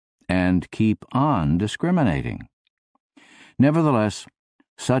and keep on discriminating. Nevertheless,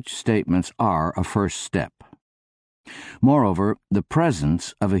 such statements are a first step. Moreover, the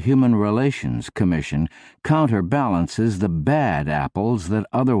presence of a Human Relations Commission counterbalances the bad apples that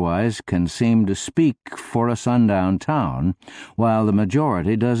otherwise can seem to speak for a sundown town, while the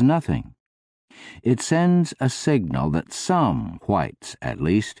majority does nothing. It sends a signal that some whites, at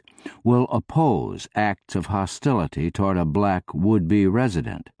least, will oppose acts of hostility toward a black would-be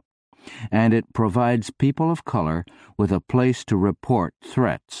resident, and it provides people of color with a place to report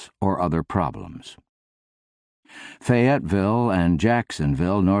threats or other problems. Fayetteville and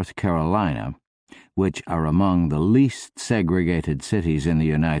Jacksonville, North Carolina, which are among the least segregated cities in the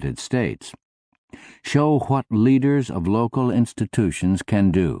United States, show what leaders of local institutions can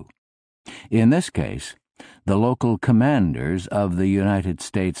do. In this case, the local commanders of the United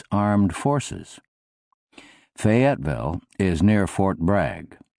States Armed Forces. Fayetteville is near Fort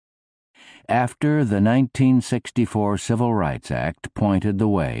Bragg. After the 1964 Civil Rights Act pointed the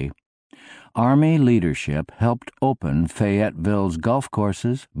way, Army leadership helped open Fayetteville's golf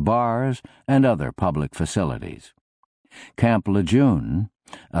courses, bars, and other public facilities. Camp Lejeune,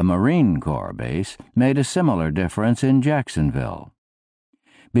 a Marine Corps base, made a similar difference in Jacksonville.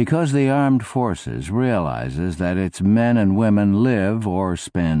 Because the Armed Forces realizes that its men and women live or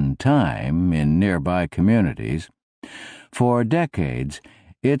spend time in nearby communities, for decades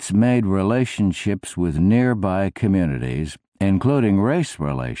it's made relationships with nearby communities, including race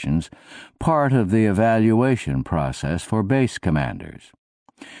relations, part of the evaluation process for base commanders.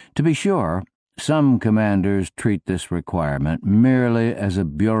 To be sure, some commanders treat this requirement merely as a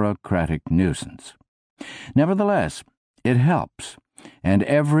bureaucratic nuisance. Nevertheless, it helps, and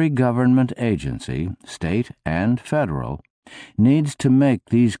every government agency, state and federal, needs to make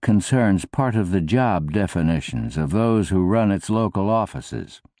these concerns part of the job definitions of those who run its local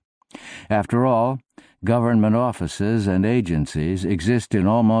offices. After all, government offices and agencies exist in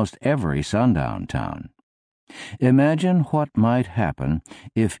almost every sundown town. Imagine what might happen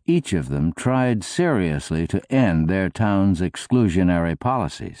if each of them tried seriously to end their town's exclusionary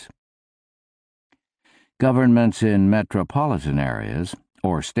policies. Governments in metropolitan areas,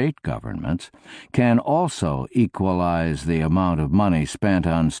 or state governments, can also equalize the amount of money spent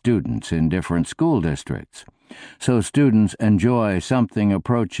on students in different school districts, so students enjoy something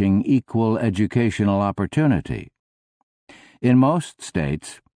approaching equal educational opportunity. In most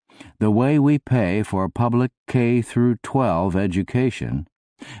states, the way we pay for public K-12 education,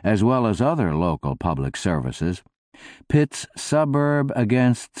 as well as other local public services, pits suburb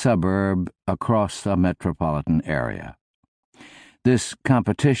against suburb across the metropolitan area. This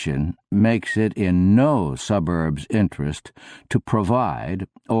competition makes it in no suburb's interest to provide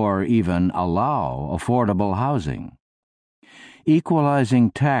or even allow affordable housing.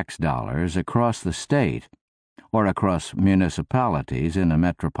 Equalizing tax dollars across the state or across municipalities in a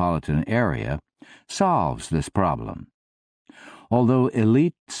metropolitan area solves this problem. Although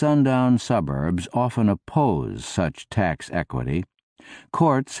elite sundown suburbs often oppose such tax equity,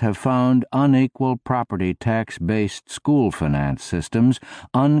 courts have found unequal property tax-based school finance systems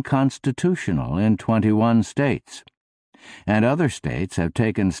unconstitutional in 21 states, and other states have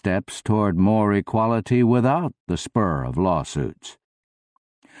taken steps toward more equality without the spur of lawsuits.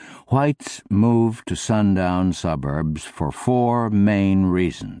 Whites move to sundown suburbs for 4 main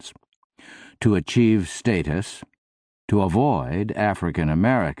reasons: to achieve status, to avoid African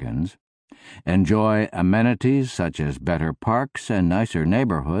Americans, enjoy amenities such as better parks and nicer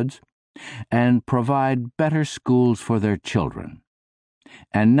neighborhoods, and provide better schools for their children,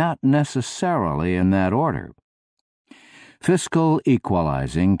 and not necessarily in that order. Fiscal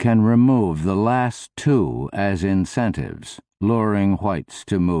equalizing can remove the last 2 as incentives, luring whites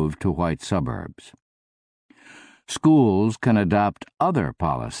to move to white suburbs. Schools can adopt other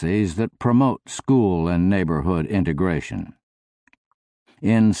policies that promote school and neighborhood integration.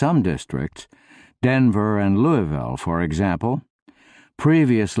 In some districts, Denver and Louisville, for example,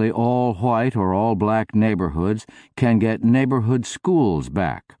 previously all-white or all-black neighborhoods can get neighborhood schools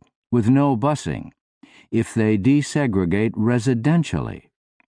back, with no busing, if they desegregate residentially.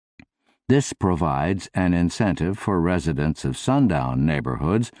 This provides an incentive for residents of sundown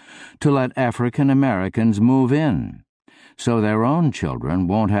neighborhoods to let African Americans move in, so their own children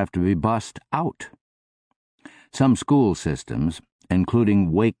won't have to be bussed out. Some school systems,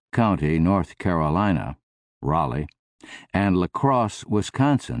 including Wake County, North Carolina, Raleigh, and La Crosse,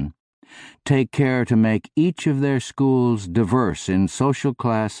 Wisconsin, take care to make each of their schools diverse in social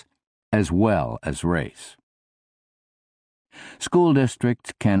class as well as race. School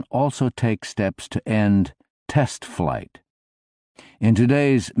districts can also take steps to end test flight. In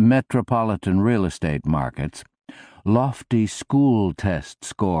today's metropolitan real estate markets, lofty school test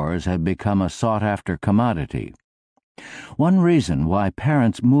scores have become a sought-after commodity. One reason why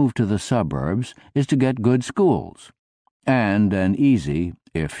parents move to the suburbs is to get good schools, and an easy,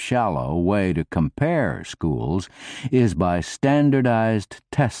 if shallow, way to compare schools is by standardized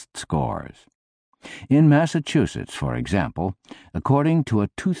test scores. In Massachusetts, for example, according to a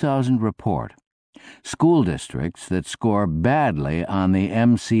 2000 report, school districts that score badly on the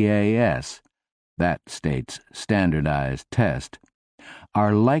MCAS, that state's standardized test,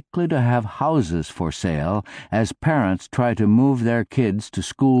 are likely to have houses for sale as parents try to move their kids to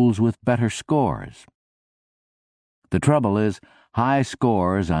schools with better scores. The trouble is, high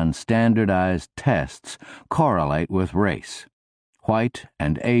scores on standardized tests correlate with race, white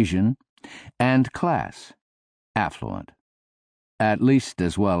and Asian, and class, affluent, at least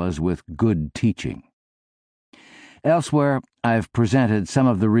as well as with good teaching. Elsewhere, I've presented some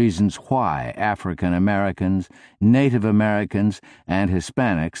of the reasons why African Americans, Native Americans, and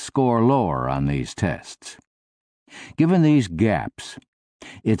Hispanics score lower on these tests. Given these gaps,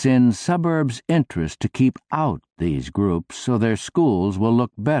 it's in suburbs' interest to keep out these groups so their schools will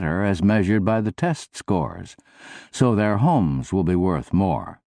look better as measured by the test scores, so their homes will be worth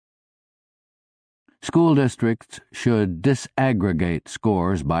more. School districts should disaggregate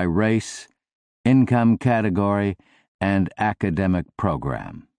scores by race, income category, and academic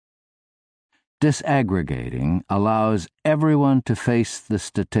program. Disaggregating allows everyone to face the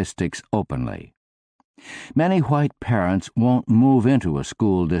statistics openly. Many white parents won't move into a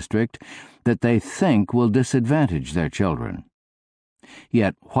school district that they think will disadvantage their children.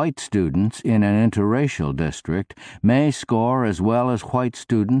 Yet white students in an interracial district may score as well as white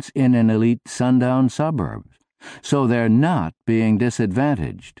students in an elite sundown suburb, so they're not being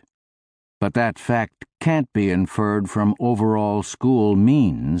disadvantaged. But that fact can't be inferred from overall school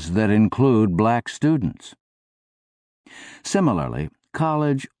means that include black students. Similarly,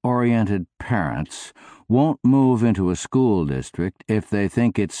 college-oriented parents won't move into a school district if they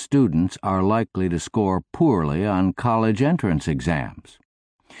think its students are likely to score poorly on college entrance exams.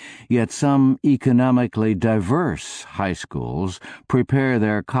 Yet some economically diverse high schools prepare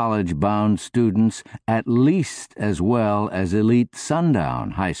their college-bound students at least as well as elite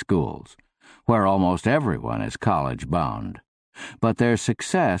sundown high schools, where almost everyone is college-bound. But their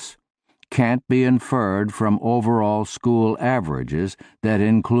success can't be inferred from overall school averages that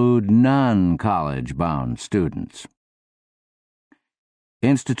include non-college-bound students.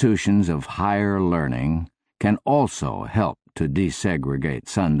 Institutions of higher learning can also help to desegregate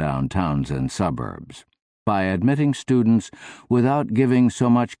sundown towns and suburbs by admitting students without giving so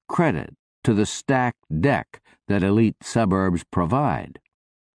much credit to the stacked deck that elite suburbs provide.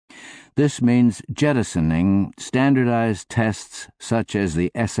 This means jettisoning standardized tests such as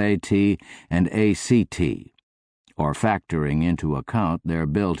the SAT and ACT, or factoring into account their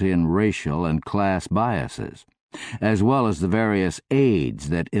built-in racial and class biases, as well as the various aids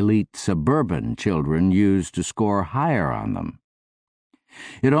that elite suburban children use to score higher on them.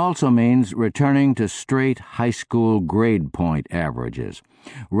 It also means returning to straight high school grade point averages,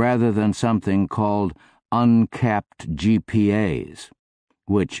 rather than something called uncapped GPAs,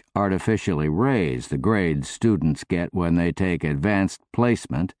 which artificially raise the grades students get when they take advanced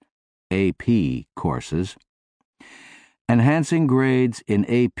placement, AP, courses. Enhancing grades in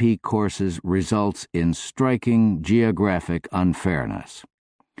AP courses results in striking geographic unfairness.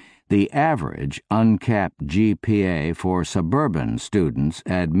 The average uncapped GPA for suburban students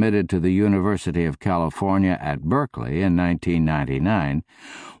admitted to the University of California at Berkeley in 1999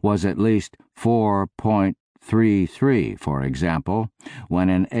 was at least 4.33, for example, when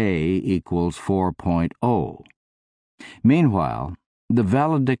an A equals 4.0. Meanwhile, the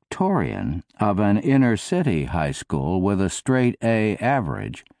valedictorian of an inner-city high school with a straight A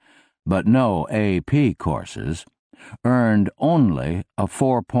average, but no AP courses, earned only a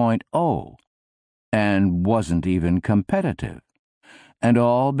 4.0 and wasn't even competitive, and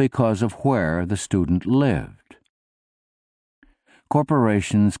all because of where the student lived.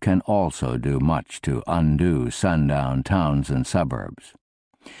 Corporations can also do much to undo sundown towns and suburbs.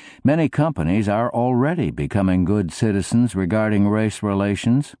 Many companies are already becoming good citizens regarding race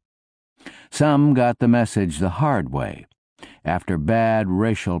relations. Some got the message the hard way, after bad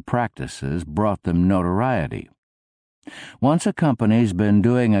racial practices brought them notoriety. Once a company's been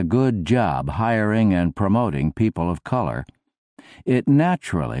doing a good job hiring and promoting people of color, it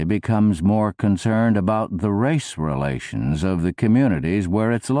naturally becomes more concerned about the race relations of the communities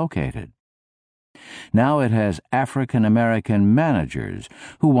where it's located. Now it has African American managers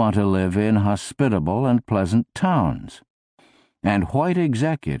who want to live in hospitable and pleasant towns, and white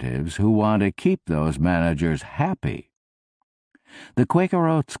executives who want to keep those managers happy. The Quaker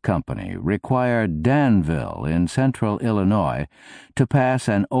Oats Company required Danville in central Illinois to pass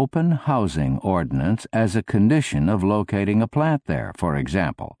an open housing ordinance as a condition of locating a plant there, for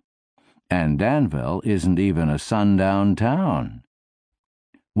example. And Danville isn't even a sundown town.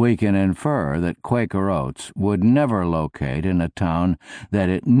 We can infer that Quaker Oats would never locate in a town that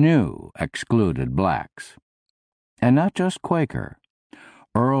it knew excluded blacks. And not just Quaker.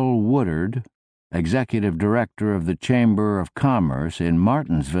 Earl Woodard, executive director of the Chamber of Commerce in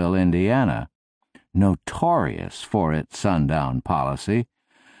Martinsville, Indiana, notorious for its sundown policy,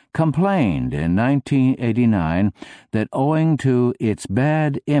 complained in 1989 that owing to its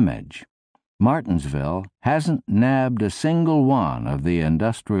bad image, Martinsville hasn't nabbed a single one of the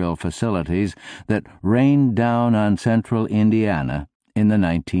industrial facilities that rained down on central Indiana in the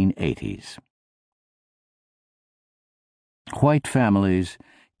 1980s. White families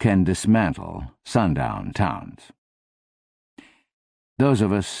can dismantle sundown towns. Those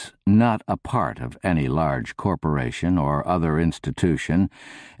of us not a part of any large corporation or other institution,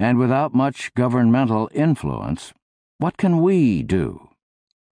 and without much governmental influence, what can we do?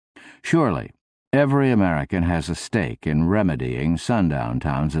 Surely, every American has a stake in remedying sundown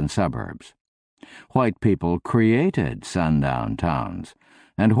towns and suburbs. White people created sundown towns,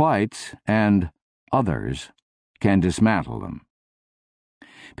 and whites and others can dismantle them.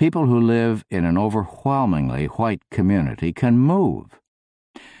 People who live in an overwhelmingly white community can move.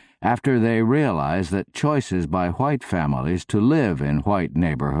 After they realize that choices by white families to live in white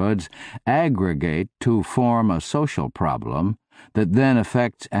neighborhoods aggregate to form a social problem that then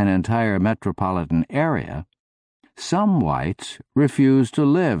affects an entire metropolitan area, some whites refuse to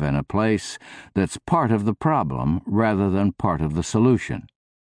live in a place that's part of the problem rather than part of the solution.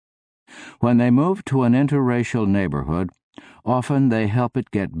 When they move to an interracial neighborhood, often they help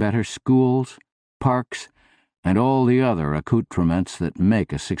it get better schools, parks, and all the other accoutrements that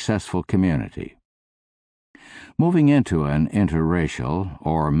make a successful community. Moving into an interracial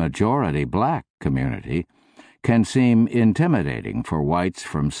or majority black community can seem intimidating for whites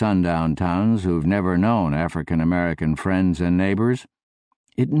from sundown towns who've never known African American friends and neighbors.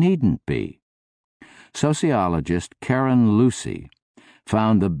 It needn't be. Sociologist Karen Lucy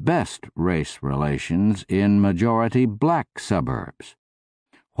found the best race relations in majority black suburbs.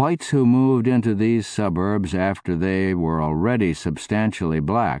 Whites who moved into these suburbs after they were already substantially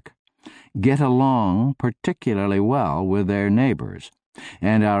black get along particularly well with their neighbors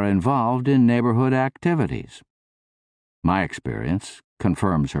and are involved in neighborhood activities. My experience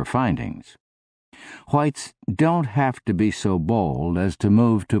confirms her findings. Whites don't have to be so bold as to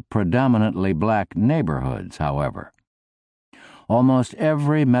move to predominantly black neighborhoods, however. Almost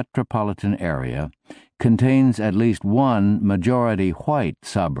every metropolitan area contains at least one majority white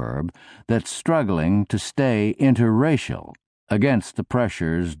suburb that's struggling to stay interracial against the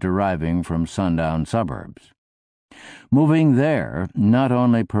pressures deriving from sundown suburbs. Moving there not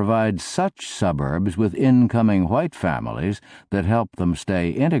only provides such suburbs with incoming white families that help them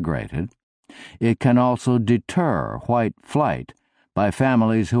stay integrated, it can also deter white flight by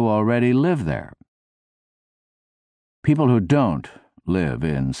families who already live there. People who don't live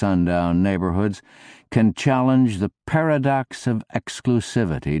in sundown neighborhoods can challenge the paradox of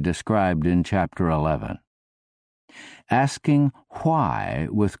exclusivity described in Chapter 11. Asking why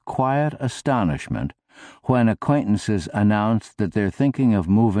with quiet astonishment when acquaintances announce that they're thinking of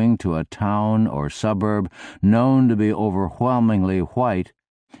moving to a town or suburb known to be overwhelmingly white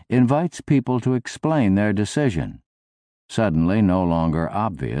invites people to explain their decision, suddenly no longer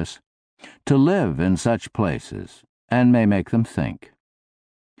obvious, to live in such places, and may make them think.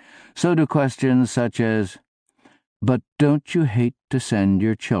 So do questions such as, "But don't you hate to send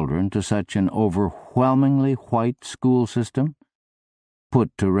your children to such an overwhelmingly white school system?"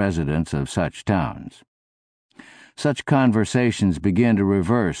 put to residents of such towns. Such conversations begin to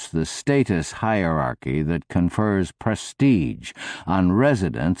reverse the status hierarchy that confers prestige on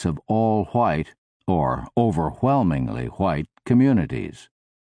residents of all white or overwhelmingly white communities,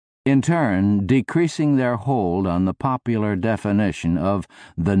 in turn decreasing their hold on the popular definition of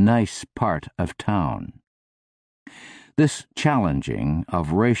the nice part of town. This challenging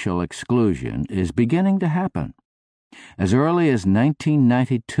of racial exclusion is beginning to happen. As early as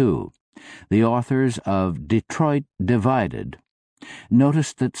 1992, the authors of Detroit Divided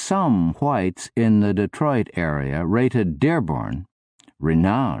noticed that some whites in the Detroit area rated Dearborn,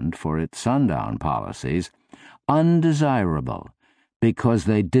 renowned for its sundown policies, undesirable because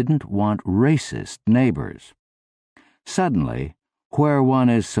they didn't want racist neighbors. Suddenly, where one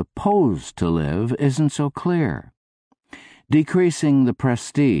is supposed to live isn't so clear. Decreasing the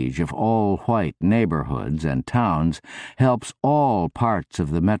prestige of all white neighborhoods and towns helps all parts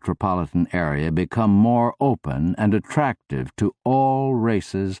of the metropolitan area become more open and attractive to all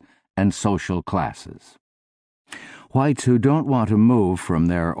races and social classes. Whites who don't want to move from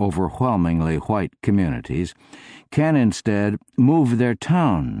their overwhelmingly white communities can instead move their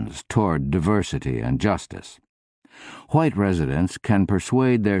towns toward diversity and justice. White residents can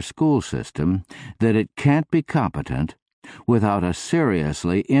persuade their school system that it can't be competent without a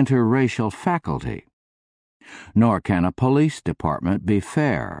seriously interracial faculty. Nor can a police department be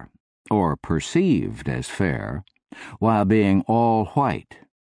fair, or perceived as fair, while being all white.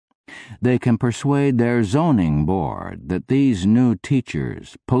 They can persuade their zoning board that these new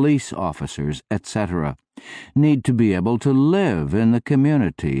teachers, police officers, etc., need to be able to live in the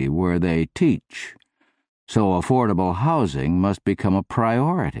community where they teach, so affordable housing must become a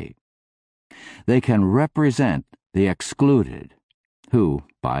priority. They can represent the excluded, who,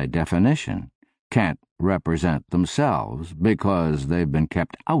 by definition, can't represent themselves because they've been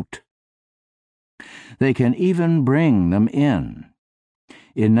kept out. They can even bring them in.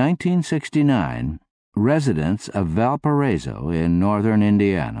 In 1969, residents of Valparaiso in northern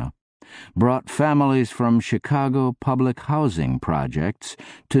Indiana brought families from Chicago public housing projects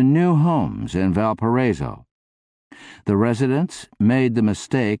to new homes in Valparaiso. The residents made the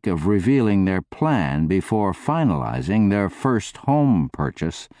mistake of revealing their plan before finalizing their first home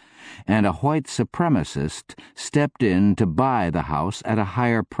purchase, and a white supremacist stepped in to buy the house at a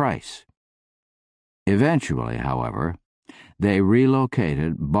higher price. Eventually, however, they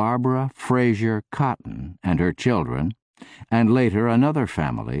relocated Barbara Frazier Cotton and her children, and later another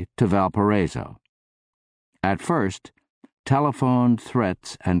family, to Valparaiso. At first, telephone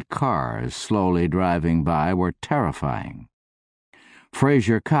threats and cars slowly driving by were terrifying.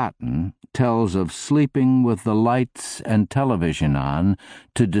 Frazier Cotton tells of sleeping with the lights and television on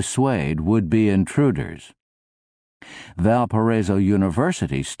to dissuade would-be intruders. Valparaiso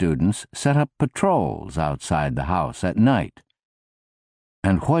University students set up patrols outside the house at night,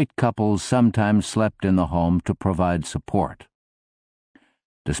 and white couples sometimes slept in the home to provide support.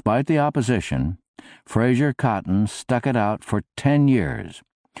 Despite the opposition, Frazier Cotton stuck it out for 10 years,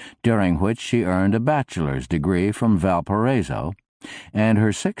 during which she earned a bachelor's degree from Valparaiso and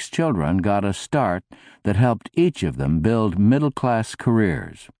her 6 children got a start that helped each of them build middle-class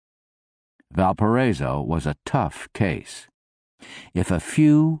careers. Valparaiso was a tough case. If a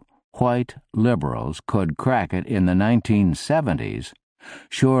few white liberals could crack it in the 1970s,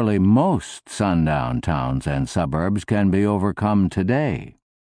 surely most sundown towns and suburbs can be overcome today.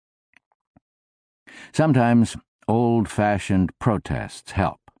 Sometimes old-fashioned protests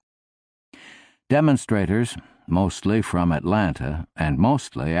help. Demonstrators, mostly from Atlanta and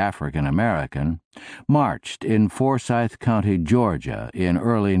mostly African American, marched in Forsyth County, Georgia in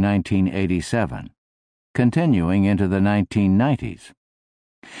early 1987, continuing into the 1990s.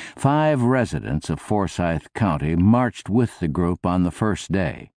 5 residents of Forsyth County marched with the group on the first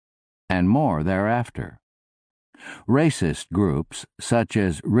day, and more thereafter. Racist groups, such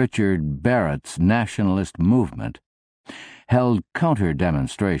as Richard Barrett's nationalist movement, held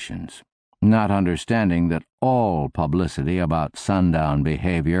counter-demonstrations, not understanding that all publicity about sundown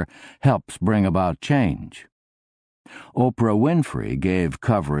behavior helps bring about change. Oprah Winfrey gave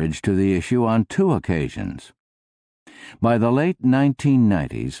coverage to the issue on 2 occasions. By the late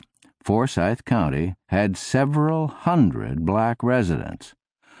 1990s, Forsyth County had several hundred black residents,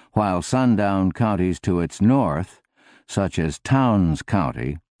 while sundown counties to its north, such as Towns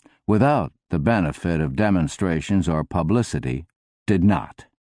County, without the benefit of demonstrations or publicity, did not.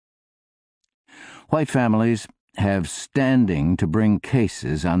 White families have standing to bring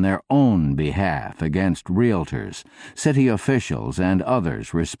cases on their own behalf against realtors, city officials, and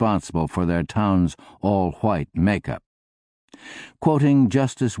others responsible for their town's all-white makeup. Quoting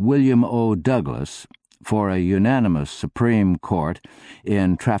Justice William O. Douglas for a unanimous Supreme Court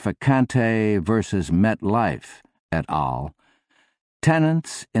in Traficante v. MetLife et al.,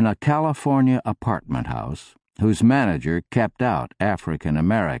 tenants in a California apartment house, whose manager kept out African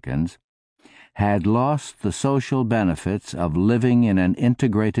Americans, had lost the social benefits of living in an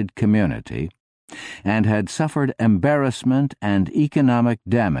integrated community and had suffered embarrassment and economic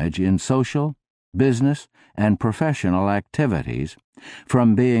damage in social, business, and professional activities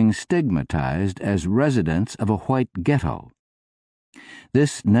from being stigmatized as residents of a white ghetto.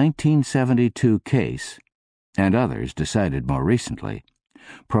 This 1972 case, and others decided more recently,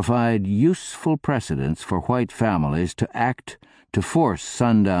 provide useful precedents for white families to act to force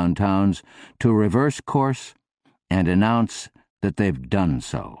sundown towns to reverse course and announce that they've done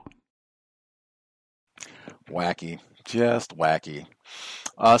so. Wacky. Just wacky.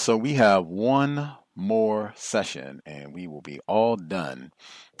 So we have one more session, and we will be all done.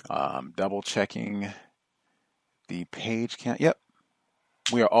 Double checking the page count. Yep,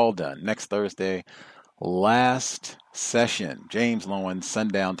 we are all done. Next Thursday, last session. James Loewen,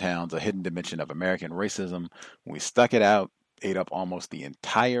 Sundown Towns, A Hidden Dimension of American Racism. We stuck it out, ate up almost the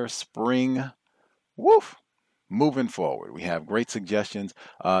entire spring. Woof! Moving forward, we have great suggestions.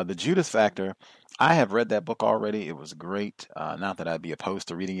 The Judas Factor, I have read that book already. It was great. Not that I'd be opposed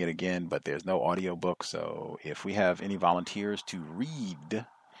to reading it again, but there's no audio book. So if we have any volunteers to read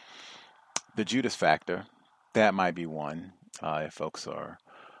The Judas Factor, that might be one. If folks are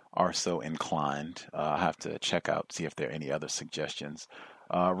so inclined, I'll have to check out, see if there are any other suggestions.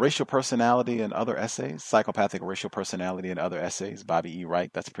 Racial Personality and Other Essays, Psychopathic Racial Personality and Other Essays, Bobby E. Wright.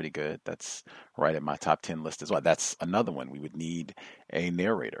 That's pretty good. That's right in my top 10 list as well. That's another one. We would need a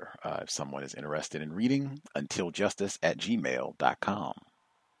narrator if someone is interested in reading. untiljustice@gmail.com.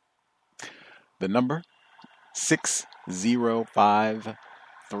 The number,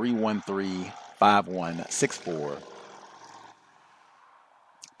 605-313-5164.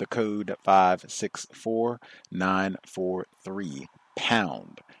 The code 564943.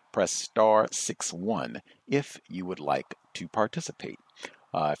 Pound. Press star 61 if you would like to participate.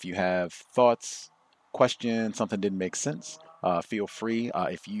 If you have thoughts, questions, something didn't make sense, feel free.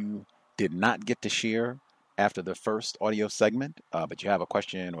 If you did not get to share after the first audio segment, but you have a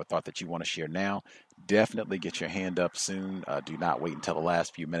question or thought that you want to share now, definitely get your hand up soon. Do not wait until the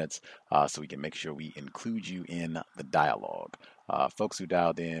last few minutes so we can make sure we include you in the dialogue. Folks who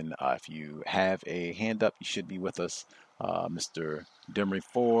dialed in, if you have a hand up, you should be with us. Mr. Demery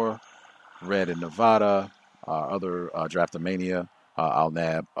 4, Red in Nevada, other Draftomania. I'll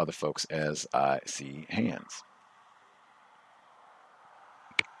nab other folks as I see hands.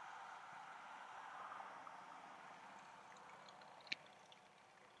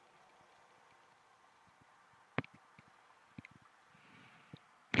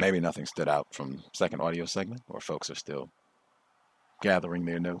 Maybe nothing stood out from second audio segment, or folks are still gathering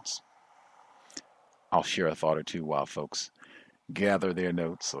their notes. I'll share a thought or two while folks gather their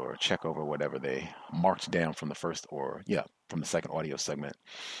notes or check over whatever they marked down from the first from the second audio segment.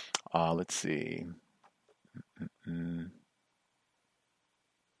 Let's see.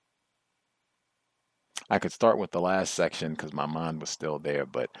 I could start with the last section because my mind was still there,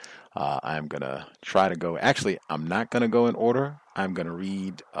 but I'm going to try to go. Actually, I'm not going to go in order. I'm going to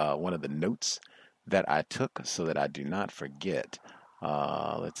read one of the notes that I took so that I do not forget.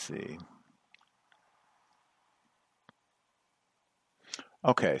 Let's see.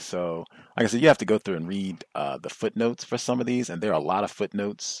 Okay, so like I said, you have to go through and read the footnotes for some of these, and there are a lot of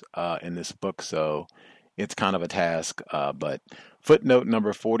footnotes in this book, so it's kind of a task. But footnote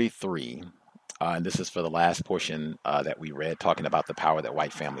number 43, and this is for the last portion that we read, talking about the power that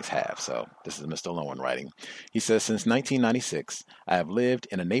white families have. So this is Mr. Loewen writing. He says, since 1996, I have lived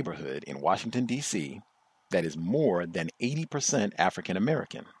in a neighborhood in Washington, D.C. that is more than 80% African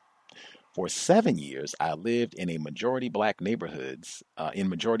American. For 7 years, I lived in majority black neighborhoods in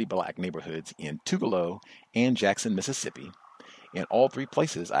Tugelo and Jackson, Mississippi. In all three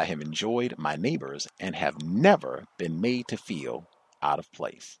places, I have enjoyed my neighbors and have never been made to feel out of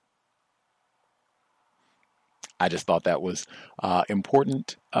place. I just thought that was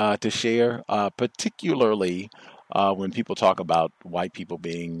important to share, particularly when people talk about white people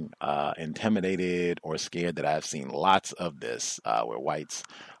being intimidated or scared. That I've seen lots of this where whites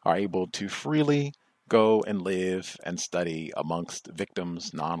are able to freely go and live and study amongst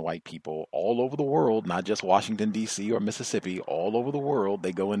victims, non-white people all over the world, not just Washington, D.C. or Mississippi, all over the world.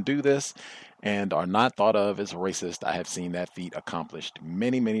 They go and do this and are not thought of as racist. I have seen that feat accomplished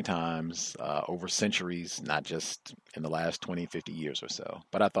many, many times over centuries, not just in the last 20, 50 years or so.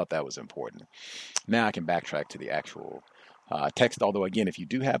 But I thought that was important. Now I can backtrack to the actual text. Although, again, if you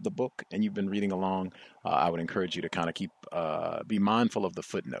do have the book and you've been reading along, I would encourage you to kind of be mindful of the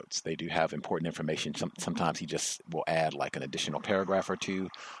footnotes. They do have important information. Sometimes he just will add like an additional paragraph or two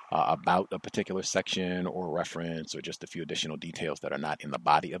about a particular section or reference, or just a few additional details that are not in the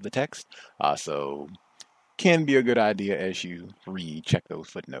body of the text. So can be a good idea as you read, check those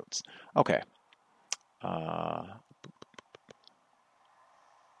footnotes. Okay.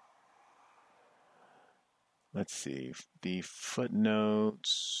 Let's see, the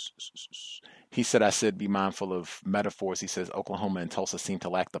footnotes. He said, I said, be mindful of metaphors. He says, Oklahoma and Tulsa seem to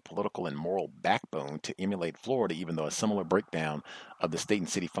lack the political and moral backbone to emulate Florida, even though a similar breakdown of the state and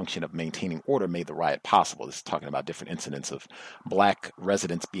city function of maintaining order made the riot possible. This is talking about different incidents of black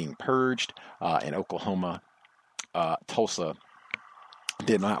residents being purged in Oklahoma. Tulsa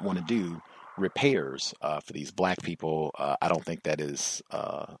did not want to do repairs for these black people. I don't think that is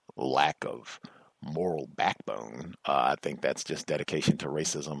lack of moral backbone. I think that's just dedication to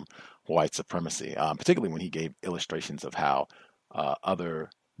racism, white supremacy, particularly when he gave illustrations of how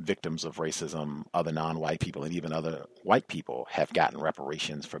other victims of racism, other non-white people, and even other white people have gotten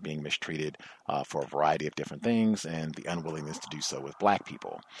reparations for being mistreated for a variety of different things, and the unwillingness to do so with black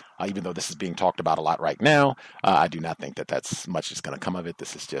people. Even though this is being talked about a lot right now, I do not think that that's much is going to come of it.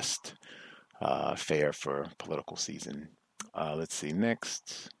 This is just fair for political season. Let's see,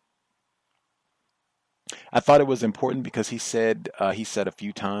 next. I thought it was important because he said a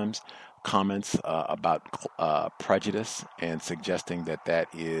few times comments about prejudice and suggesting that that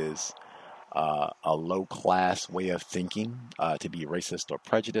is a low-class way of thinking to be racist or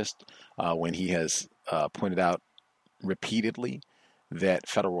prejudiced, when he has pointed out repeatedly that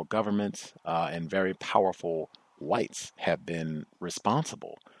federal governments and very powerful whites have been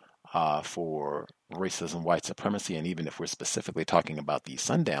responsible for racism, white supremacy, and even if we're specifically talking about the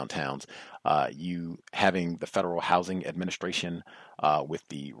sundown towns, you having the Federal Housing Administration with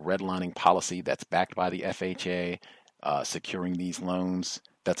the redlining policy that's backed by the FHA, securing these loans.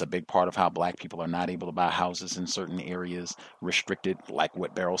 That's a big part of how black people are not able to buy houses in certain areas, restricted, like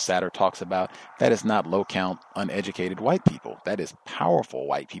what Beryl Satter talks about. That is not low-count, uneducated white people. That is powerful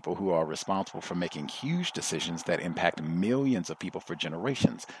white people who are responsible for making huge decisions that impact millions of people for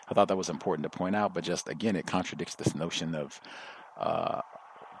generations. I thought that was important to point out, but just, again, it contradicts this notion of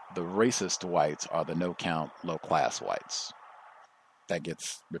the racist whites are the no-count, low-class whites. That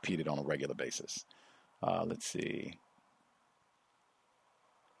gets repeated on a regular basis. Let's see.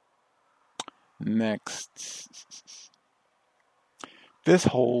 Next, this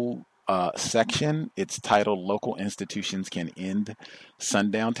whole section, it's titled Local Institutions Can End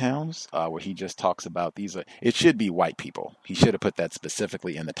Sundown Towns, where he just talks about it should be white people. He should have put that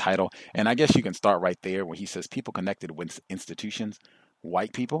specifically in the title. And I guess you can start right there where he says people connected with institutions,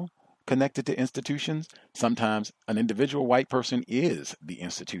 white people connected to institutions. Sometimes an individual white person is the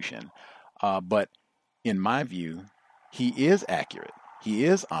institution. But in my view, he is accurate. He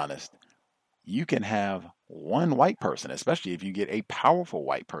is honest. You can have one white person, especially if you get a powerful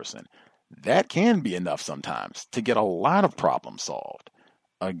white person. That can be enough sometimes to get a lot of problems solved.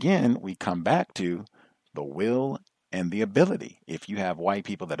 Again, we come back to the will and the ability. If you have white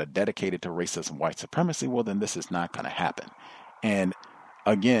people that are dedicated to racism, white supremacy, well, then this is not going to happen. And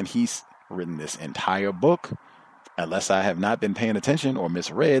again, he's written this entire book. Unless I have not been paying attention or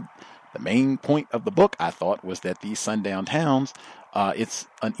misread, the main point of the book, I thought, was that these sundown towns, it's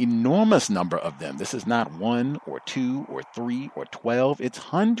an enormous number of them. This is not 1 or 2 or 3 or 12. It's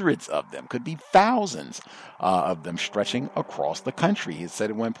hundreds of them, could be thousands of them stretching across the country. He said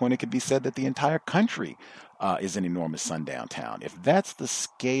at one point it could be said that the entire country is an enormous sundown town. If that's the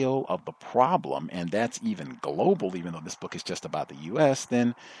scale of the problem, and that's even global, even though this book is just about the U.S.,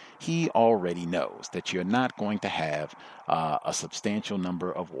 then he already knows that you're not going to have a substantial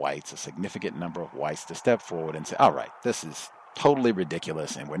number of whites, a significant number of whites to step forward and say, all right, this is totally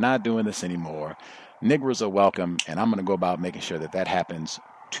ridiculous and we're not doing this anymore. Negroes are welcome, and I'm going to go about making sure that that happens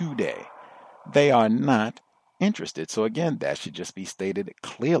today. They are not interested. So again, that should just be stated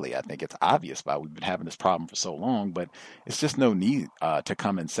clearly. I think it's obvious why we've been having this problem for so long, but it's just no need to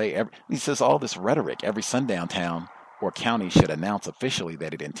come and say, he says all this rhetoric, every sundown town or county should announce officially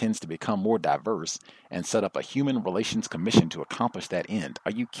that it intends to become more diverse and set up a human relations commission to accomplish that end.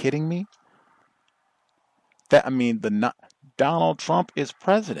 Are you kidding me? Donald Trump is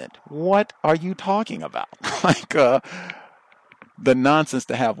president. What are you talking about? The nonsense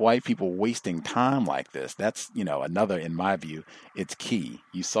to have white people wasting time like this, that's, another, in my view, it's key.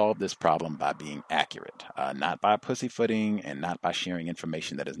 You solve this problem by being accurate, not by pussyfooting and not by sharing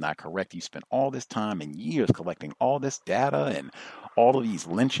information that is not correct. You spend all this time and years collecting all this data and all of these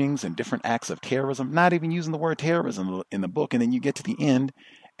lynchings and different acts of terrorism, not even using the word terrorism in the book, and then you get to the end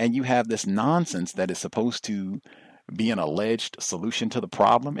and you have this nonsense that is supposed to be an alleged solution to the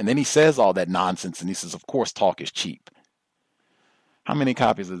problem. And then he says all that nonsense and he says, of course, talk is cheap. How many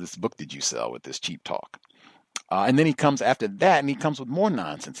copies of this book did you sell with this cheap talk? And then he comes after that and he comes with more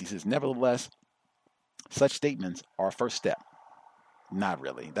nonsense. He says, nevertheless, such statements are a first step. Not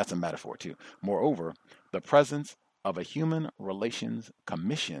really. That's a metaphor too. Moreover, the presence of a human relations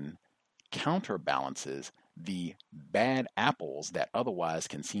commission counterbalances the bad apples that otherwise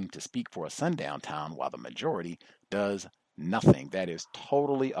can seem to speak for a sundown town while the majority does nothing. That is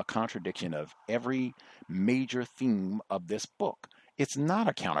totally a contradiction of every major theme of this book. It's not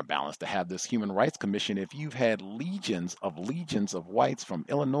a counterbalance to have this human rights commission if you've had legions of whites from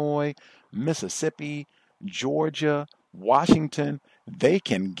Illinois, Mississippi, Georgia, Washington. They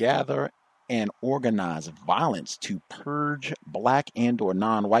can gather and organize violence to purge black and or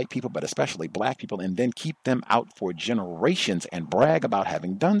non-white people, but especially black people, and then keep them out for generations and brag about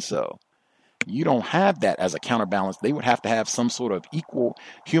having done so. You don't have that as a counterbalance. They would have to have some sort of equal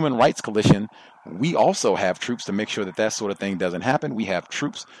human rights coalition. We also have troops to make sure that that sort of thing doesn't happen. We have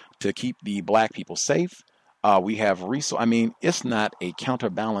troops to keep the black people safe. We have resources. It's not a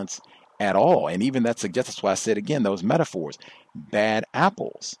counterbalance at all. And even that suggests, that's why I said again, those metaphors, bad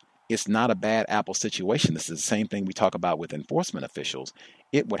apples. It's not a bad apple situation. This is the same thing we talk about with enforcement officials.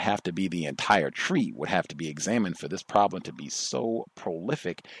 It would have to be the entire tree would have to be examined for this problem to be so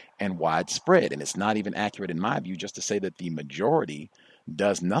prolific and widespread. And it's not even accurate in my view just to say that the majority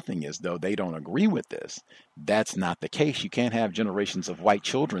does nothing as though they don't agree with this. That's not the case. You can't have generations of white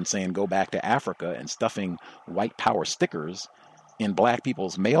children saying go back to Africa and stuffing white power stickers in black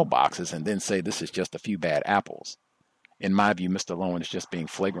people's mailboxes and then say this is just a few bad apples. In my view, Mr. Loewen is just being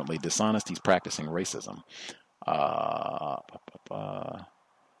flagrantly dishonest. He's practicing racism.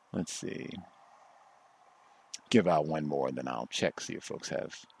 Let's see. Give out one more, and then I'll check, see if folks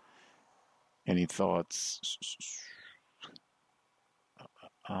have any thoughts.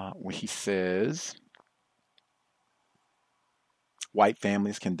 When he says, white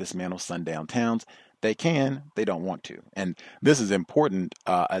families can dismantle sundown towns. They can, they don't want to. And this is important.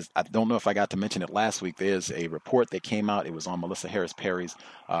 As I don't know if I got to mention it last week. There's a report that came out. It was on Melissa Harris Perry's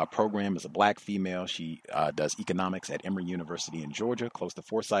program as a black female. She does economics at Emory University in Georgia, close to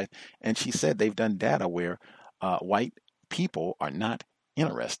Forsyth. And she said they've done data where white people are not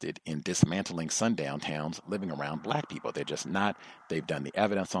interested in dismantling sundown towns living around black people. They're just not. They've done the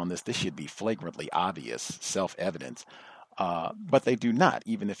evidence on this. This should be flagrantly obvious, self-evidence. But they do not,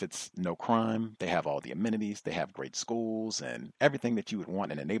 even if it's no crime. They have all the amenities. They have great schools and everything that you would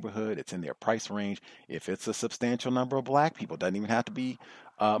want in a neighborhood. It's in their price range. If it's a substantial number of black people, it doesn't even have to be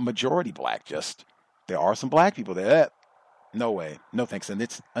majority black. Just there are some black people there. No way. No thanks. And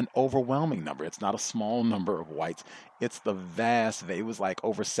it's an overwhelming number. It's not a small number of whites. It's the vast. It was like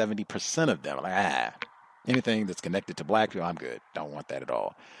over 70% of them. Like, anything that's connected to black people, I'm good. Don't want that at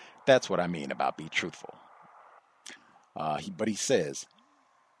all. That's what I mean about be truthful. But he says,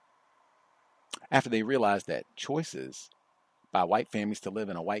 after they realized that choices by white families to live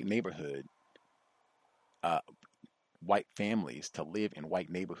in a white neighborhood white families to live in white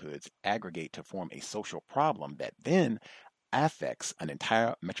neighborhoods aggregate to form a social problem that then affects an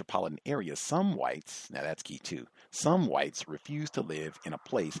entire metropolitan area. Some whites, now that's key too, some whites refuse to live in a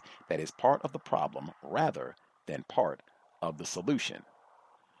place that is part of the problem rather than part of the solution.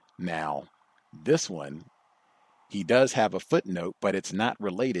 Now, this one, he does have a footnote, but it's not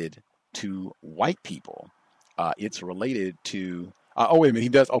related to white people. It's related to, oh, wait a minute, he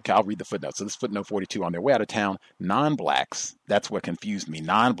does, okay, I'll read the footnote. So this footnote 42, on their way out of town, non-blacks, that's what confused me,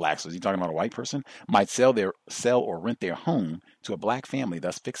 non-blacks, was he talking about a white person, might sell or rent their home to a black family,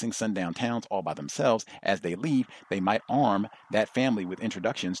 thus fixing sundown towns all by themselves. As they leave, they might arm that family with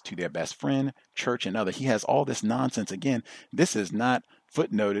introductions to their best friend, church, and other. He has all this nonsense. Again, this is not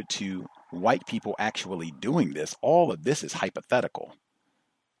footnoted to white people actually doing this. All of this is hypothetical.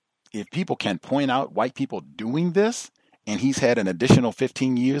 If people can point out white people doing this, and he's had an additional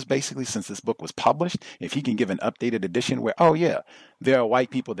 15 years basically since this book was published, if he can give an updated edition where, oh yeah, there are white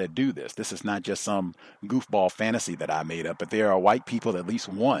people that do this. This is not just some goofball fantasy that I made up, but there are white people, at least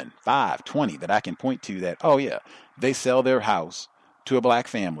 1, 5, 20 that I can point to that, oh yeah, they sell their house to a black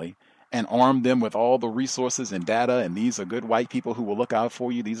family and arm them with all the resources and data, and these are good white people who will look out for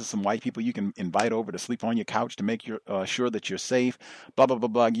you. These are some white people you can invite over to sleep on your couch to make sure that you're safe, blah, blah, blah,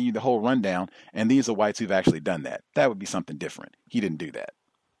 blah, give you the whole rundown, and these are whites who've actually done that. That would be something different. He didn't do that.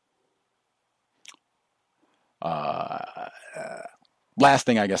 Last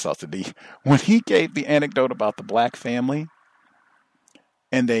thing I guess I'll say, when he gave the anecdote about the black family,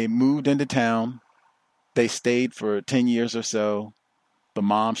 and they moved into town, they stayed for 10 years or so, the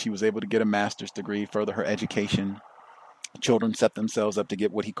mom, she was able to get a master's degree, further her education. Children set themselves up to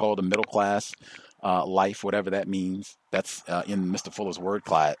get what he called a middle class life, whatever that means. That's in Mr. Fuller's word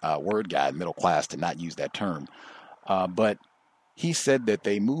guide, middle class, to not use that term. But he said that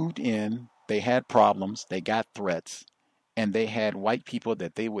they moved in, they had problems, they got threats, and they had white people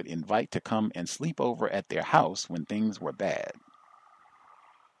that they would invite to come and sleep over at their house when things were bad.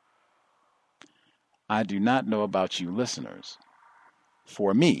 I do not know about you listeners.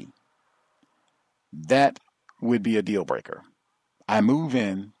 For me, that would be a deal breaker. I move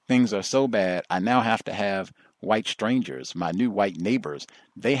in, things are so bad, I now have to have white strangers, my new white neighbors,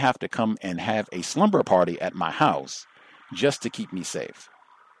 they have to come and have a slumber party at my house just to keep me safe.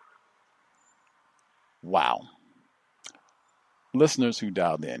 Wow. Listeners who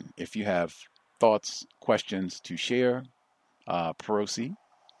dialed in, if you have thoughts, questions to share, proceed.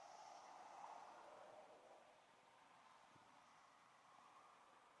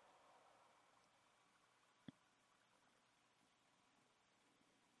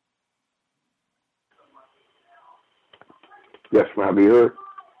 Yes, may I be heard?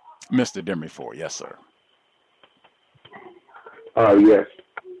 Mr. Demery, yes, sir. Yes.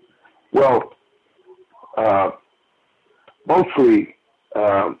 Well, mostly,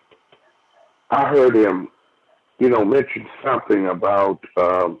 I heard him, mention something about,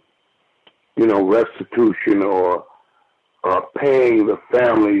 restitution or paying the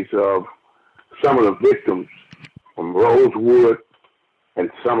families of some of the victims from Rosewood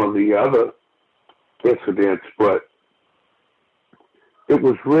and some of the other incidents, but it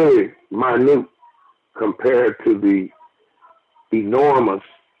was really minute compared to the enormous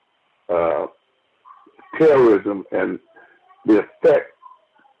terrorism and the effect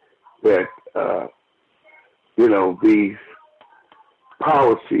that, these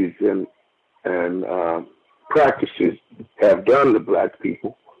policies and practices have done to black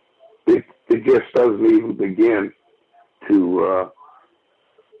people. It just doesn't even begin to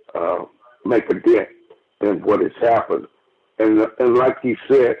make a dent in what has happened. And like you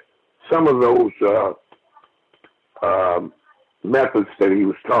said, some of those methods that he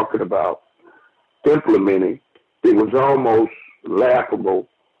was talking about implementing, it was almost laughable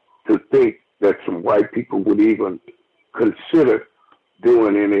to think that some white people would even consider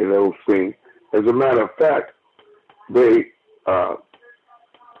doing any of those things. As a matter of fact, these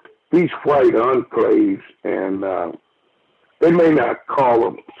white enclaves, and they may not call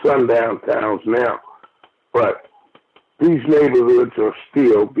them sundown towns now, but these neighborhoods are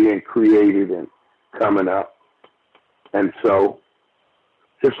still being created and coming up. And so,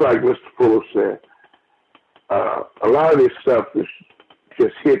 just like Mr. Fuller said, a lot of this stuff is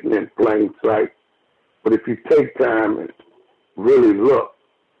just hidden in plain sight. But if you take time and really look,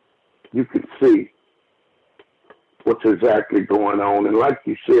 you can see what's exactly going on. And like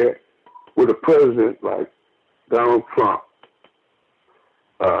you said, with a president like Donald Trump,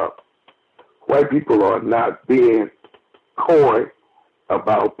 white people are not being coy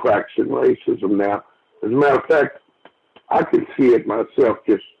about practicing racism now. As a matter of fact, I can see it myself.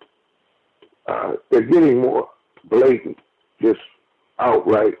 Just they're getting more blatant, just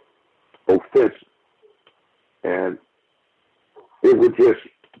outright offensive. And it would just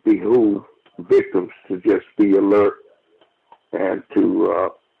behoove victims to just be alert and to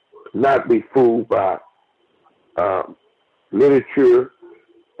not be fooled by literature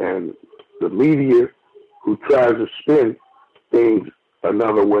and the media who tries to spin things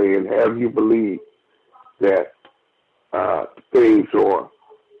another way and have you believe that things are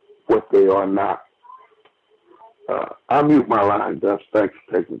what they are not. I mute my line, Gus. Thanks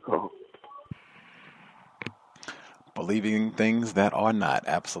for taking the call. Believing things that are not,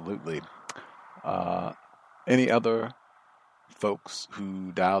 absolutely. Any other folks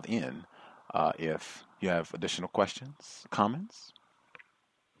who dialed in, if you have additional questions, comments?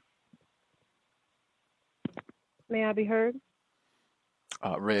 May I be heard?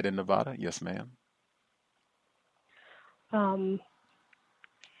 Red in Nevada, yes, ma'am.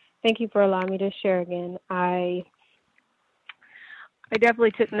 Thank you for allowing me to share again. I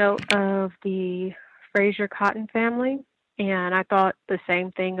definitely took note of the Fraser Cotton family, and I thought the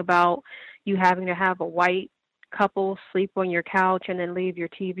same thing about you having to have a white couple sleep on your couch and then leave your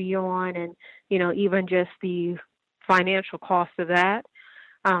TV on, and even just the financial cost of that,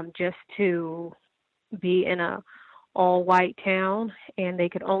 just to be in a all-white town, and they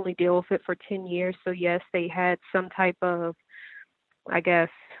could only deal with it for 10 years. So yes, they had some type of, I guess,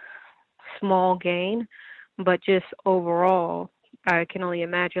 small gain, but just overall, I can only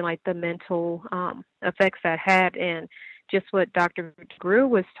imagine like the mental effects that had, and just what Dr. Grew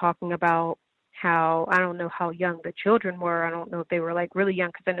was talking about, how, I don't know how young the children were. I don't know if they were like really young,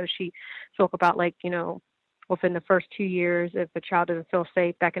 because I know she spoke about like, within the first 2 years, if a child doesn't feel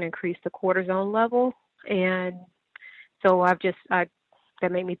safe, that can increase the cortisone level. And so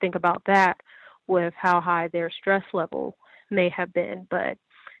that made me think about that with how high their stress level may have been. But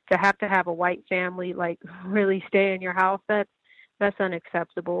to have a white family like really stay in your house, that's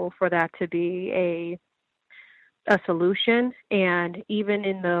unacceptable for that to be a solution. And even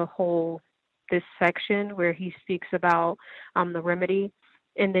in this section where he speaks about the remedy,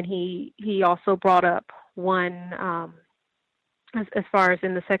 and then he also brought up one as far as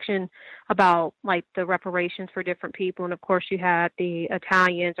in the section about like the reparations for different people. And of course you had the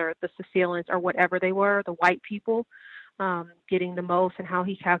Italians or the Sicilians or whatever they were, the white people, getting the most, and how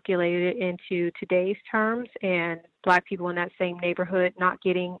he calculated it into today's terms, and Black people in that same neighborhood not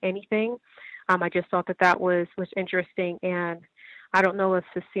getting anything. I just thought that was interesting. And I don't know if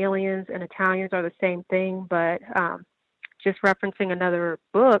Sicilians and Italians are the same thing, but just referencing another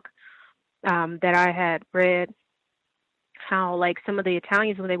book that I had read, how like some of the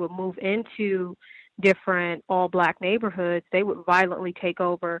Italians, when they would move into different all-Black neighborhoods, they would violently take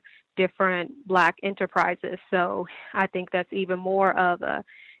over different Black enterprises. So I think that's even more of a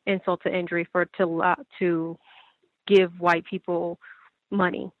insult to injury to give white people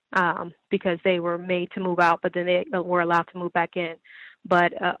money, because they were made to move out, but then they were allowed to move back in.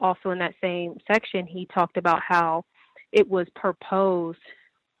 But also in that same section, he talked about how it was proposed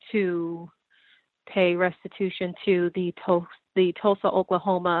to pay restitution to the Tulsa,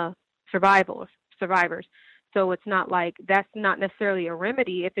 Oklahoma survivors. So it's not like that's not necessarily a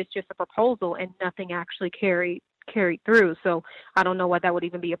remedy if it's just a proposal and nothing actually carried through. So I don't know why that would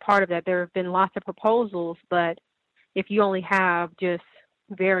even be a part of that. There have been lots of proposals, but if you only have just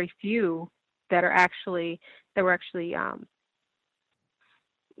very few that were actually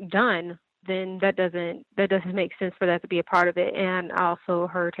done, then that doesn't make sense for that to be a part of it. And I also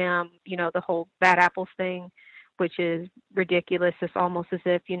heard him, the whole bad apples thing, which is ridiculous. It's almost as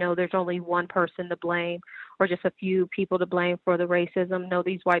if, there's only one person to blame or just a few people to blame for the racism. No,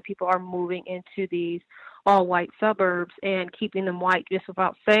 these white people are moving into these all white suburbs and keeping them white just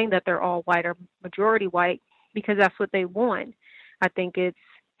without saying that they're all white or majority white, because that's what they want. I think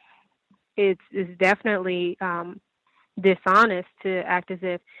it's definitely dishonest to act as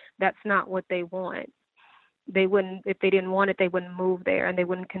if that's not what they want. They wouldn't, if they didn't want it, they wouldn't move there, and they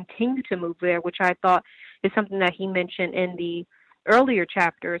wouldn't continue to move there, which I thought is something that he mentioned in the earlier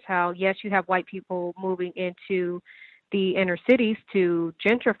chapters, how, yes, you have white people moving into the inner cities to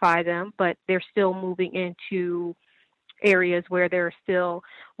gentrify them, but they're still moving into areas where there are still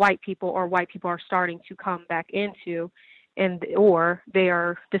white people, or white people are starting to come back into, or they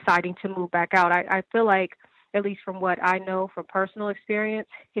are deciding to move back out. I feel like, at least from what I know from personal experience,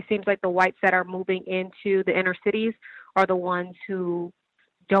 it seems like the whites that are moving into the inner cities are the ones who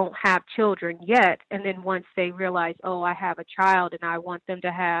don't have children yet. And then once they realize, oh, I have a child and I want them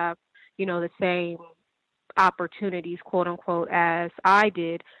to have, the same opportunities, quote unquote, as I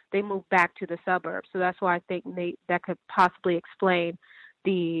did, they move back to the suburbs. So that's why I think that could possibly explain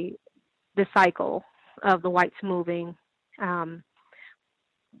the cycle of the whites moving,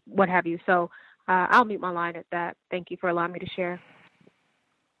 what have you. So I'll mute my line at that. Thank you for allowing me to share.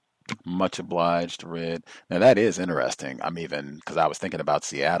 Much obliged, Red. Now that is interesting. I'm even because I was thinking about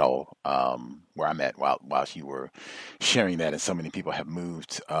Seattle, where I'm at, while you were sharing that, and so many people have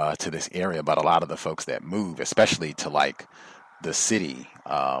moved to this area. But a lot of the folks that move, especially to like the city,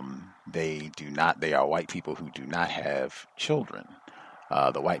 they do not. They are white people who do not have children.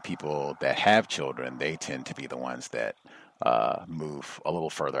 The white people that have children, they tend to be the ones that move a little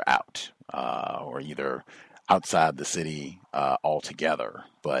further out, or either outside the city altogether.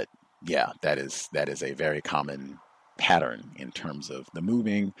 But yeah, that is a very common pattern in terms of the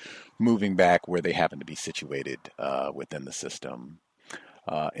moving back where they happen to be situated within the system.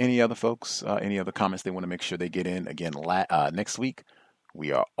 Any other folks, any other comments they want to make sure they get in? Again, next week,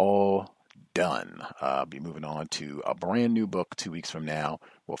 we are all done. Be moving on to a brand new book 2 weeks from now.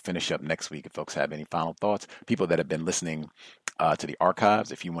 We'll finish up next week. If folks have any final thoughts, people that have been listening to the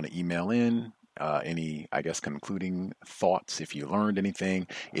archives, if you want to email in, any, I guess, concluding thoughts, if you learned anything,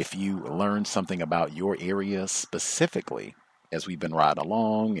 if you learned something about your area specifically as we've been riding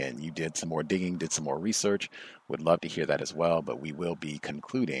along and you did some more digging, did some more research, would love to hear that as well. But we will be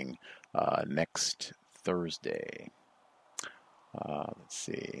concluding next Thursday. Let's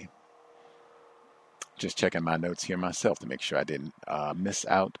see. Just checking my notes here myself to make sure I didn't miss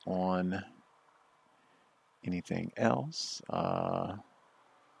out on anything else.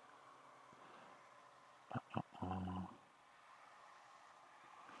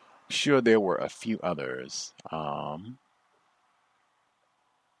 Sure, there were a few others.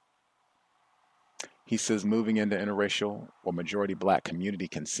 He says moving into interracial or majority black community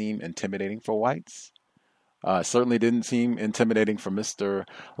can seem intimidating for whites. Certainly didn't seem intimidating for Mr.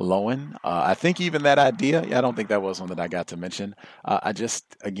 Loewen. I think even that idea, I don't think that was one that I got to mention. I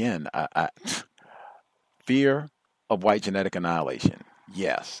fear of white genetic annihilation.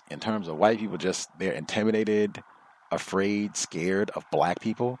 Yes, in terms of white people, just they're intimidated, afraid, scared of black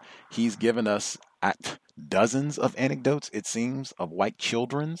people. He's given us dozens of anecdotes, it seems, of white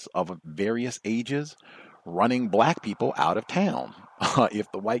children of various ages running black people out of town.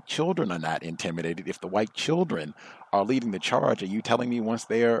 If the white children are not intimidated, if the white children are leading the charge, are you telling me once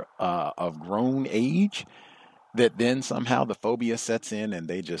they're of grown age that then somehow the phobia sets in and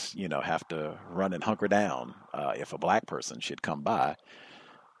they just, have to run and hunker down if a black person should come by?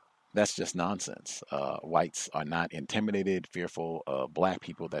 That's just nonsense. Whites are not intimidated, fearful of black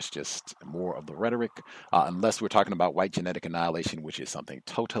people. That's just more of the rhetoric, unless we're talking about white genetic annihilation, which is something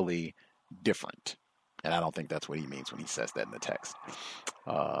totally different. And I don't think that's what he means when he says that in the text.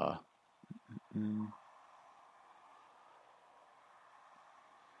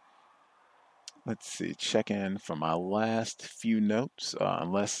 Let's see, check in for my last few notes,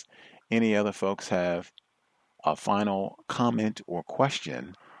 unless any other folks have a final comment or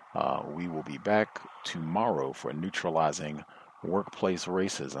question. We will be back tomorrow for neutralizing workplace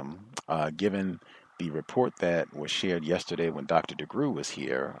racism. Given the report that was shared yesterday when Dr. DeGrew was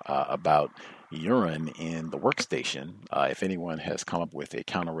here about urine in the workstation, if anyone has come up with a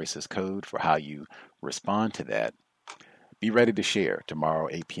counter-racist code for how you respond to that, be ready to share tomorrow,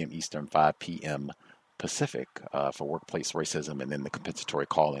 8 p.m. Eastern, 5 p.m. Pacific for workplace racism, and then the compensatory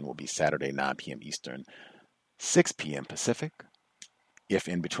call-in will be Saturday, 9 p.m. Eastern, 6 p.m. Pacific. If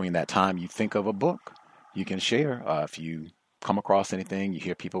in between that time you think of a book, you can share. If you come across anything, you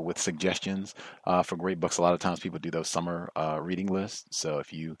hear people with suggestions for great books. A lot of times people do those summer reading lists. So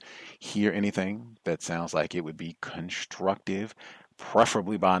if you hear anything that sounds like it would be constructive,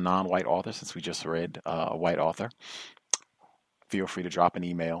 preferably by a non-white author, since we just read a white author, feel free to drop an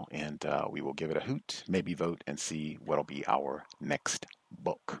email and we will give it a hoot, maybe vote, and see what'll be our next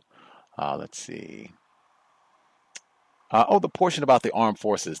book. Let's see. The portion about the armed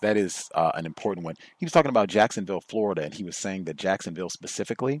forces, that is an important one. He was talking about Jacksonville, Florida, and he was saying that Jacksonville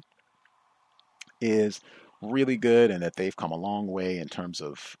specifically is really good and that they've come a long way in terms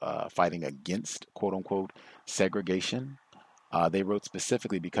of fighting against, quote unquote, segregation. They wrote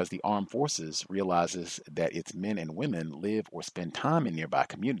specifically because the armed forces realizes that its men and women live or spend time in nearby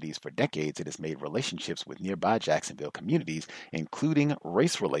communities. For decades, it has made relationships with nearby Jacksonville communities, including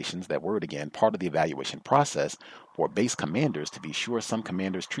race relations, that word again, part of the evaluation process for base commanders to be sure. Some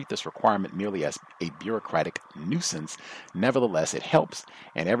commanders treat this requirement merely as a bureaucratic nuisance. Nevertheless, it helps,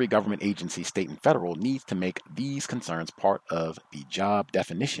 and every government agency, state and federal, needs to make these concerns part of the job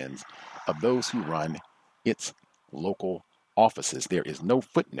definitions of those who run its local offices. There is no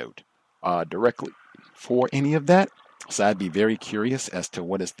footnote directly for any of that. So I'd be very curious as to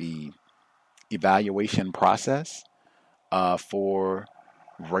what is the evaluation process for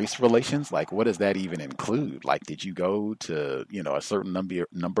race relations? Like, what does that even include? Like, did you go to, a certain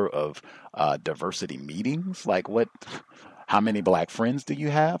number of diversity meetings? Like, how many black friends do you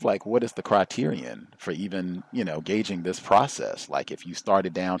have? Like, what is the criterion for even, gauging this process? Like, if you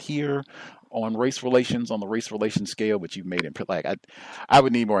started down here on race relations, on the race relations scale, but you've made it, like, I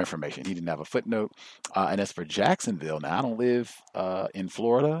would need more information. He didn't have a footnote. And as for Jacksonville, now I don't live in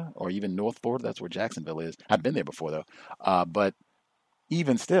Florida or even North Florida. That's where Jacksonville is. I've been there before, though. But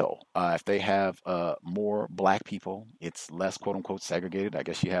even still, if they have more black people, it's less quote unquote segregated. I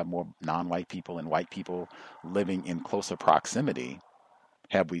guess you have more non-white people and white people living in closer proximity.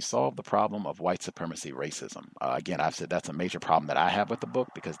 Have we solved the problem of white supremacy racism? Again, I've said that's a major problem that I have with the book,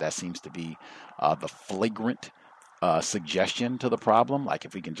 because that seems to be the flagrant suggestion to the problem. Like,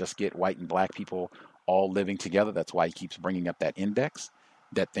 if we can just get white and black people all living together, that's why he keeps bringing up that index,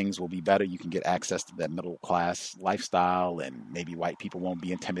 that things will be better. You can get access to that middle class lifestyle, and maybe white people won't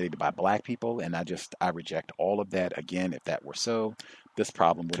be intimidated by black people. And I reject all of that. Again, if that were so, this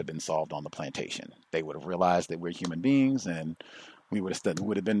problem would have been solved on the plantation. They would have realized that we're human beings, and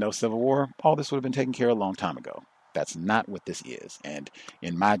would have been no Civil War. All this would have been taken care of a long time ago. That's not what this is. And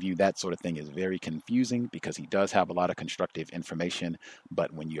in my view, that sort of thing is very confusing, because he does have a lot of constructive information,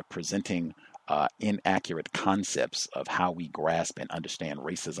 but when you're presenting inaccurate concepts of how we grasp and understand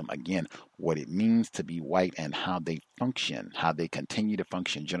racism, again, what it means to be white and how they function, how they continue to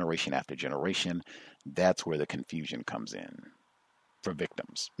function generation after generation, that's where the confusion comes in for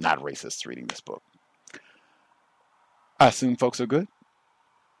victims, not racists reading this book. I assume folks are good?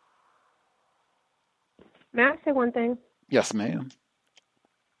 May I say one thing? Yes, ma'am.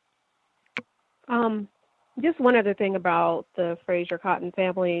 Just one other thing about the Frazier Cotton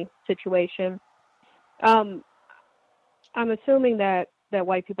family situation. I'm assuming that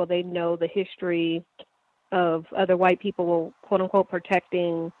white people, they know the history of other white people, quote unquote,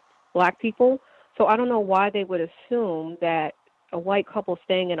 protecting black people. So I don't know why they would assume that a white couple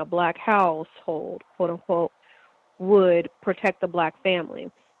staying in a black household, quote unquote, would protect the black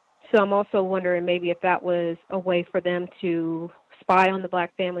family. So I'm also wondering maybe if that was a way for them to spy on the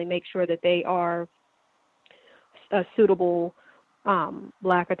black family, make sure that they are a suitable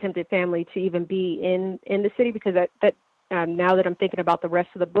black attempted family to even be in the city, because that now that I'm thinking about the rest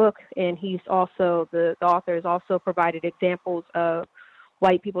of the book, and he's also, the author has also provided examples of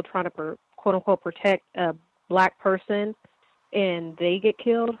white people trying to quote unquote protect a black person and they get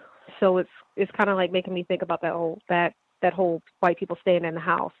killed. So it's kind of like making me think about that whole white people staying in the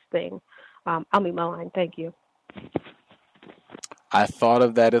house thing. I'll meet my line. Thank you. I thought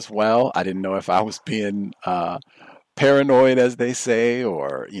of that as well. I didn't know if I was being paranoid, as they say,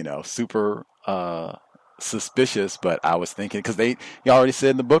 or, super suspicious, but I was thinking, because he already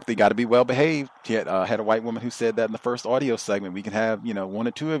said in the book they got to be well behaved. He had a white woman who said that in the first audio segment. We can have, one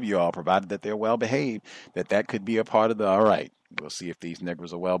or two of you all, provided that they're well behaved, that could be a part of all right, we'll see if these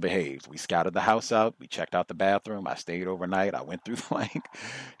niggers are well behaved. We scouted the house out. We checked out the bathroom. I stayed overnight. I went through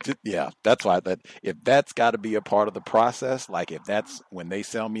that's why if that's got to be a part of the process, like if that's when they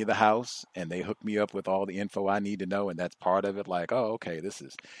sell me the house and they hook me up with all the info I need to know, and that's part of it, like, oh, okay, this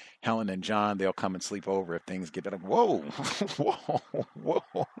is Helen and John. They'll come and sleep over if things get better. Whoa, whoa.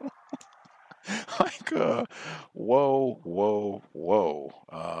 Like, whoa.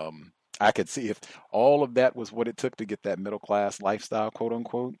 I could see if all of that was what it took to get that middle class lifestyle, quote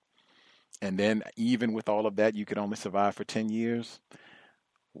unquote, and then even with all of that, you could only survive for 10 years.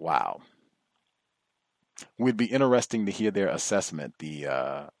 Wow. Would be interesting to hear their assessment,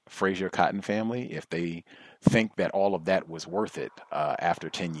 the Frazier Cotton family, if they think that all of that was worth it after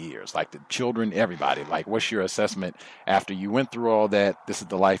 10 years. Like the children, everybody, like, what's your assessment after you went through all that? This is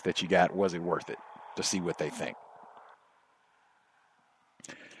the life that you got. Was it worth it? To see what they think.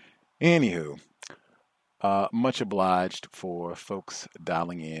 Anywho, much obliged for folks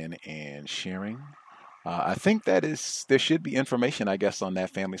dialing in and sharing. I think there should be information, I guess, on that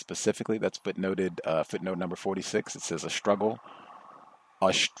family specifically. That's footnote number 46. It says a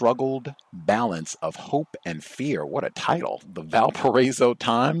struggled balance of hope and fear. What a title. The Valparaiso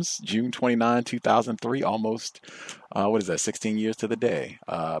Times, June 29, 2003, almost, 16 years to the day,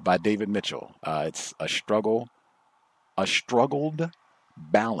 by David Mitchell. It's a struggled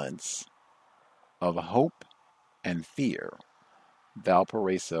balance of hope and fear.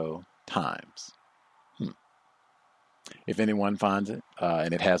 Valparaiso Times. If anyone finds it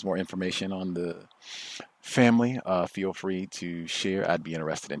and it has more information on the family, feel free to share. I'd be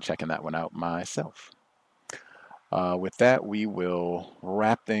interested in checking that one out myself. With that, we will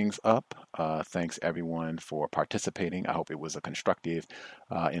wrap things up. Thanks, everyone, for participating. I hope it was a constructive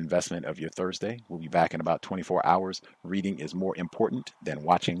investment of your Thursday. We'll be back in about 24 hours. Reading is more important than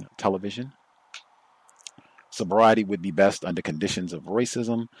watching television. Sobriety would be best under conditions of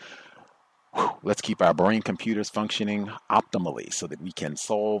racism. Let's keep our brain computers functioning optimally so that we can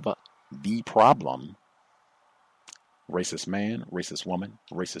solve the problem. Racist man, racist woman,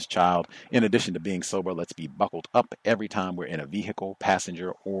 racist child. In addition to being sober, let's be buckled up every time we're in a vehicle,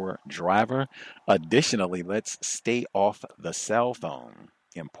 passenger, or driver. Additionally, let's stay off the cell phone.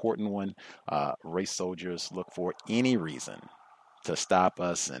 Important one. Race soldiers look for any reason to stop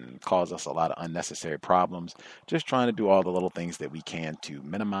us and cause us a lot of unnecessary problems. Just trying to do all the little things that we can to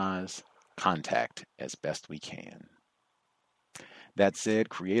minimize contact as best we can. That said,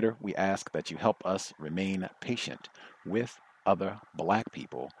 Creator, we ask that you help us remain patient with other Black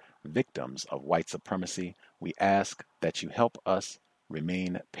people, victims of white supremacy. We ask that you help us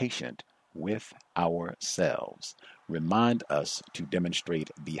remain patient with ourselves. Remind us to demonstrate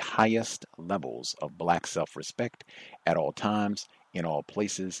the highest levels of Black self-respect at all times, in all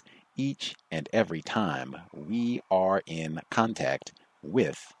places, each and every time we are in contact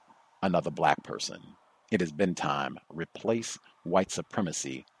with another Black person. It has been time. Replace white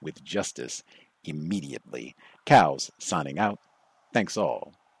supremacy with justice immediately. Cows signing out. Thanks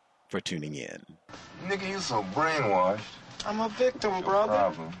all for tuning in. Nigga, you so brainwashed. I'm a victim, brother.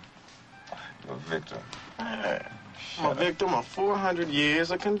 Problem. You're a victim. I'm a victim of 400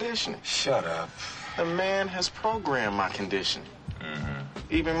 years of conditioning. Shut up. The man has programmed my conditioning.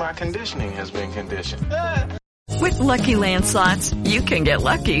 Even my conditioning has been conditioned. With Lucky Land Slots, you can get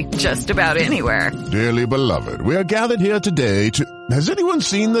lucky just about anywhere. Dearly beloved, we are gathered here today to... Has anyone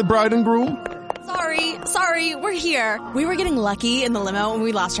seen the bride and groom? Sorry, we're here. We were getting lucky in the limo and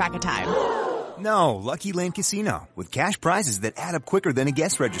we lost track of time. No, Lucky Land Casino, with cash prizes that add up quicker than a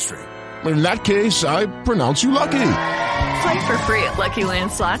guest registry. In that case, I pronounce you lucky. Play for free at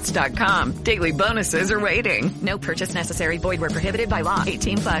LuckyLandSlots.com. Daily bonuses are waiting. No purchase necessary. Void where prohibited by law.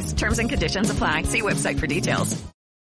 18+. Terms and conditions apply. See website for details.